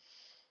I'll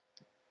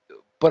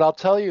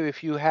tell you,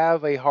 if you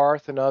have a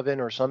hearth, an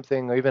oven, or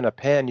something, or even a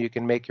pan, you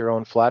can make your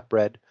own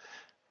flatbread,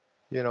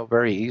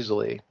 very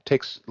easily. It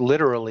takes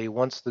literally,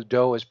 once the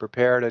dough is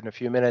prepared in a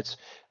few minutes,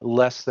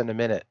 less than a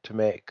minute to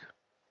make.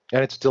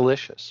 And it's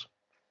delicious.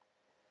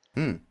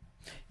 Hmm.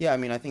 Yeah, I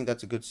mean, I think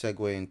that's a good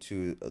segue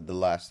into the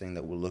last thing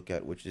that we'll look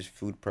at, which is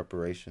food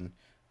preparation.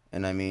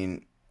 And I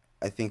mean,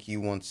 I think you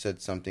once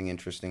said something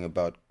interesting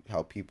about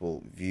how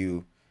people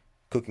view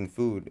cooking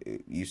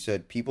food. You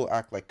said people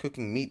act like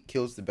cooking meat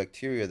kills the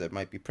bacteria that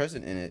might be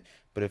present in it,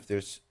 but if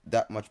there's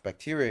that much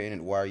bacteria in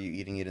it, why are you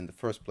eating it in the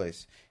first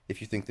place?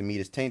 If you think the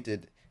meat is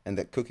tainted and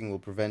that cooking will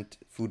prevent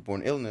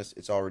foodborne illness,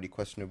 it's already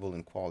questionable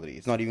in quality.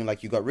 It's not even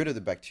like you got rid of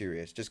the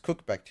bacteria, it's just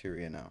cooked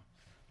bacteria now.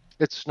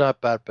 It's not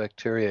bad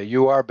bacteria.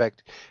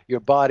 Your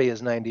body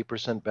is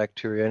 90%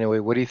 bacteria anyway.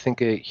 What do you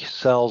think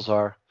cells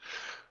are?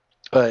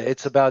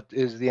 It's about,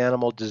 is the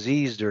animal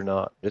diseased or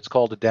not? It's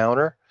called a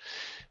downer.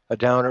 A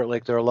downer,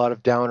 like there are a lot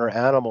of downer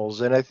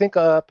animals. And I think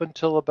up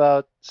until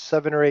about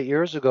 7 or 8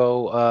 years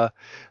ago,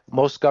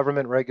 most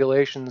government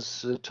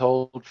regulations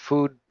told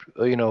food,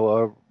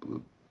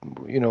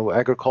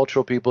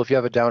 agricultural people, if you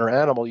have a downer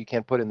animal, you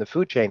can't put it in the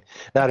food chain.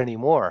 Not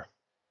anymore.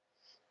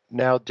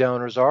 Now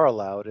downers are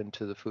allowed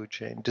into the food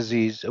chain,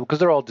 disease, because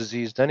they're all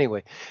diseased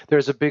anyway.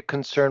 There's a big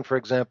concern, for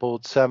example,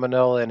 with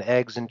salmonella in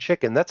eggs and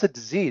chicken. That's a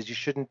disease.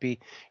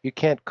 You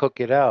can't cook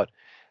it out.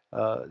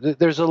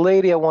 There's a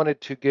lady I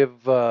wanted to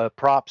give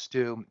props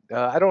to.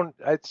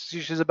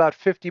 She's about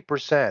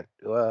 50%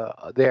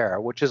 there,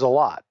 which is a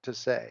lot to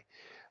say.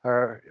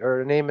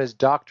 Her name is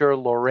Dr.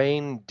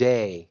 Lorraine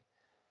Day,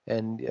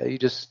 and you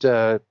just she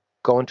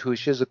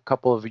has a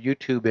couple of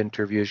YouTube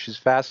interviews. She's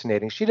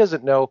fascinating. She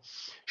doesn't know,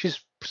 she's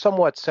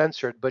somewhat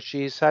censored, but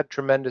she's had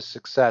tremendous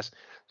success.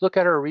 Look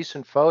at her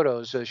recent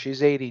photos.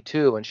 She's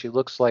 82, and she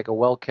looks like a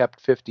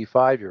well-kept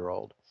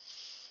 55-year-old.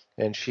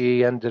 And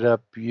she ended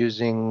up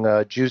using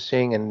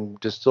juicing and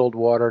distilled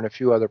water and a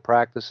few other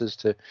practices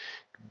to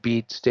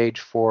beat stage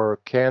 4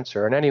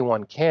 cancer. And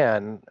anyone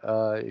can,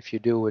 if you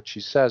do what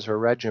she says, her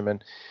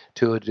regimen,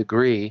 to a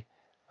degree.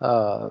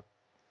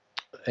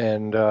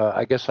 And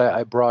I guess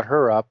I brought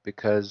her up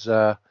because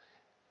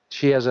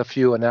she has a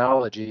few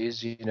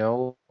analogies,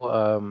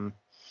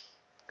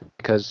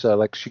 because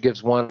like she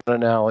gives one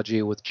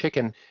analogy with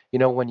chicken.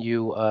 When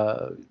you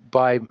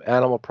buy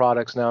animal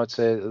products now,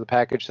 the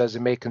package says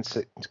it may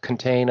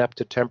contain up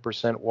to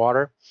 10%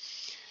 water.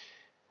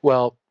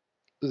 Well,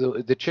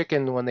 the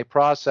chicken, when they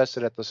process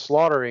it at the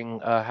slaughtering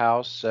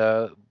house,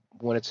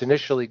 when it's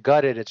initially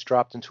gutted, it's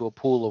dropped into a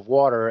pool of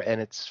water,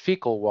 and it's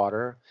fecal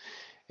water.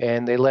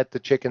 And they let the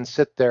chicken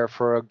sit there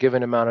for a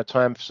given amount of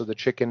time so the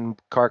chicken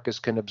carcass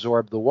can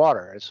absorb the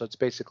water. And so it's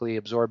basically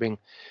absorbing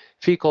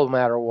fecal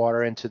matter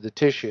water into the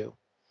tissue.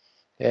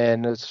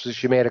 And so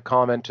she made a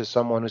comment to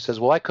someone who says,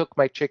 well, I cook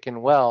my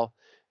chicken well.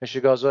 And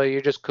she goes, well,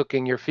 you're just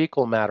cooking your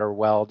fecal matter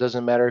well. It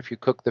doesn't matter if you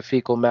cook the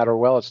fecal matter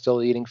well, it's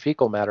still eating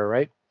fecal matter,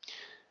 right?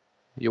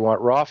 You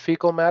want raw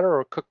fecal matter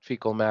or cooked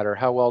fecal matter?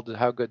 How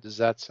good does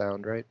that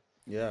sound, right?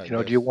 Yeah, I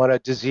Do guess. you want to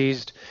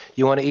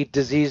eat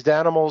diseased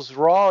animals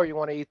raw, or you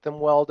want to eat them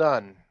well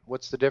done?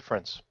 What's the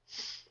difference?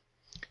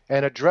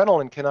 And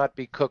adrenaline cannot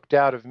be cooked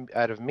out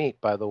of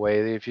meat, by the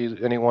way. If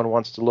anyone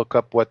wants to look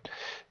up at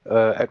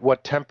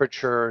what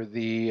temperature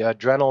the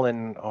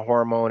adrenaline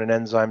hormone and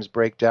enzymes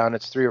break down,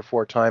 it's 3 or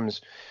 4 times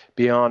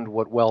beyond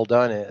what well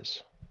done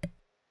is.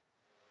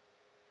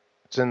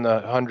 It's in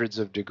the hundreds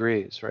of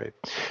degrees, right?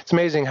 It's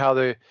amazing how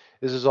this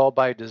is all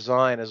by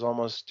design. Is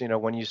almost,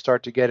 when you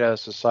start to get a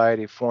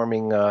society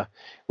forming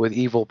with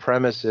evil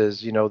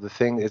premises,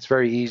 it's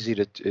very easy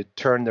to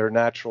turn their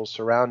natural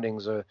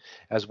surroundings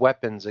as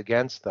weapons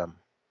against them.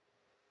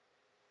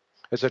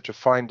 It's such a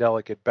fine,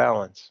 delicate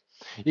balance.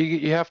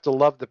 You have to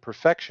love the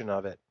perfection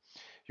of it.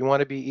 You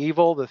want to be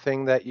evil. The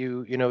thing that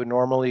you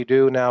normally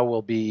do now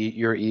will be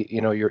your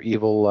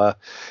evil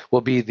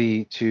will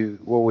be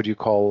what would you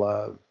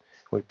call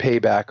would pay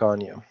back on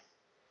you.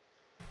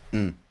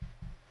 Mm.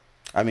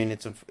 I mean,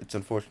 it's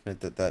unfortunate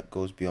that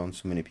goes beyond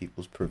so many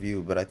people's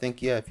purview, but I think,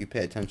 yeah, if you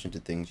pay attention to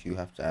things, you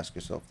have to ask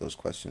yourself those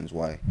questions: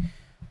 why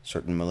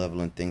certain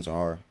malevolent things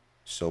are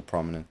so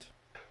prominent.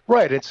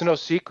 Right. It's no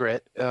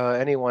secret.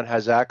 Anyone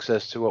has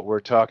access to what we're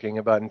talking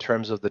about in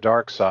terms of the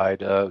dark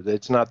side.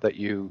 It's not that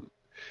you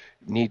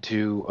need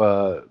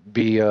to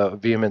be a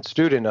vehement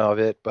student of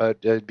it,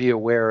 but be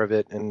aware of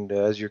it, and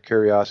as your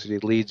curiosity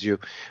leads you,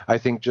 I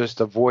think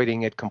just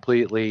avoiding it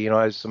completely,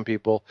 as some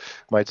people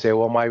might say,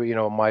 well,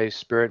 my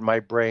spirit, my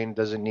brain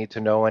doesn't need to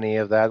know any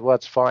of that. Well,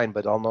 that's fine,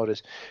 but I'll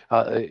notice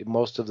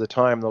most of the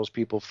time those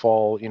people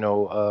fall,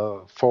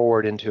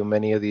 forward into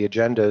many of the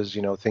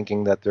agendas,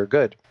 thinking that they're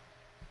good.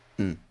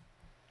 Mm.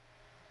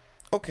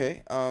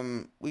 Okay,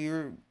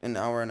 we're an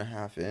hour and a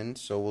half in,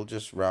 so we'll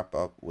just wrap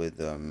up with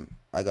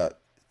I got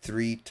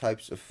 3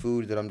 types of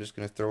food that I'm just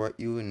gonna throw at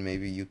you, and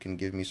maybe you can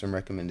give me some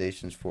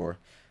recommendations for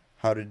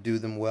how to do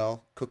them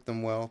well, cook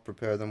them well,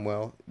 prepare them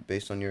well,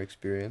 based on your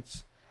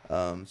experience.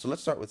 So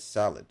let's start with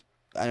salad.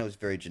 I know it's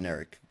very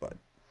generic, but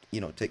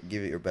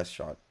give it your best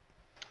shot.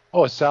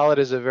 Oh, a salad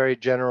is a very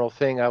general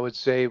thing. I would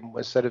say,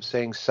 instead of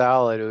saying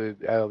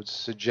salad, I would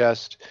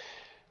suggest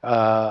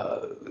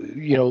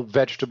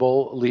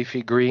vegetable,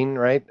 leafy green,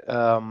 right?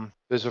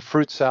 There's a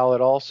fruit salad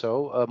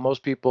also.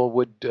 Most people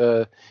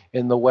would,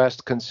 in the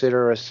West,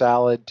 consider a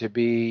salad to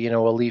be,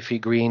 a leafy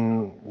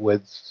green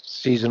with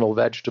seasonal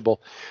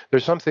vegetable.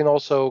 There's something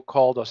also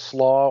called a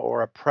slaw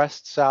or a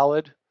pressed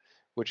salad,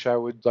 which I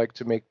would like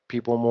to make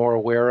people more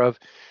aware of.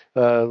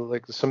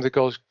 Like something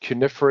called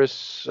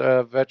cuniferous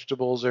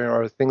vegetables,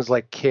 or things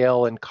like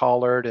kale and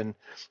collard and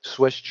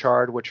Swiss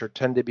chard, which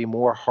tend to be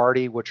more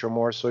hearty, which are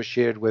more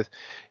associated with,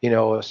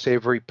 a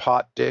savory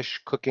pot dish,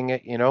 cooking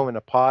it, in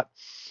a pot.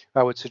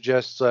 I would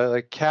suggest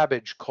like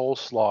cabbage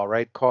coleslaw,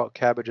 right?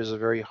 Cabbage is a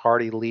very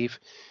hearty leaf,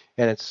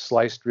 and it's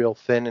sliced real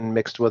thin and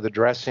mixed with a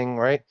dressing,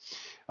 right?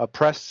 A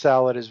pressed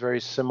salad is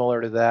very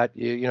similar to that.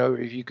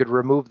 If you could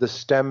remove the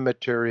stem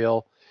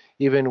material,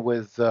 even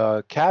with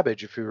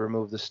cabbage, if you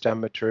remove the stem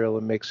material,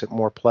 it makes it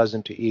more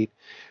pleasant to eat.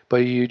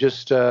 But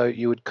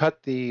you would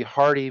cut the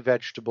hearty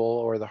vegetable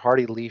or the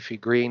hearty leafy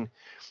green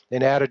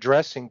and add a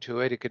dressing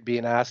to it. It could be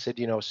an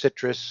acid,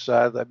 citrus.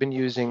 I've been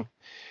using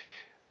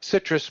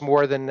citrus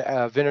more than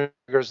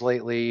vinegars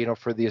lately,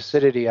 for the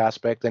acidity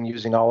aspect, and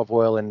using olive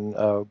oil and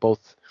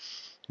both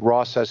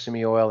raw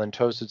sesame oil and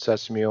toasted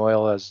sesame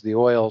oil as the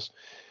oils,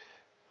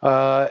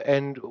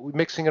 and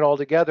mixing it all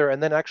together,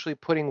 and then actually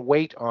putting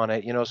weight on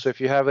it. So if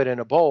you have it in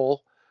a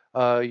bowl,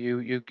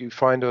 you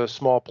find a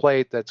small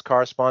plate that's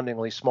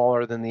correspondingly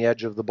smaller than the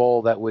edge of the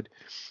bowl. That would,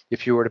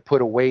 if you were to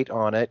put a weight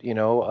on it,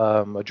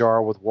 a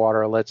jar with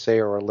water, let's say,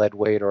 or a lead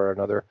weight, or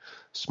another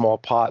small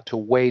pot to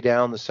weigh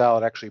down the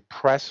salad, actually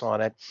press on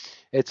it.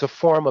 It's a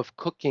form of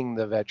cooking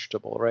the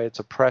vegetable, right? It's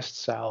a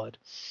pressed salad.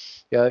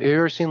 Yeah, have you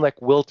ever seen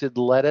like wilted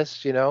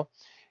lettuce?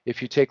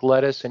 If you take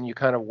lettuce and you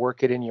kind of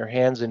work it in your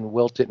hands and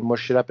wilt it and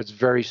mush it up, it's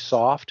very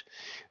soft.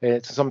 And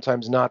it's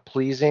sometimes not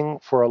pleasing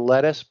for a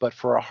lettuce, but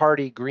for a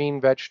hearty green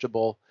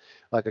vegetable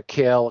like a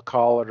kale, a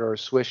collard, or a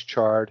Swiss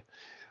chard,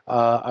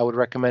 I would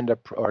recommend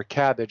or a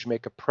cabbage,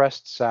 make a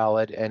pressed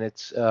salad, and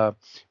it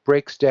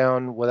breaks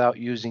down without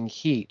using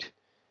heat.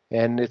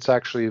 And it's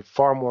actually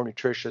far more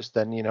nutritious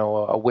than,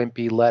 a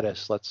wimpy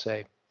lettuce, let's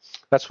say.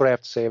 That's what I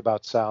have to say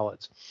about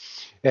salads.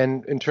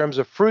 And in terms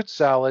of fruit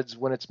salads,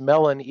 when it's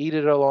melon, eat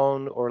it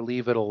alone or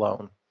leave it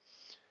alone.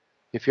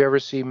 If you ever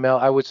see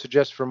melon, I would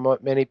suggest for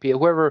many people,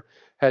 whoever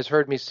has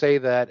heard me say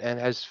that and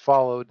has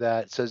followed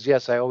that says,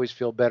 yes, I always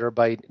feel better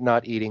by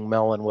not eating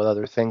melon with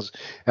other things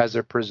as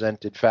they're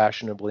presented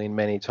fashionably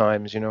many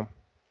times,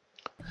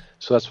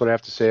 So that's what I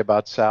have to say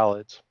about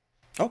salads.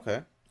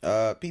 Okay.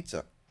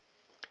 Pizza.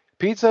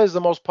 Pizza is the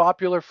most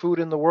popular food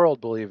in the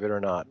world, believe it or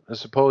not,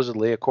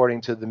 supposedly,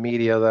 according to the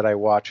media that I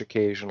watch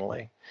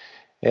occasionally.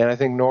 And I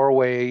think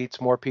Norway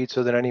eats more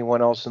pizza than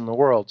anyone else in the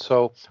world.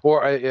 So,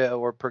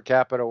 or per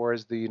capita, or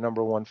is the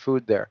number one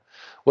food there.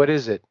 What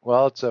is it?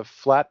 Well, it's a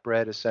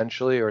flatbread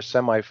essentially, or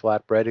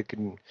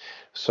semi-flatbread.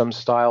 Some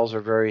styles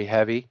are very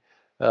heavy,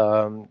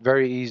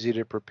 very easy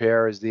to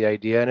prepare is the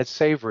idea, and it's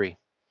savory.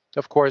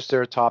 Of course,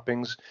 there are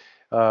toppings.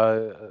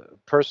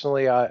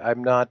 Personally,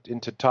 I'm not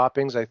into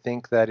toppings. I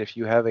think that if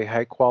you have a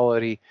high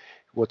quality,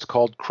 what's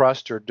called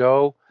crust or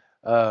dough,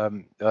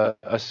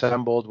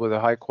 assembled with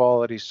a high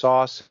quality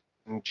sauce,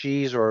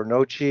 cheese or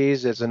no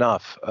cheese is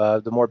enough.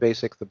 The more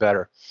basic, the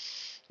better.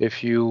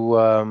 If you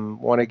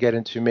want to get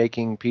into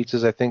making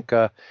pizzas, I think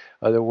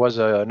there was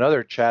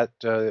another chat,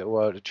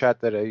 a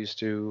chat that I used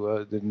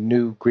to, the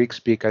new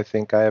Greekspeek, I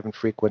think. I haven't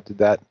frequented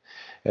that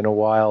in a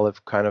while.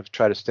 I've kind of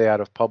tried to stay out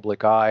of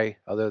public eye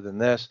other than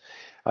this.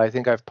 I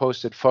think I've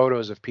posted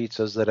photos of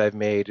pizzas that I've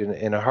made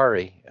in a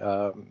hurry,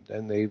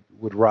 and they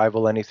would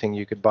rival anything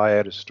you could buy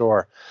at a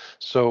store.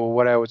 So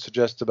what I would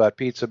suggest about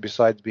pizza,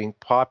 besides being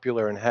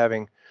popular and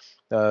having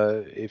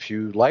if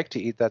you like to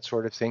eat that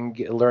sort of thing,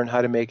 learn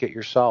how to make it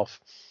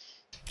yourself.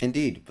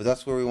 Indeed, but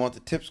that's where we want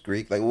the tips,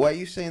 Greek. Like, why are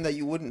you saying that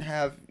you wouldn't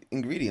have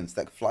ingredients?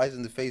 That flies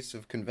in the face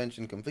of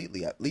convention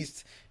completely. At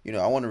least,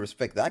 I want to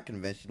respect that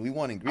convention. We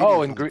want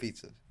Oh,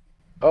 ingredients on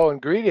the pizzas.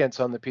 ingredients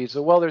on the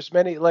pizza. Well, there's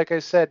many. Like I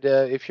said,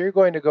 if you're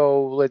going to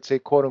go, let's say,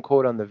 quote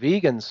unquote, on the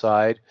vegan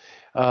side,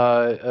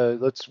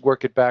 let's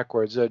work it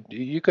backwards.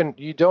 You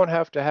don't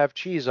have to have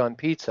cheese on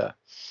pizza.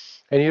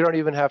 And you don't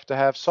even have to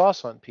have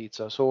sauce on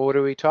pizza. So what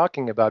are we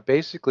talking about?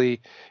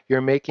 Basically,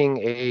 you're making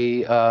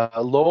a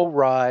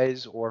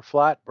low-rise or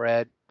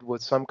flatbread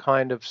with some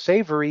kind of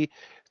savory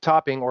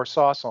topping or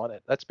sauce on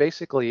it. That's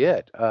basically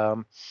it.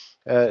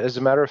 As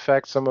a matter of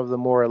fact, some of the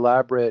more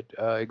elaborate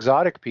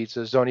exotic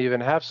pizzas don't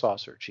even have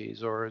sauce or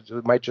cheese, or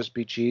it might just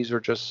be cheese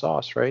or just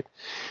sauce, right?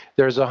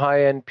 There's a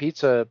high-end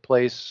pizza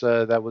place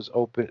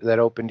that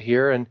opened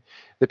here, and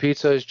the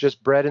pizza is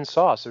just bread and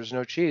sauce. There's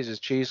no cheese. His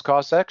cheese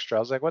costs extra. I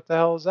was like, what the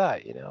hell is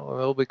that?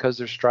 Well, because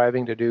they're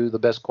striving to do the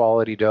best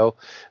quality dough,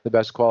 the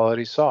best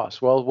quality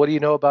sauce. Well, what do you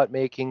know about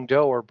making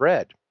dough or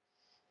bread?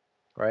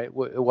 Right.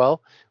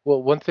 Well,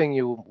 one thing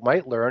you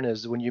might learn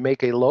is when you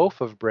make a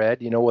loaf of bread,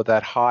 with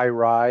that high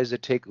rise,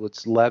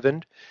 it's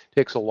leavened. It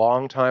takes a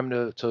long time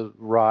to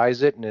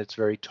rise it, and it's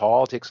very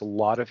tall. It takes a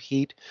lot of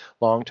heat,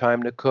 long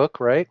time to cook,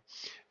 right?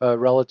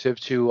 Relative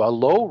to a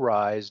low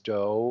rise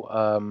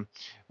dough,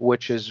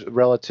 which is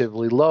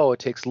relatively low, it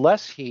takes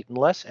less heat and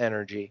less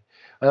energy.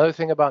 Another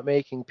thing about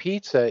making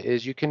pizza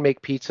is you can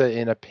make pizza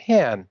in a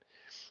pan.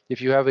 If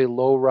you have a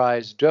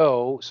low-rise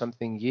dough,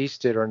 something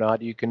yeasted or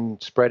not, you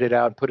can spread it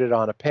out and put it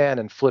on a pan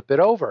and flip it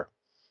over,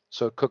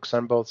 so it cooks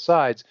on both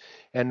sides.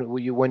 And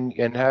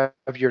have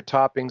your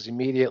toppings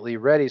immediately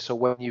ready. So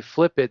when you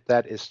flip it,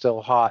 that is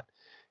still hot,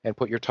 and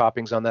put your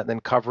toppings on that, and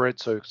then cover it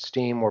so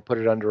steam or put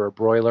it under a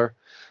broiler.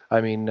 I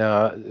mean,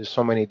 there's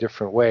so many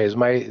different ways.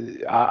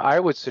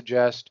 I would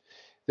suggest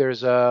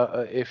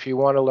if you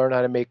want to learn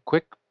how to make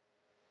quick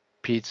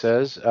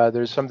pizzas,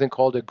 there's something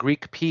called a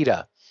Greek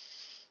pita.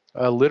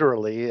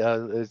 Literally,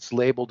 it's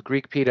labeled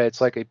Greek pita. It's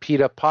like a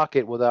pita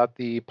pocket without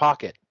the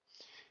pocket.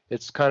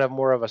 It's kind of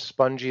more of a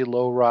spongy,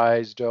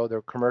 low-rise dough.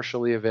 They're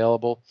commercially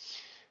available.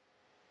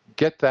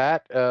 Get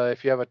that.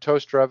 If you have a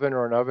toaster oven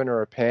or an oven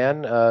or a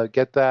pan,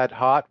 get that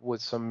hot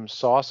with some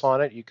sauce on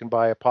it. You can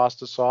buy a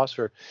pasta sauce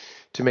or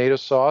tomato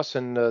sauce.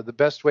 And the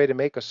best way to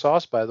make a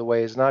sauce, by the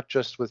way, is not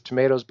just with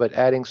tomatoes, but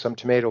adding some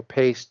tomato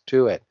paste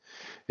to it.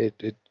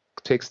 It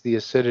takes the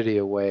acidity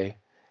away.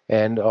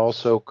 And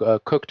also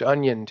cooked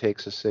onion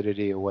takes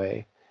acidity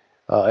away,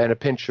 and a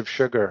pinch of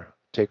sugar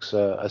takes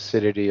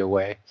acidity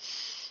away.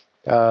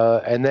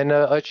 And then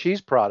a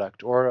cheese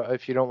product, or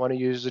if you don't want to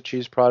use a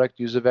cheese product,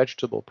 use a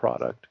vegetable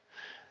product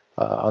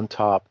on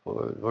top,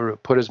 or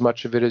put as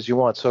much of it as you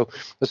want. So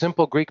the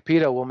simple Greek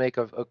pita will make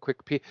a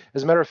quick pita.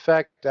 As a matter of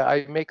fact,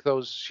 I make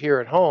those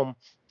here at home.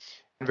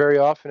 And very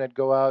often I'd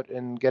go out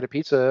and get a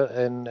pizza,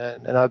 and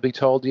I'd be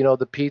told,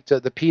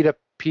 the pita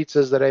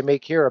pizzas that I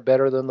make here are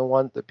better than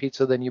the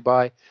pizza than you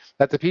buy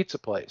at the pizza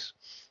place.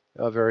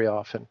 Very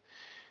often.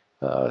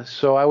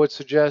 So I would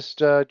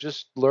suggest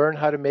just learn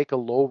how to make a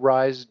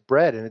low-rise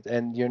bread,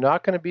 and you're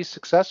not going to be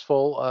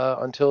successful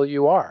until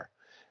you are.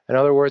 In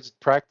other words,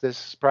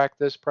 practice,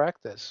 practice,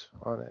 practice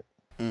on it.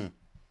 Mm.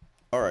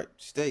 All right,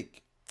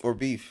 steak or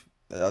beef.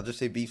 I'll just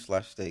say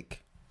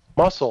beef/steak.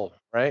 Muscle,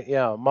 right?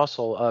 Yeah,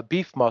 muscle,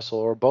 beef muscle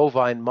or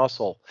bovine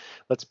muscle.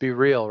 Let's be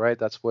real, right?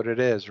 That's what it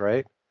is,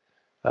 right?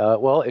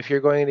 Well, if you're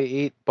going to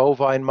eat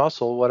bovine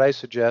muscle, what I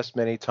suggest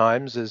many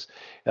times is,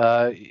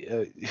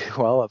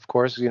 well, of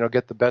course,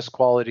 get the best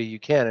quality you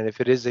can. And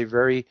if it is a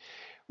very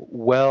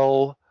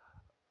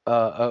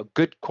a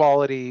good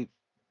quality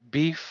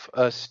beef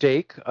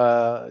steak,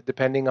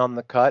 depending on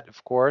the cut,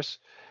 of course.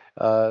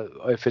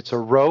 If it's a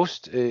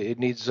roast, it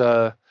needs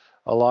a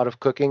lot of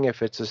cooking.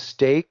 If it's a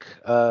steak,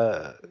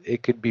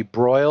 it could be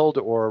broiled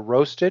or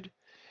roasted.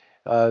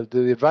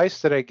 The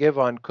advice that I give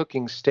on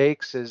cooking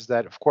steaks is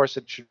that, of course,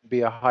 it should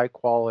be a high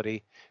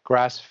quality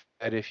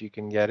grass-fed if you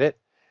can get it,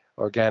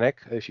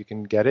 organic if you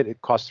can get it.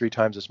 It costs 3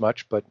 times as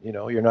much, but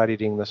you're not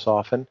eating this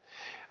often.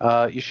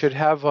 You should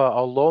have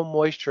a low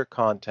moisture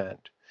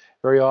content.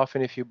 Very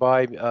often, if you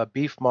buy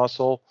beef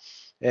muscle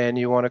and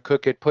you want to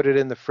cook it, put it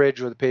in the fridge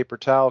with a paper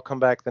towel, come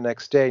back the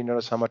next day,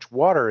 notice how much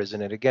water is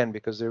in it, again,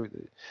 because they're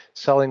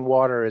selling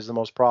water is the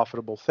most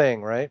profitable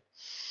thing, right?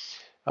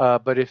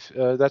 But if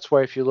that's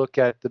why if you look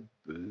at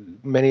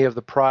many of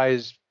the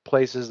prized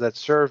places that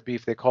serve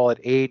beef, they call it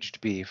aged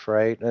beef,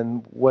 right?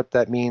 And what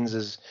that means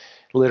is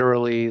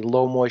literally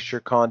low moisture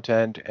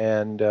content,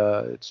 and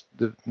it's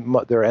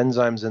there are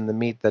enzymes in the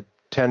meat that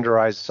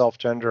tenderize,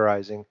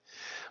 self-tenderizing.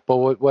 But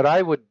what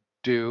I would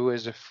do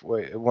is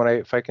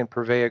if I can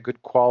purvey a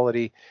good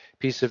quality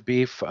piece of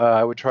beef,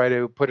 I would try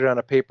to put it on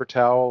a paper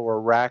towel or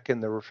rack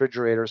in the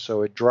refrigerator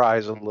so it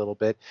dries a little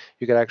bit.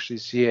 You could actually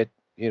see it,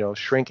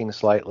 shrinking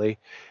slightly,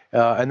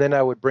 and then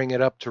I would bring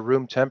it up to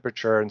room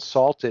temperature and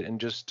salt it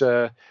and just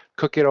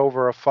cook it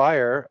over a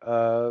fire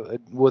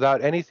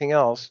without anything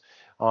else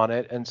on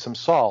it, and some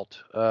salt,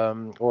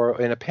 or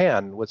in a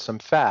pan with some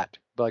fat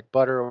like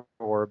butter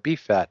or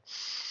beef fat.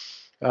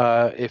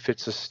 If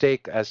it's a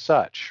steak as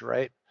such,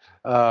 right?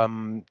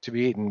 To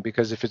be eaten,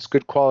 because if it's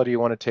good quality, you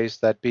want to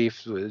taste that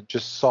beef,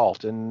 just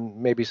salt and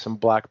maybe some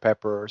black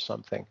pepper or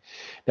something.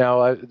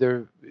 Now,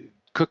 they're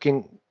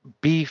cooking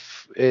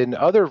beef in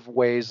other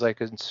ways,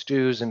 like in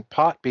stews and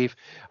pot beef.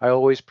 I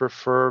always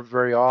prefer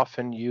very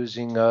often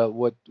using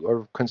what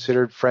are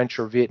considered French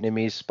or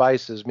Vietnamese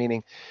spices,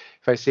 meaning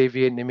if I say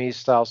Vietnamese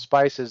style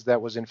spices,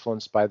 that was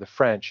influenced by the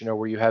French,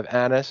 where you have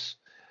anise,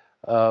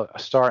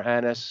 star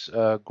anise,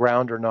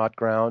 ground or not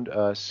ground,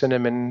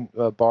 cinnamon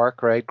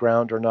bark, right,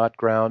 ground or not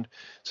ground,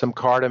 some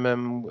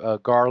cardamom,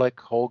 garlic,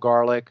 whole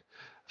garlic,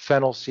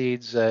 fennel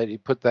seeds. You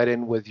put that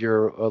in with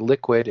your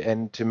liquid,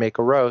 and to make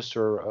a roast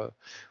or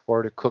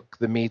to cook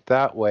the meat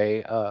that way,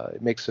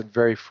 it makes it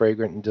very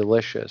fragrant and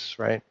delicious,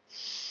 right?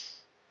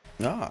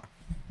 Ah,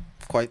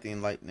 quite the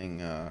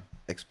enlightening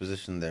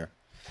exposition there.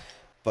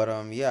 But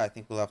yeah, I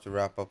think we'll have to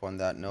wrap up on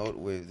that note.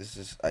 With this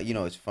is,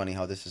 it's funny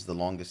how this is the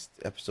longest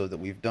episode that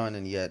we've done,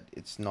 and yet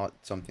it's not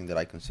something that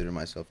I consider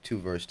myself too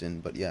versed in.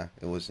 But yeah,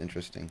 it was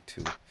interesting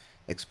to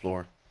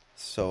explore.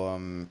 So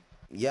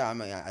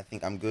yeah, I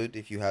think I'm good.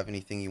 If you have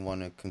anything you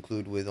want to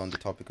conclude with on the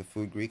topic of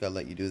food, Greek, I'll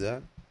let you do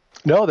that.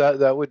 No,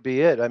 that would be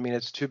it. I mean,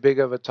 it's too big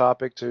of a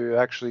topic to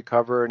actually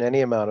cover in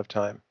any amount of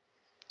time.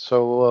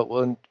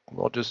 So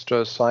we'll just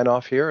sign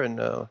off here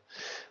and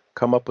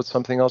come up with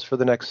something else for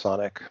the next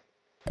Sonic.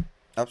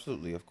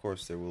 Absolutely, of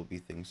course, there will be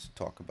things to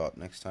talk about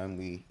next time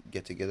we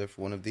get together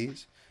for one of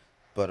these.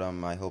 But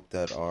I hope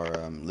that our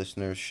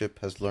listenership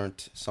has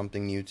learned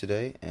something new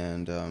today,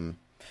 and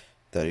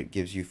that it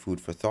gives you food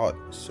for thought.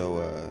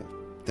 So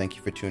thank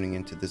you for tuning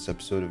into this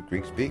episode of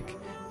Greekspeek,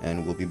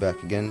 and we'll be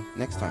back again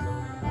next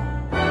time.